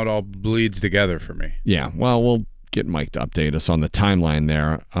 Now it all bleeds together for me. Yeah, well, we'll get Mike to update us on the timeline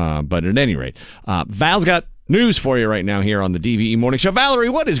there. But at any rate, Val's got news for you right now here on the DVE Morning Show. Valerie,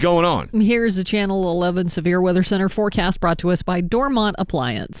 what is going on? Here's the Channel 11 Severe Weather Center forecast brought to us by Dormont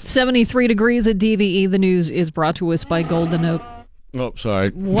Appliance. 73 degrees at DVE. The news is brought to us by Golden Oak. Oh, sorry.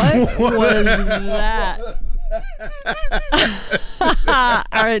 What was that? All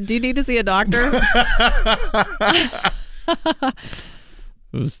right, do you need to see a doctor?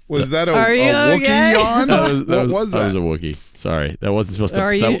 Was that a Wookiee okay? Yawn? What was that? That was a Wookiee. Sorry, that wasn't supposed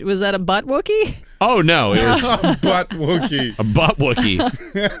to. Was that a butt Wookiee? Oh no, it was butt Wookiee. A butt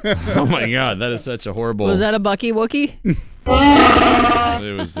Wookiee. Oh my God, that is such a horrible. Was that a Bucky Wookiee? It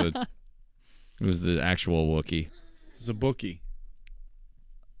was the actual Wookiee. It was a bookie.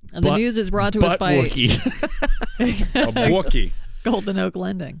 The news is brought to us by Wookiee. A Wookiee. Golden Oak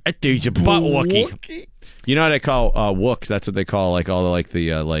Lending. That dude's a butt Wookiee. You know what they call wooks? That's what they call the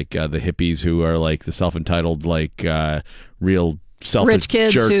hippies who are like the self-entitled real selfish rich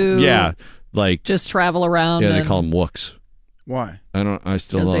kids jerk. who just travel around. Yeah, they call them wooks. Why? I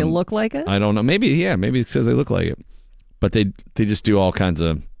still don't. Because they look like it? I don't know. Maybe it's because they look like it. But they just do all kinds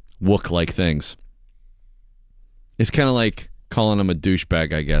of wook-like things. It's kind of like calling them a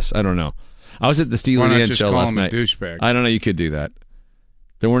douchebag, I guess. I don't know. I was at the Steely Dan show last night. Douchebag? I don't know. You could do that.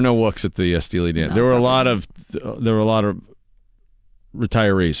 There were no wooks at the Steely Dan. No, there were a lot of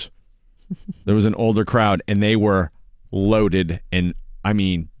retirees. There was an older crowd, and they were loaded, and I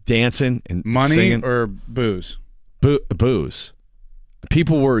mean dancing and money singing. Or booze. Booze.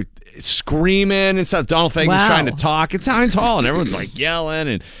 People were screaming and stuff. Donald Fagen's trying to talk at Science Hall, and everyone's like yelling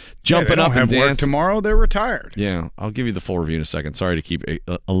and jumping up and have dancing. Work tomorrow. They're retired. Yeah, I'll give you the full review in a second. Sorry to keep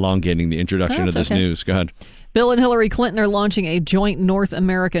elongating the introduction of this news. Go ahead. Bill and Hillary Clinton are launching a joint North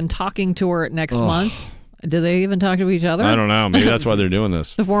American talking tour next month. Do they even talk to each other? I don't know. Maybe that's why they're doing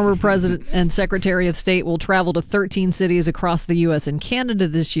this. The former president and secretary of state will travel to 13 cities across the U.S. and Canada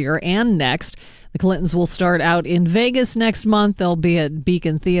this year and next. The Clintons will start out in Vegas next month. They'll be at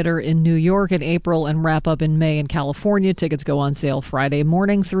Beacon Theater in New York in April and wrap up in May in California. Tickets go on sale Friday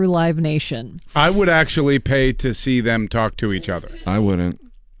morning through Live Nation. I would actually pay to see them talk to each other. I wouldn't.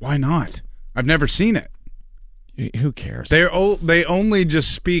 Why not? I've never seen it. Who cares? They only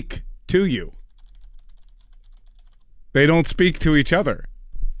just speak to you. They don't speak to each other.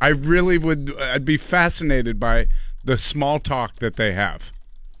 I really would. I'd be fascinated by the small talk that they have.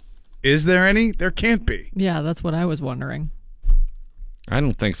 Is there any? There can't be. Yeah, that's what I was wondering. I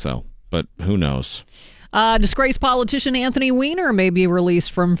don't think so, but who knows? Disgraced politician Anthony Weiner may be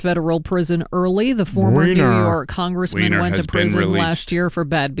released from federal prison early. The former New York congressman went to prison last year for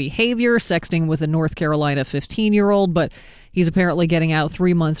bad behavior, sexting with a North Carolina 15-year-old, but he's apparently getting out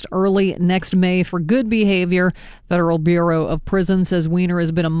 3 months early next May for good behavior. Federal Bureau of Prisons says Weiner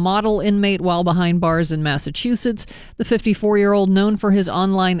has been a model inmate while behind bars in Massachusetts. The 54-year-old, known for his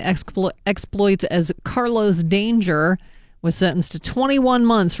online exploits as Carlos Danger, was sentenced to 21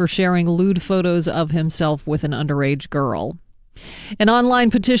 months for sharing lewd photos of himself with an underage girl. An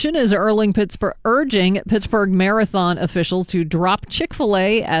online petition is urging Pittsburgh Marathon officials to drop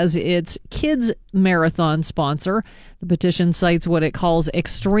Chick-fil-A as its kids marathon sponsor. The petition cites what it calls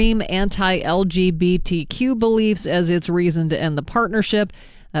extreme anti-LGBTQ beliefs as its reason to end the partnership.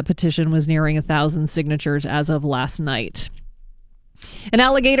 That petition was nearing 1,000 signatures as of last night. An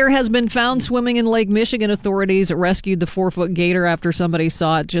alligator has been found swimming in Lake Michigan. Authorities rescued the 4-foot gator after somebody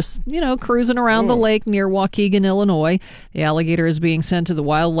saw it just, cruising around the lake near Waukegan, Illinois. The alligator is being sent to the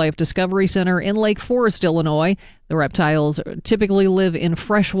Wildlife Discovery Center in Lake Forest, Illinois. The reptiles typically live in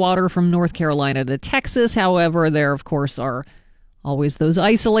fresh water from North Carolina to Texas. However, there, of course, are always those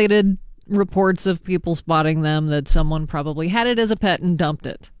isolated reports of people spotting them that someone probably had it as a pet and dumped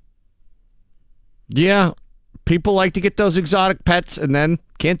it. Yeah. People like to get those exotic pets and then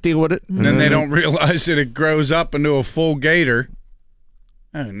can't deal with it. And then they don't realize that it grows up into a full gator.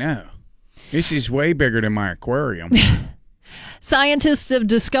 Oh, no. This is way bigger than my aquarium. Scientists have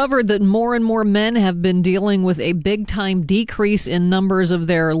discovered that more and more men have been dealing with a big-time decrease in numbers of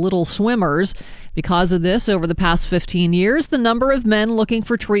their little swimmers. Because of this, over the past 15 years, the number of men looking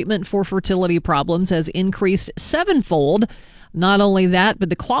for treatment for fertility problems has increased 7-fold. Not only that, but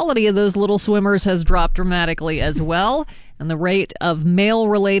the quality of those little swimmers has dropped dramatically as well, and the rate of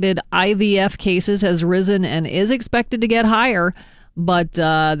male-related IVF cases has risen and is expected to get higher, but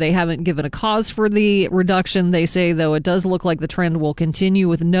they haven't given a cause for the reduction. They say, though, it does look like the trend will continue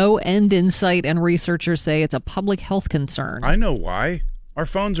with no end in sight, and researchers say it's a public health concern. I know why. Our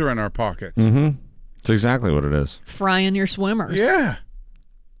phones are in our pockets. Mm-hmm. That's exactly what it is. Frying your swimmers. Yeah.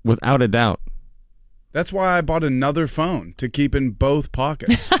 Without a doubt. That's why I bought another phone to keep in both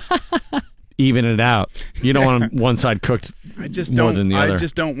pockets. even it out. You don't want one side cooked more than the other. I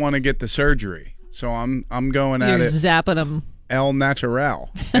just don't want to get the surgery, so I'm going You're at it. zapping them. El natural,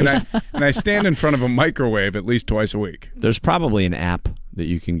 and I stand in front of a microwave at least twice a week. There's probably an app that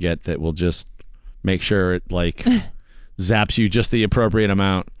you can get that will just make sure it like zaps you just the appropriate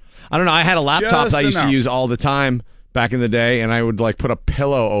amount. I don't know. I had a laptop Just that I used to enough. use all the time back in the day, and I would like put a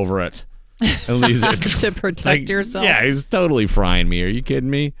pillow over it and leave it To protect yourself. Yeah, he's totally frying me. Are you kidding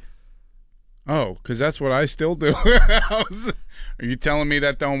me? Oh, because that's what I still do. Are you telling me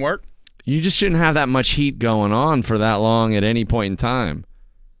that don't work? You just shouldn't have that much heat going on for that long at any point in time.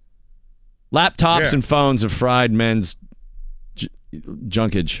 Laptops Yeah. and phones have fried men's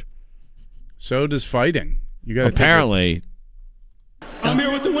junkage. So does fighting. You got apparently. I'm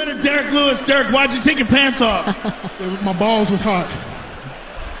here with the winner, Derek Lewis. Derek, why'd you take your pants off? My balls was hot.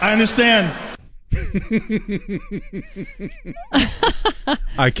 I understand.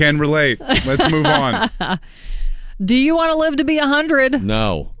 I can relate. Let's move on. Do you want to live to be 100?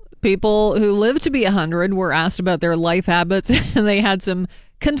 No. People who live to be 100 were asked about their life habits, and they had some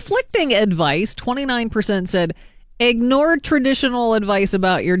conflicting advice. 29% said ignore traditional advice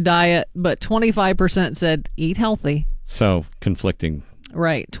about your diet, but 25% said eat healthy. So conflicting.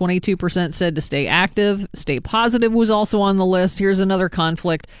 Right. 22% said to stay active. Stay positive was also on the list. Here's another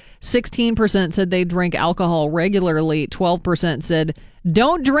conflict. 16% said they drink alcohol regularly. 12% said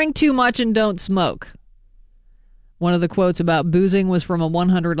don't drink too much and don't smoke. One of the quotes about boozing was from a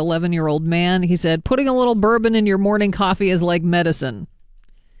 111-year-old man. He said, putting a little bourbon in your morning coffee is like medicine.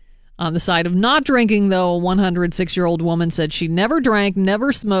 On the side of not drinking, though, a 106-year-old woman said she never drank,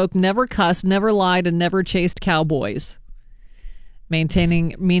 never smoked, never cussed, never lied, and never chased cowboys.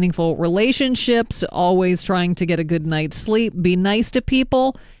 Maintaining meaningful relationships, always trying to get a good night's sleep, be nice to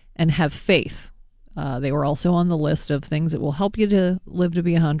people, and have faith. They were also on the list of things that will help you to live to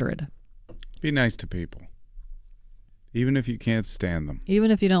be 100. Be nice to people, even if you can't stand them.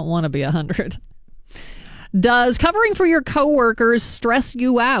 Even if you don't want to be 100. Does covering for your coworkers stress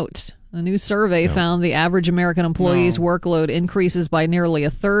you out? A new survey found the average American employee's workload increases by nearly a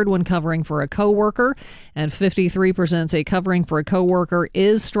third when covering for a coworker, and 53% say covering for a coworker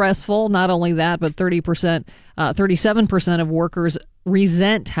is stressful. Not only that, but 37% of workers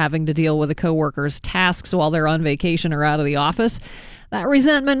resent having to deal with a coworker's tasks while they're on vacation or out of the office. That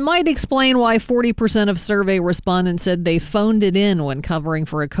resentment might explain why 40% of survey respondents said they phoned it in when covering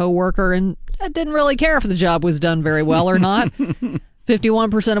for a coworker and didn't really care if the job was done very well or not.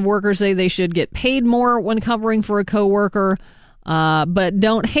 51% of workers say they should get paid more when covering for a coworker, but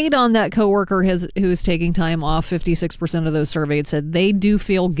don't hate on that coworker who's taking time off. 56% of those surveyed said they do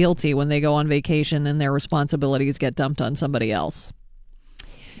feel guilty when they go on vacation and their responsibilities get dumped on somebody else.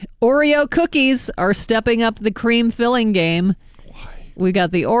 Oreo cookies are stepping up the cream filling game. We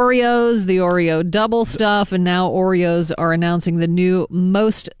got the Oreos, the Oreo double stuff, and now Oreos are announcing the new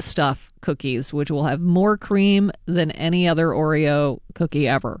Most Stuff cookies, which will have more cream than any other Oreo cookie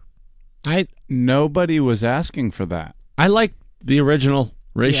ever. Nobody was asking for that. I like the original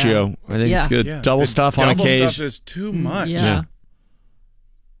ratio. Yeah. I think it's good. Yeah. Double stuff on Double occasion. stuff is too much. Yeah.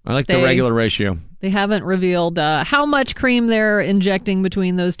 I like the regular ratio. They haven't revealed how much cream they're injecting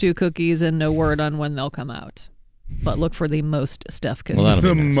between those two cookies, and no word on when they'll come out. But look for the Most Stuff cookies. Well,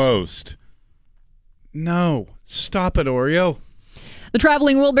 The most. No. Stop it, Oreo. The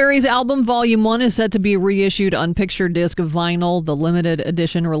Traveling Wilburys album, Volume 1, is set to be reissued on picture disc vinyl. The limited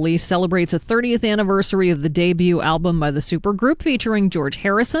edition release celebrates a 30th anniversary of the debut album by the supergroup, featuring George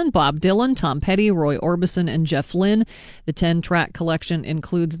Harrison, Bob Dylan, Tom Petty, Roy Orbison, and Jeff Lynne. The 10-track collection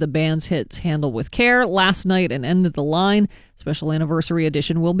includes the band's hits Handle with Care, Last Night, and End of the Line. Special anniversary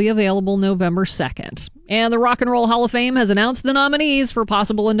edition will be available November 2nd. And the Rock and Roll Hall of Fame has announced the nominees for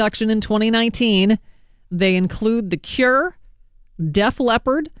possible induction in 2019. They include The Cure, Def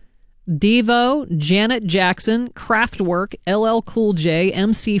Leppard, Devo, Janet Jackson, Kraftwerk, LL Cool J,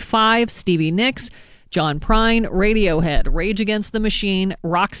 MC5, Stevie Nicks, John Prine, Radiohead, Rage Against the Machine,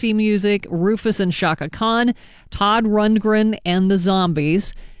 Roxy Music, Rufus and Shaka Khan, Todd Rundgren, and the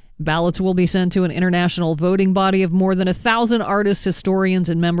Zombies. Ballots will be sent to an international voting body of more than 1,000 artists, historians,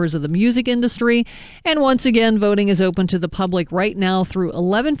 and members of the music industry. And once again, voting is open to the public right now through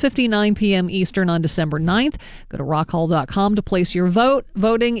 11:59 p.m. Eastern on December 9th. Go to rockhall.com to place your vote.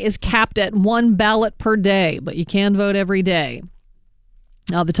 Voting is capped at 1 ballot per day, but you can vote every day.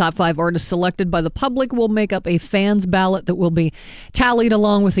 Now, the top 5 artists selected by the public will make up a fans ballot that will be tallied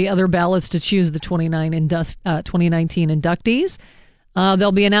along with the other ballots to choose the 2019 inductees.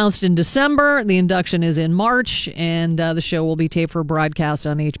 They'll be announced in December. The induction is in March, and the show will be taped for broadcast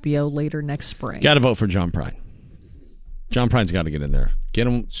on HBO later next spring. Got to vote for John Prine. John Prine's got to get in there. Get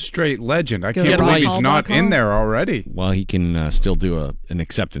him straight legend. I Go can't to believe he's rockall.com. not in there already. Well, he can still do an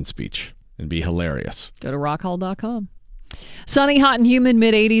acceptance speech and be hilarious. Go to rockhall.com. Sunny, hot, and humid,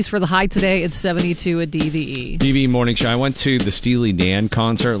 mid-80s for the high today. It's 72 at DVE. DVE Morning Show. I went to the Steely Dan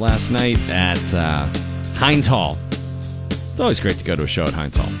concert last night at Heinz Hall. It's always great to go to a show at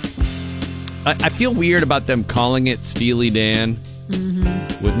Heinz Hall. I feel weird about them calling it Steely Dan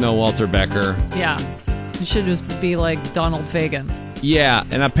with no Walter Becker. Yeah. It should just be like Donald Fagen. Yeah,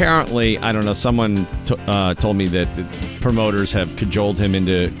 and apparently, I don't know, someone told me that the promoters have cajoled him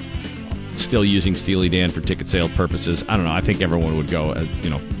into still using Steely Dan for ticket sale purposes. I don't know. I think everyone would go,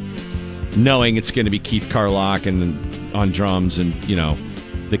 knowing it's going to be Keith Carlock and on drums and,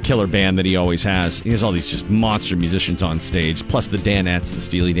 the killer band that he always has. He has all these just monster musicians on stage, plus the Danettes, the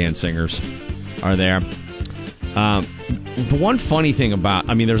Steely Dan singers are there. The one funny thing about,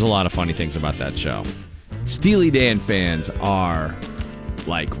 there's a lot of funny things about that show. Steely Dan fans are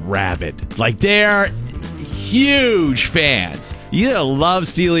like rabid. Like, they're huge fans. You either love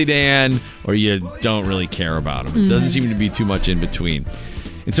Steely Dan or you don't really care about them. It doesn't seem to be too much in between.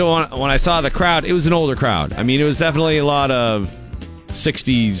 And so when I saw the crowd, it was an older crowd. It was definitely a lot of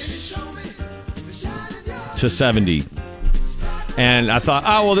 60s to 70. And I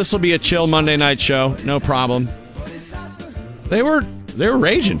thought, this will be a chill Monday night show. No problem. They were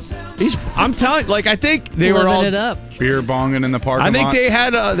raging. I'm telling you, I think they were all it up. Beer bonging in the parking lot. I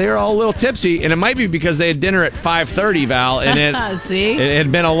think they were all a little tipsy, and it might be because they had dinner at 5:30, Val, and it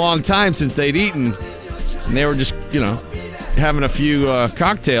had been a long time since they'd eaten, and they were just, having a few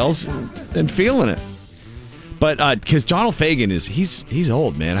cocktails and feeling it. But because Donald Fagen he's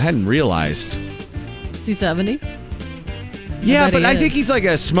old, man. I hadn't realized. Is he 70? Yeah, but I think he's like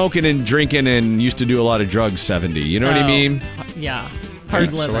a smoking and drinking and used to do a lot of drugs 70. You know what I mean? Yeah.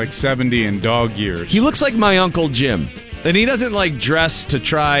 Hard living. So like 70 in dog years. He looks like my Uncle Jim. And he doesn't dress to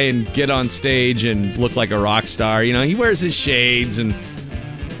try and get on stage and look like a rock star. He wears his shades and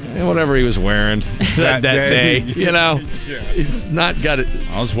whatever he was wearing that day. He's not got it.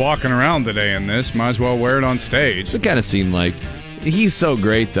 I was walking around today in this. Might as well wear it on stage. It kind of seemed like. He's so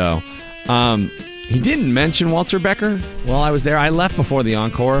great, though. He didn't mention Walter Becker while I was there. I left before the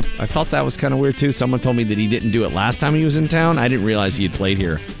encore. I felt that was kind of weird, too. Someone told me that he didn't do it last time he was in town. I didn't realize he had played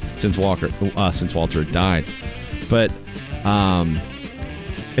here since Walter had died. But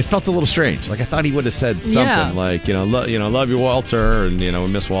it felt a little strange. I thought he would have said something love you, Walter, and, we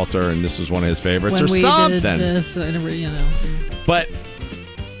miss Walter, and this was one of his favorites when or something. Did this, But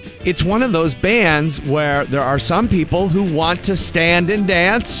it's one of those bands where there are some people who want to stand and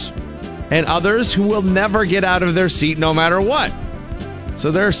dance, and others who will never get out of their seat no matter what.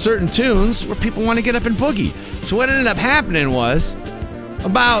 So there are certain tunes where people want to get up and boogie. So what ended up happening was,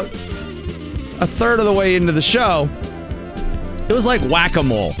 about a third of the way into the show, it was like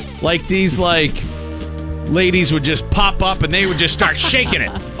whack-a-mole. These ladies would just pop up and they would just start shaking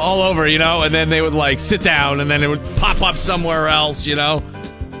it all over, and then they would sit down and then it would pop up somewhere else,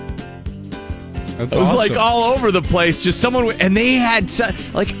 That's it was awesome. all over the place. Just someone, and they had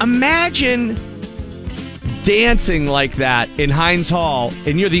imagine dancing like that in Heinz Hall,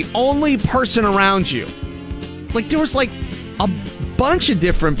 and you're the only person around you. There was a bunch of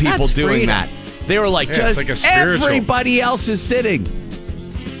different people That's doing freedom. that. They were it's like a spiritual. everybody else is sitting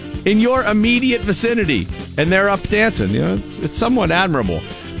in your immediate vicinity, and they're up dancing. It's somewhat admirable.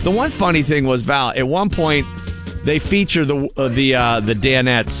 The one funny thing was, Val, at one point, they feature the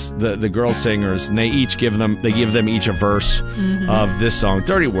Danettes, the girl singers, and they give them each a verse of this song,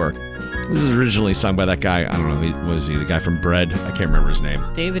 "Dirty Work." This is originally sung by that guy. I don't know. Was he the guy from Bread? I can't remember his name.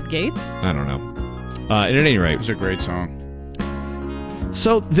 David Gates? I don't know. At any rate, It was a great song.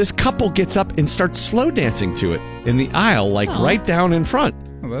 so this couple gets up and starts slow dancing to it in the aisle, right down in front.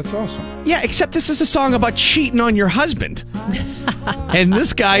 Oh, that's awesome. Yeah, except this is a song about cheating on your husband. And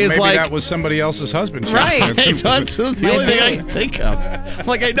this guy is Maybe like... that was somebody else's husband. Right. That's the only thing I can think of.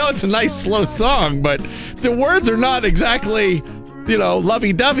 I know it's a nice, slow song, but the words are not exactly,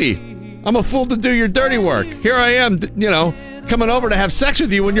 lovey-dovey. I'm a fool to do your dirty work. Here I am, coming over to have sex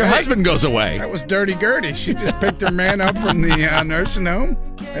with you when your husband goes away. That was Dirty Gertie. She just picked her man up from the nursing home,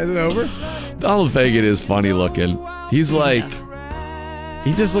 headed over. Donald Fagen is funny looking. He's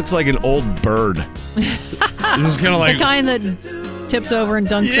he just looks like an old bird. He's just kind of the kind that tips over and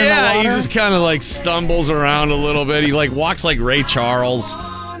dunks in the water. Yeah, he just kind of stumbles around a little bit. He walks like Ray Charles.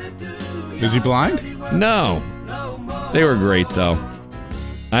 Is he blind? No. They were great, though.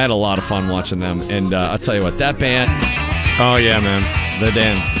 I had a lot of fun watching them. And I'll tell you what, that band... Oh, yeah, man. The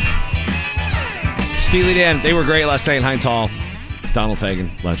Dan. Steely Dan, they were great last night in Heinz Hall. Donald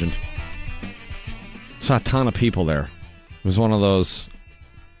Fagen, legend. Saw a ton of people there. It was one of those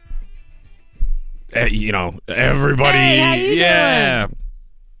everybody. Hey, how you doing?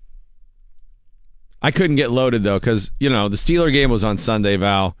 I couldn't get loaded, though, because, the Steeler game was on Sunday,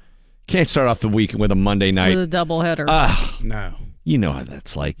 Val. Can't start off the week with a Monday night. With a doubleheader. No. You know how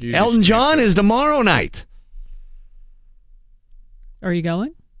that's like. You Elton just John is tomorrow night. Are you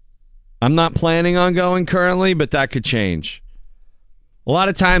going? I'm not planning on going currently, but that could change. A lot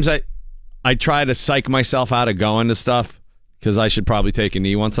of times I try to psych myself out of going to stuff because I should probably take a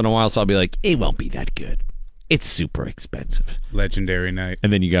knee once in a while, so I'll be like, it won't be that good. It's super expensive. Legendary night.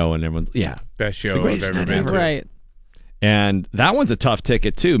 And then you go and everyone's, best show the I've ever been to. Right. And that one's a tough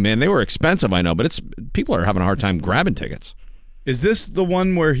ticket, too, man. They were expensive, I know, but people are having a hard time grabbing tickets. Is this the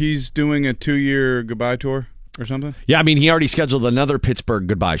one where he's doing a 2-year goodbye tour or something? Yeah, I mean, he already scheduled another Pittsburgh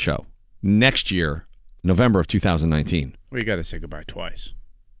goodbye show next year, November of 2019. Well, you got to say goodbye twice.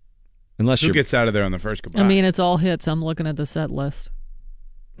 Unless Who gets out of there on the first goodbye? I mean, it's all hits. I'm looking at the set list.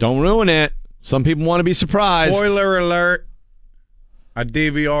 Don't ruin it. Some people want to be surprised. Spoiler alert. I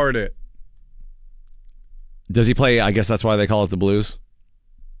DVR'd it. Does he play? I guess that's why they call it the blues.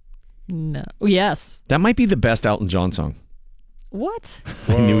 No. Yes. That might be the best Elton John song. What?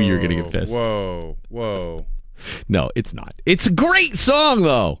 I knew you were going to get pissed. Whoa. No, it's not. It's a great song,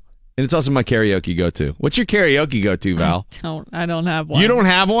 though. And it's also my karaoke go-to. What's your karaoke go-to, Val? I don't have one. You don't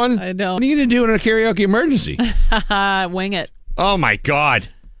have one? I don't. What are you going to do in a karaoke emergency? Wing it. Oh, my God.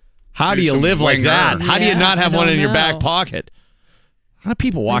 How do you some live like winger. that? How do you not have I one don't in your know. back pocket? How do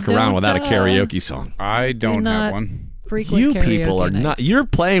people walk I around don't, without a karaoke song? I don't not have one. Frequent You karaoke people are nights. not. You're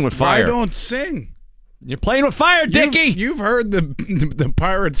playing with fire. I don't sing. You're playing with fire, Dickie. You've heard the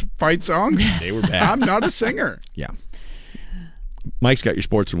Pirates fight songs? They were bad. I'm not a singer. Yeah. Mike's got your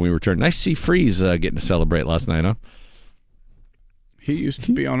sports when we return. Nice to see Freeze getting to celebrate last night, huh? He used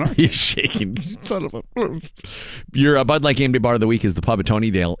to be on our team. He's shaking. Son of a... Your Bud Light Game Day Bar of the Week is the Pub at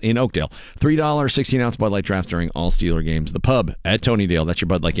Tonydale in Oakdale. $3 16-ounce Bud Light drafts during all Steeler games. The Pub at Tonydale. That's your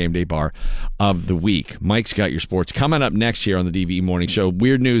Bud Light Game Day Bar of the Week. Mike's got your sports. Coming up next here on the DVE Morning Show,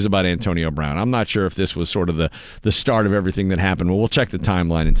 weird news about Antonio Brown. I'm not sure if this was sort of the start of everything that happened. Well, we'll check the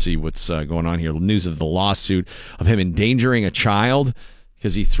timeline and see what's going on here. News of the lawsuit of him endangering a child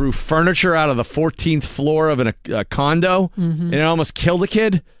because he threw furniture out of the 14th floor of a condo and it almost killed a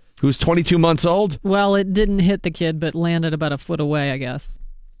kid who's 22 months old. Well, it didn't hit the kid, but landed about a foot away, I guess,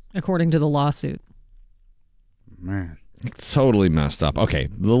 according to the lawsuit. Man. It's totally messed up. Okay,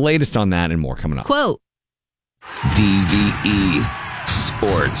 the latest on that and more coming up. Quote. DVE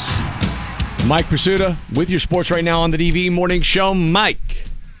Sports. Mike Pursuta with your sports right now on the DVE Morning Show. Mike.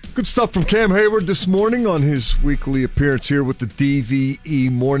 Good stuff from Cam Hayward this morning on his weekly appearance here with the DVE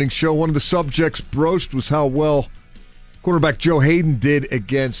Morning Show. One of the subjects broached was how well quarterback Joe Hayden did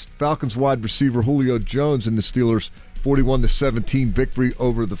against Falcons wide receiver Julio Jones in the Steelers' 41-17 victory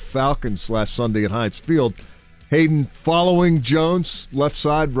over the Falcons last Sunday at Heinz Field. Hayden following Jones, left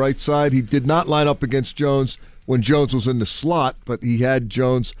side, right side. He did not line up against Jones when Jones was in the slot, but he had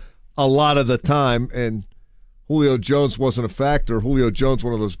Jones a lot of the time, and Julio Jones wasn't a factor. Julio Jones,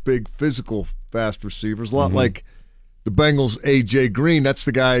 one of those big, physical, fast receivers, a lot like the Bengals' A.J. Green. That's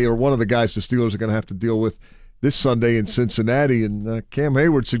the guy or one of the guys the Steelers are going to have to deal with this Sunday in Cincinnati. And Cam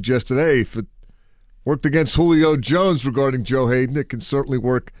Hayward suggested, hey, if it worked against Julio Jones regarding Joe Hayden, it can certainly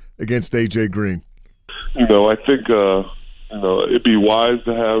work against A.J. Green. I think it'd be wise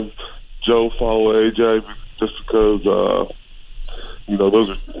to have Joe follow A.J. just because those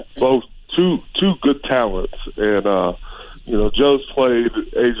are both two good talents, and Joe's played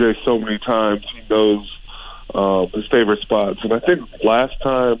AJ so many times he knows his favorite spots. And I think last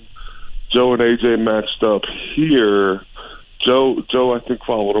time Joe and AJ matched up here, Joe I think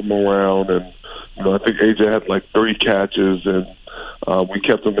followed him around, and I think AJ had like 3 catches, and we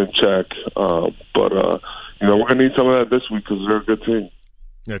kept him in check. But we're gonna need some of that this week because they're a good team.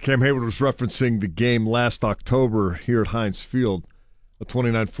 Yeah, Cam Hayward was referencing the game last October here at Heinz Field. A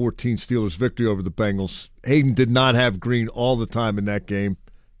 29-14 Steelers victory over the Bengals. Hayden did not have Green all the time in that game.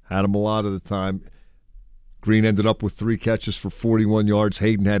 Had him a lot of the time. Green ended up with 3 catches for 41 yards.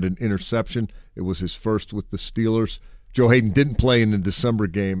 Hayden had an interception. It was his first with the Steelers. Joe Hayden didn't play in the December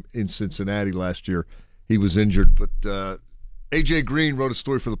game in Cincinnati last year. He was injured. But A.J. Green wrote a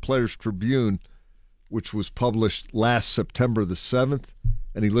story for the Players Tribune, which was published last September the 7th,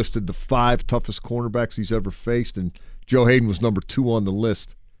 and he listed the 5 toughest cornerbacks he's ever faced, and Joe Hayden was number 2 on the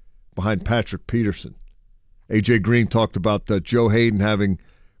list behind Patrick Peterson. A.J. Green talked about Joe Hayden having,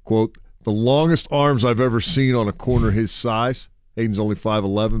 quote, the longest arms I've ever seen on a corner his size. Hayden's only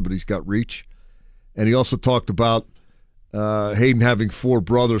 5'11", but he's got reach. And he also talked about Hayden having 4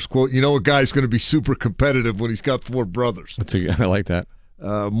 brothers. Quote, a guy's going to be super competitive when he's got 4 brothers. I like that.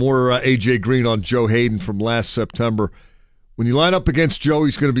 More A.J. Green on Joe Hayden from last September. When you line up against Joe,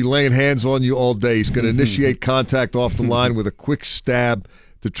 he's going to be laying hands on you all day. He's going to initiate contact off the line with a quick stab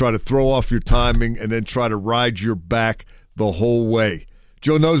to try to throw off your timing and then try to ride your back the whole way.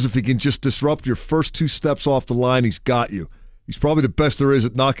 Joe knows if he can just disrupt your first 2 steps off the line, he's got you. He's probably the best there is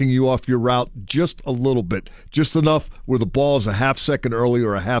at knocking you off your route just a little bit, just enough where the ball is a half second early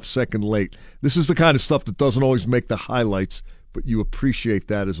or a half second late. This is the kind of stuff that doesn't always make the highlights, but you appreciate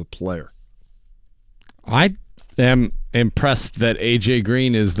that as a player. I am impressed that A.J.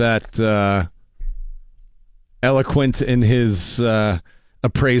 Green is that eloquent in his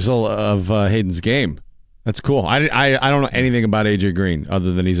appraisal of Hayden's game. That's cool. I don't know anything about A.J. Green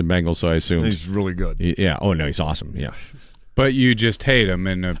other than he's a Bengal, so I assume. He's really good. Yeah. Oh, no, he's awesome. Yeah. But you just hate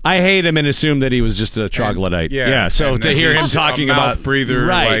him. I hate him and assume that he was just a troglodyte. So to hear him talking a about mouth breather,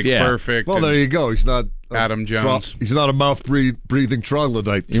 right, perfect. Well, there you go. He's not Adam Jones. He's not a mouth breathing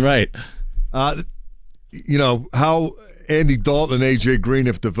troglodyte. You're right. You know how Andy Dalton and A.J. Green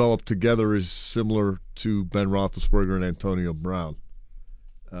have developed together is similar to Ben Roethlisberger and Antonio Brown.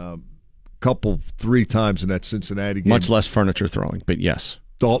 3 times in that Cincinnati game. Much less furniture throwing, but yes.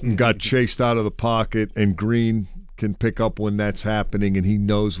 Dalton got chased out of the pocket, and Green can pick up when that's happening, and he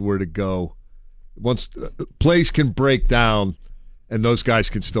knows where to go. Once plays can break down, and those guys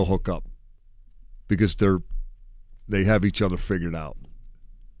can still hook up because they have each other figured out.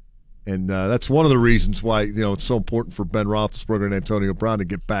 And that's one of the reasons why it's so important for Ben Roethlisberger and Antonio Brown to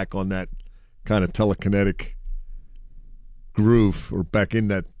get back on that kind of telekinetic groove, or back in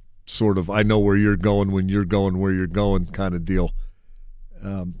that sort of I know where you're going when you're going where you're going kind of deal.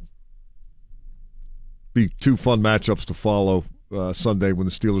 Be 2 fun matchups to follow Sunday when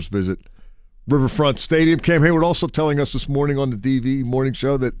the Steelers visit Riverfront Stadium. Cam Hayward also telling us this morning on the DVE Morning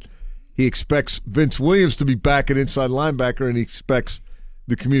Show that he expects Vince Williams to be back at inside linebacker, and he expects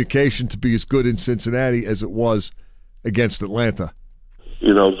the communication to be as good in Cincinnati as it was against Atlanta.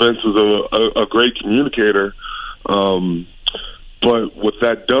 Vince is a great communicator, but with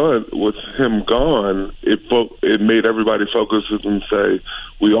that done, with him gone, it made everybody focus and say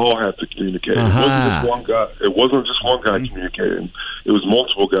we all have to communicate. It wasn't just one guy communicating; it was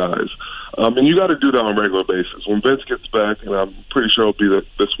multiple guys, and you got to do that on a regular basis. When Vince gets back, and I'm pretty sure it'll be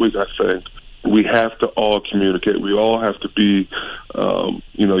this week, I think. We have to all communicate. We all have to be,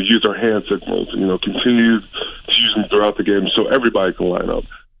 use our hand signals, continue to use them throughout the game so everybody can line up.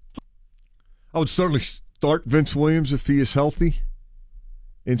 I would certainly start Vince Williams if he is healthy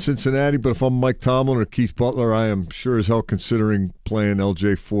in Cincinnati, but if I'm Mike Tomlin or Keith Butler, I am sure as hell considering playing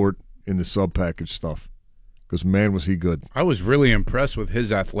L.J. Fort in the sub-package stuff because, man, was he good. I was really impressed with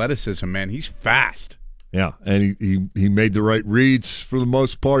his athleticism, man. He's fast. Yeah, and he made the right reads for the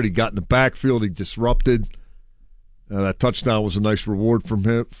most part. He got in the backfield. He disrupted. That touchdown was a nice reward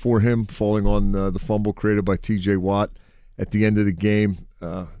for him, falling on the fumble created by T.J. Watt at the end of the game.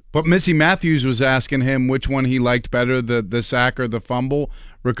 But Missy Matthews was asking him which one he liked better, the sack or the fumble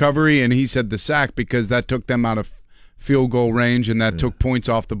recovery, and he said the sack because that took them out of field goal range and that took points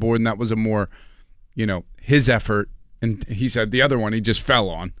off the board, and that was a more, his effort. And he said the other one he just fell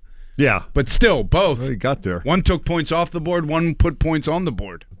on. Yeah. But still, both. Well, he got there. One took points off the board, one put points on the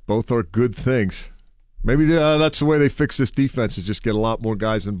board. Both are good things. Maybe that's the way they fix this defense, is just get a lot more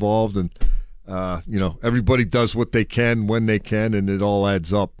guys involved, and everybody does what they can when they can, and it all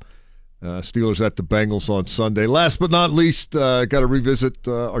adds up. Steelers at the Bengals on Sunday. Last but not least, got to revisit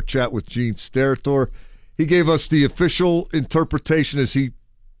our chat with Gene Steratore. He gave us the official interpretation, as he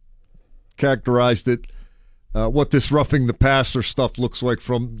characterized it, what this roughing the passer stuff looks like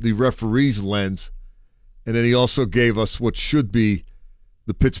from the referee's lens. And then he also gave us what should be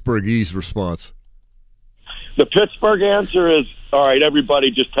the Pittsburghese response. The Pittsburgh answer is, all right,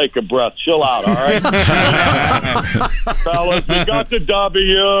 everybody just take a breath. Chill out, all right? Fellas, we got the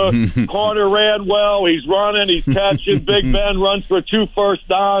W. Carter ran well. He's running. He's catching. Big Ben runs for 2 first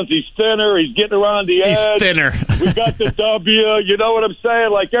downs. He's thinner. He's getting around the edge. He's thinner. We got the W. You know what I'm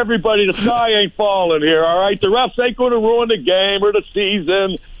saying? Like, everybody, the sky ain't falling here, all right? The refs ain't going to ruin the game or the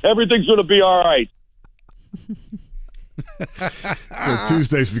season. Everything's going to be all right.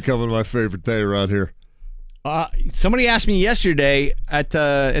 Tuesday's becoming my favorite day around here. Somebody asked me yesterday at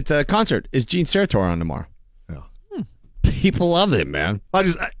the concert, is Gene Steratore on tomorrow? Yeah. People love him, man.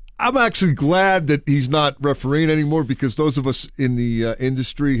 I'm actually glad that he's not refereeing anymore, because those of us in the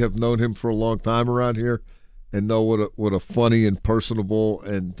industry have known him for a long time around here and know what a funny and personable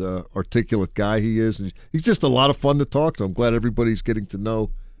and articulate guy he is. And he's just a lot of fun to talk to. I'm glad everybody's getting to know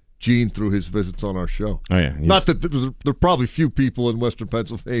Gene through his visits on our show. Oh yeah, not that there are probably few people in Western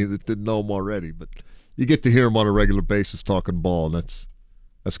Pennsylvania that didn't know him already, but you get to hear him on a regular basis talking ball, and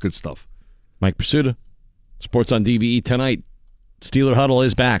That's good stuff. Mike Pursuta, Sports on DVE tonight. Steeler Huddle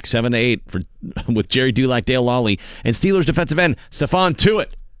is back, 7 to 8 with Jerry Dulac, Dale Lawley, and Steelers defensive end Stephon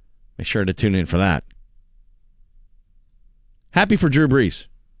Tuitt. Make sure to tune in for that. Happy for Drew Brees.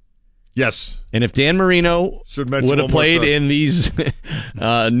 Yes. And if Dan Marino would have played in these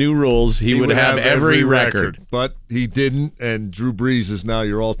new rules, he would have every record. But he didn't, and Drew Brees is now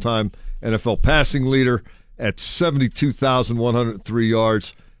your all-time NFL passing leader at 72,103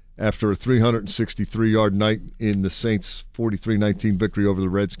 yards after a 363-yard night in the Saints' 43-19 victory over the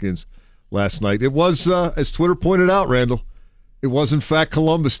Redskins last night. It was, as Twitter pointed out, Randall, it was in fact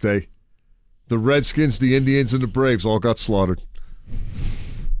Columbus Day. The Redskins, the Indians, and the Braves all got slaughtered.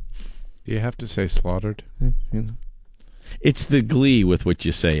 Do you have to say slaughtered? It's the glee with which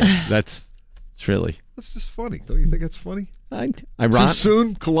you say it. It's really. That's just funny. Don't you think that's funny? Too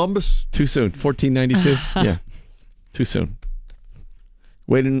soon, Columbus? Too soon. 1492? Yeah. Too soon.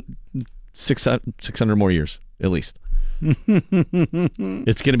 Waiting 600 more years, at least.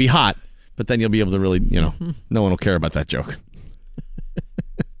 It's going to be hot, but then you'll be able to really, no one will care about that joke.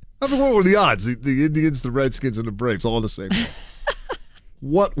 I mean, what were the odds? The Indians, the Redskins, and the Braves all in the same day.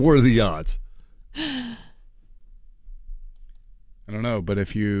 What were the odds? I don't know, but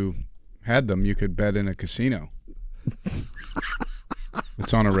if you had them, you could bet in a casino.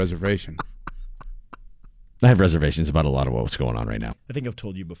 It's on a reservation. I have reservations about a lot of what's going on right now. I think I've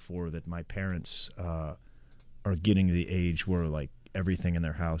told you before that my parents are getting to the age where like everything in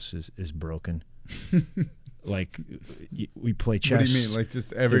their house is broken. Like we play chess. What do you mean? Like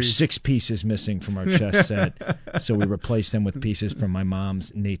just There's 6 pieces missing from our chess set, so we replace them with pieces from my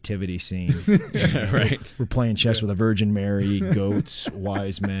mom's nativity scene. Right. We're playing chess with a Virgin Mary, goats,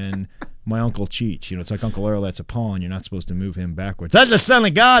 wise men. My uncle cheats. It's like Uncle Earl. That's a pawn. You're not supposed to move him backwards. That's the son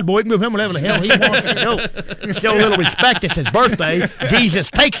of God, boy. You can move him whatever the hell he wants to do. Show a little respect. It's his birthday.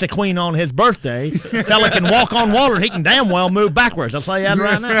 Jesus takes the queen on his birthday. Fella can walk on water. He can damn well move backwards. I'll tell you that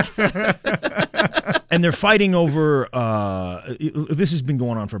right now. And they're fighting over, this has been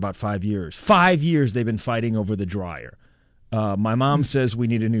going on for about 5 years. 5 years they've been fighting over the dryer. My mom says we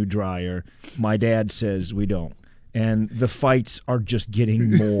need a new dryer. My dad says we don't. And the fights are just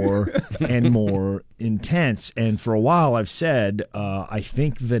getting more and more intense. And for a while I've said, I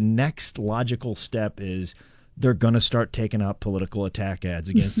think the next logical step is they're going to start taking out political attack ads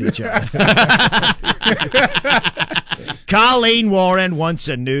against each other. Colleen Warren wants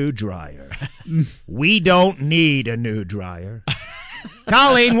a new dryer. We don't need a new dryer.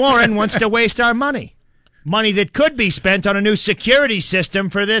 Colleen Warren wants to waste our money. Money that could be spent on a new security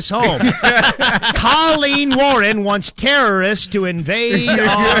system for this home. Colleen Warren wants terrorists to invade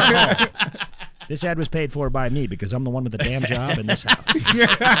our home. This ad was paid for by me because I'm the one with the damn job in this house.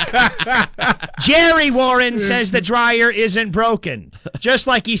 Jerry Warren says the dryer isn't broken. Just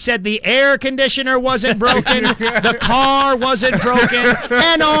like he said the air conditioner wasn't broken, the car wasn't broken,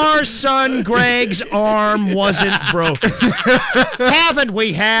 and our son Greg's arm wasn't broken. Haven't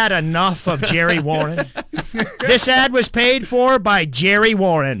we had enough of Jerry Warren? This ad was paid for by Jerry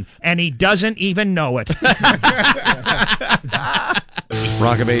Warren, and he doesn't even know it.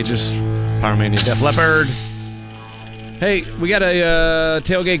 Rock of Ages, Power Mania, Def Leppard. Hey, we got a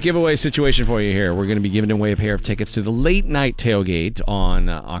tailgate giveaway situation for you here. We're going to be giving away a pair of tickets to the late night tailgate on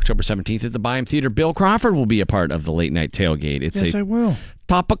October 17th at the Byham Theater. Bill Crawford will be a part of the late night tailgate. It's I will.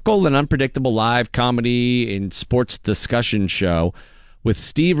 Topical and unpredictable live comedy and sports discussion show with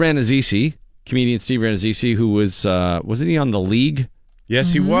Steve Rannazzisi, comedian Steve Rannazzisi, who wasn't he on The League?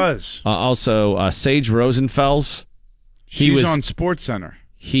 Yes, he was. Also, Sage Rosenfels. She's on SportsCenter.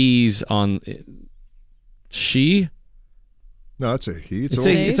 He's on She? No, it's a he.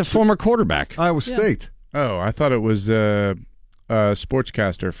 It's a former quarterback. Iowa State. Oh, I thought it was a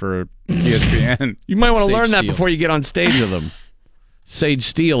sportscaster for ESPN. You might want to learn that before you get on stage with them. Sage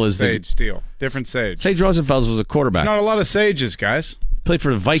Steele is Sage Steele. Different Sage. Sage Rosenfels was a quarterback. There's not a lot of Sages, guys. Played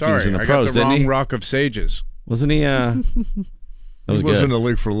for the Vikings in the pros, I got the didn't wrong he? rock of Sages. Wasn't he? That was He was good. in the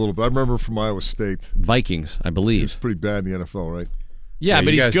league for a little bit. I remember from Iowa State. Vikings, I believe. He was pretty bad in the NFL, right? Yeah,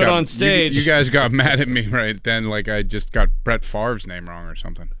 but he's good on stage. You guys got mad at me right then, like I just got Brett Favre's name wrong or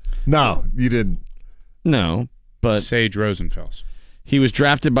something. No, you didn't. No, but Sage Rosenfels. He was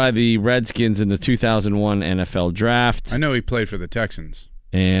drafted by the Redskins in the 2001 NFL Draft. I know he played for the Texans.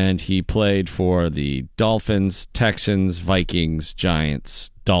 And he played for the Dolphins, Texans, Vikings,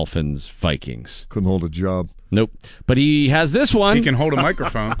 Giants, Dolphins, Vikings. Couldn't hold a job. Nope. But he has this one. He can hold a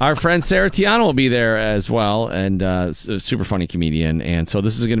microphone. Our friend Sarah Tiano will be there as well, and a super funny comedian. And so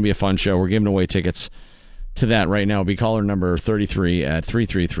this is going to be a fun show. We're giving away tickets to that right now. It'll be caller number 33 at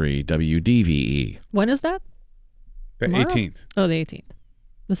 333-WDVE. When is that? The Tomorrow? 18th. Oh, the 18th.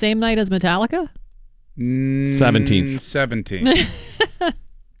 The same night as Metallica? 17th. 17th.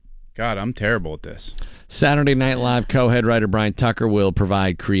 God, I'm terrible at this. Saturday Night Live co-head writer Brian Tucker will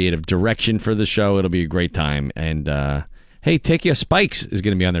provide creative direction for the show. It'll be a great time. And, hey, Takeo Spikes is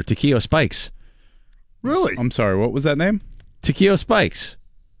going to be on there. Takeo Spikes. Really? I'm sorry, what was that name? Takeo Spikes.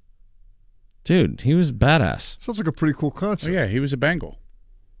 Dude, he was badass. Sounds like a pretty cool concept. Oh, yeah, he was a Bengal.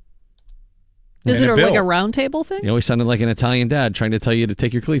 Is And it a like a bill. round table thing? He always sounded like an Italian dad trying to tell you to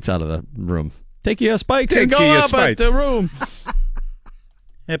take your cleats out of the room. Take your spikes and Take go your up at spikes. the room.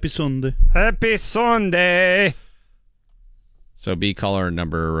 Happy Sunday. Happy Sunday. So be caller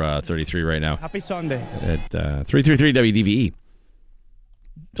number 33 right now Happy Sunday. at 333 WDVE.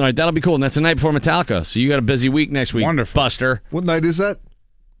 All right, that'll be cool. And that's the night before Metallica. So you got a busy week next week, Wonderful. Buster. What night is that?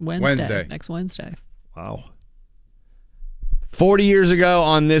 Wednesday. Next Wednesday. Wow. 40 years ago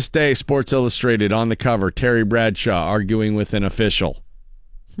on this day, Sports Illustrated on the cover, Terry Bradshaw arguing with an official.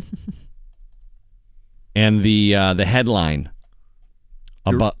 And the headline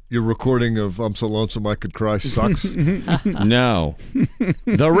about Your recording of I'm So Lonesome I Could Cry sucks. no.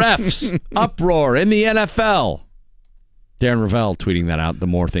 The refs uproar in the NFL. Darren Ravel tweeting that out. The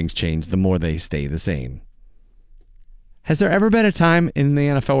more things change, the more they stay the same. Has there ever been a time in the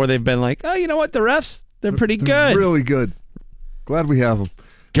NFL where they've been like, oh, you know what, the refs, they're pretty good. Really good. Glad we have them.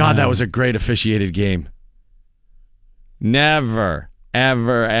 God, that was a great officiated game. Never,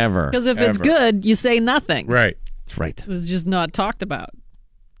 ever, ever. Because if it's good, you say nothing. Right. That's right. It's just not talked about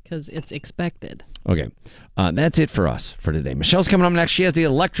because it's expected. Okay. That's it for us for today. Michelle's coming up next. She has the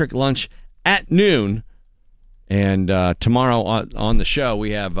electric lunch at noon. And tomorrow on the show,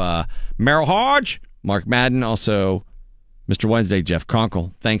 we have Merrill Hodge, Mark Madden, also Mr. Wednesday, Jeff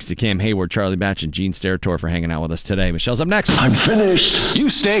Conkle. Thanks to Cam Hayward, Charlie Batch, and Gene Steratore for hanging out with us today. Michelle's up next. I'm finished. You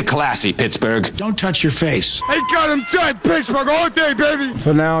stay classy, Pittsburgh. Don't touch your face. They got him tight, Pittsburgh all day, baby.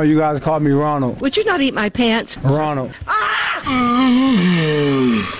 For now, you guys call me Ronald. Would you not eat my pants? Ronald. Ah!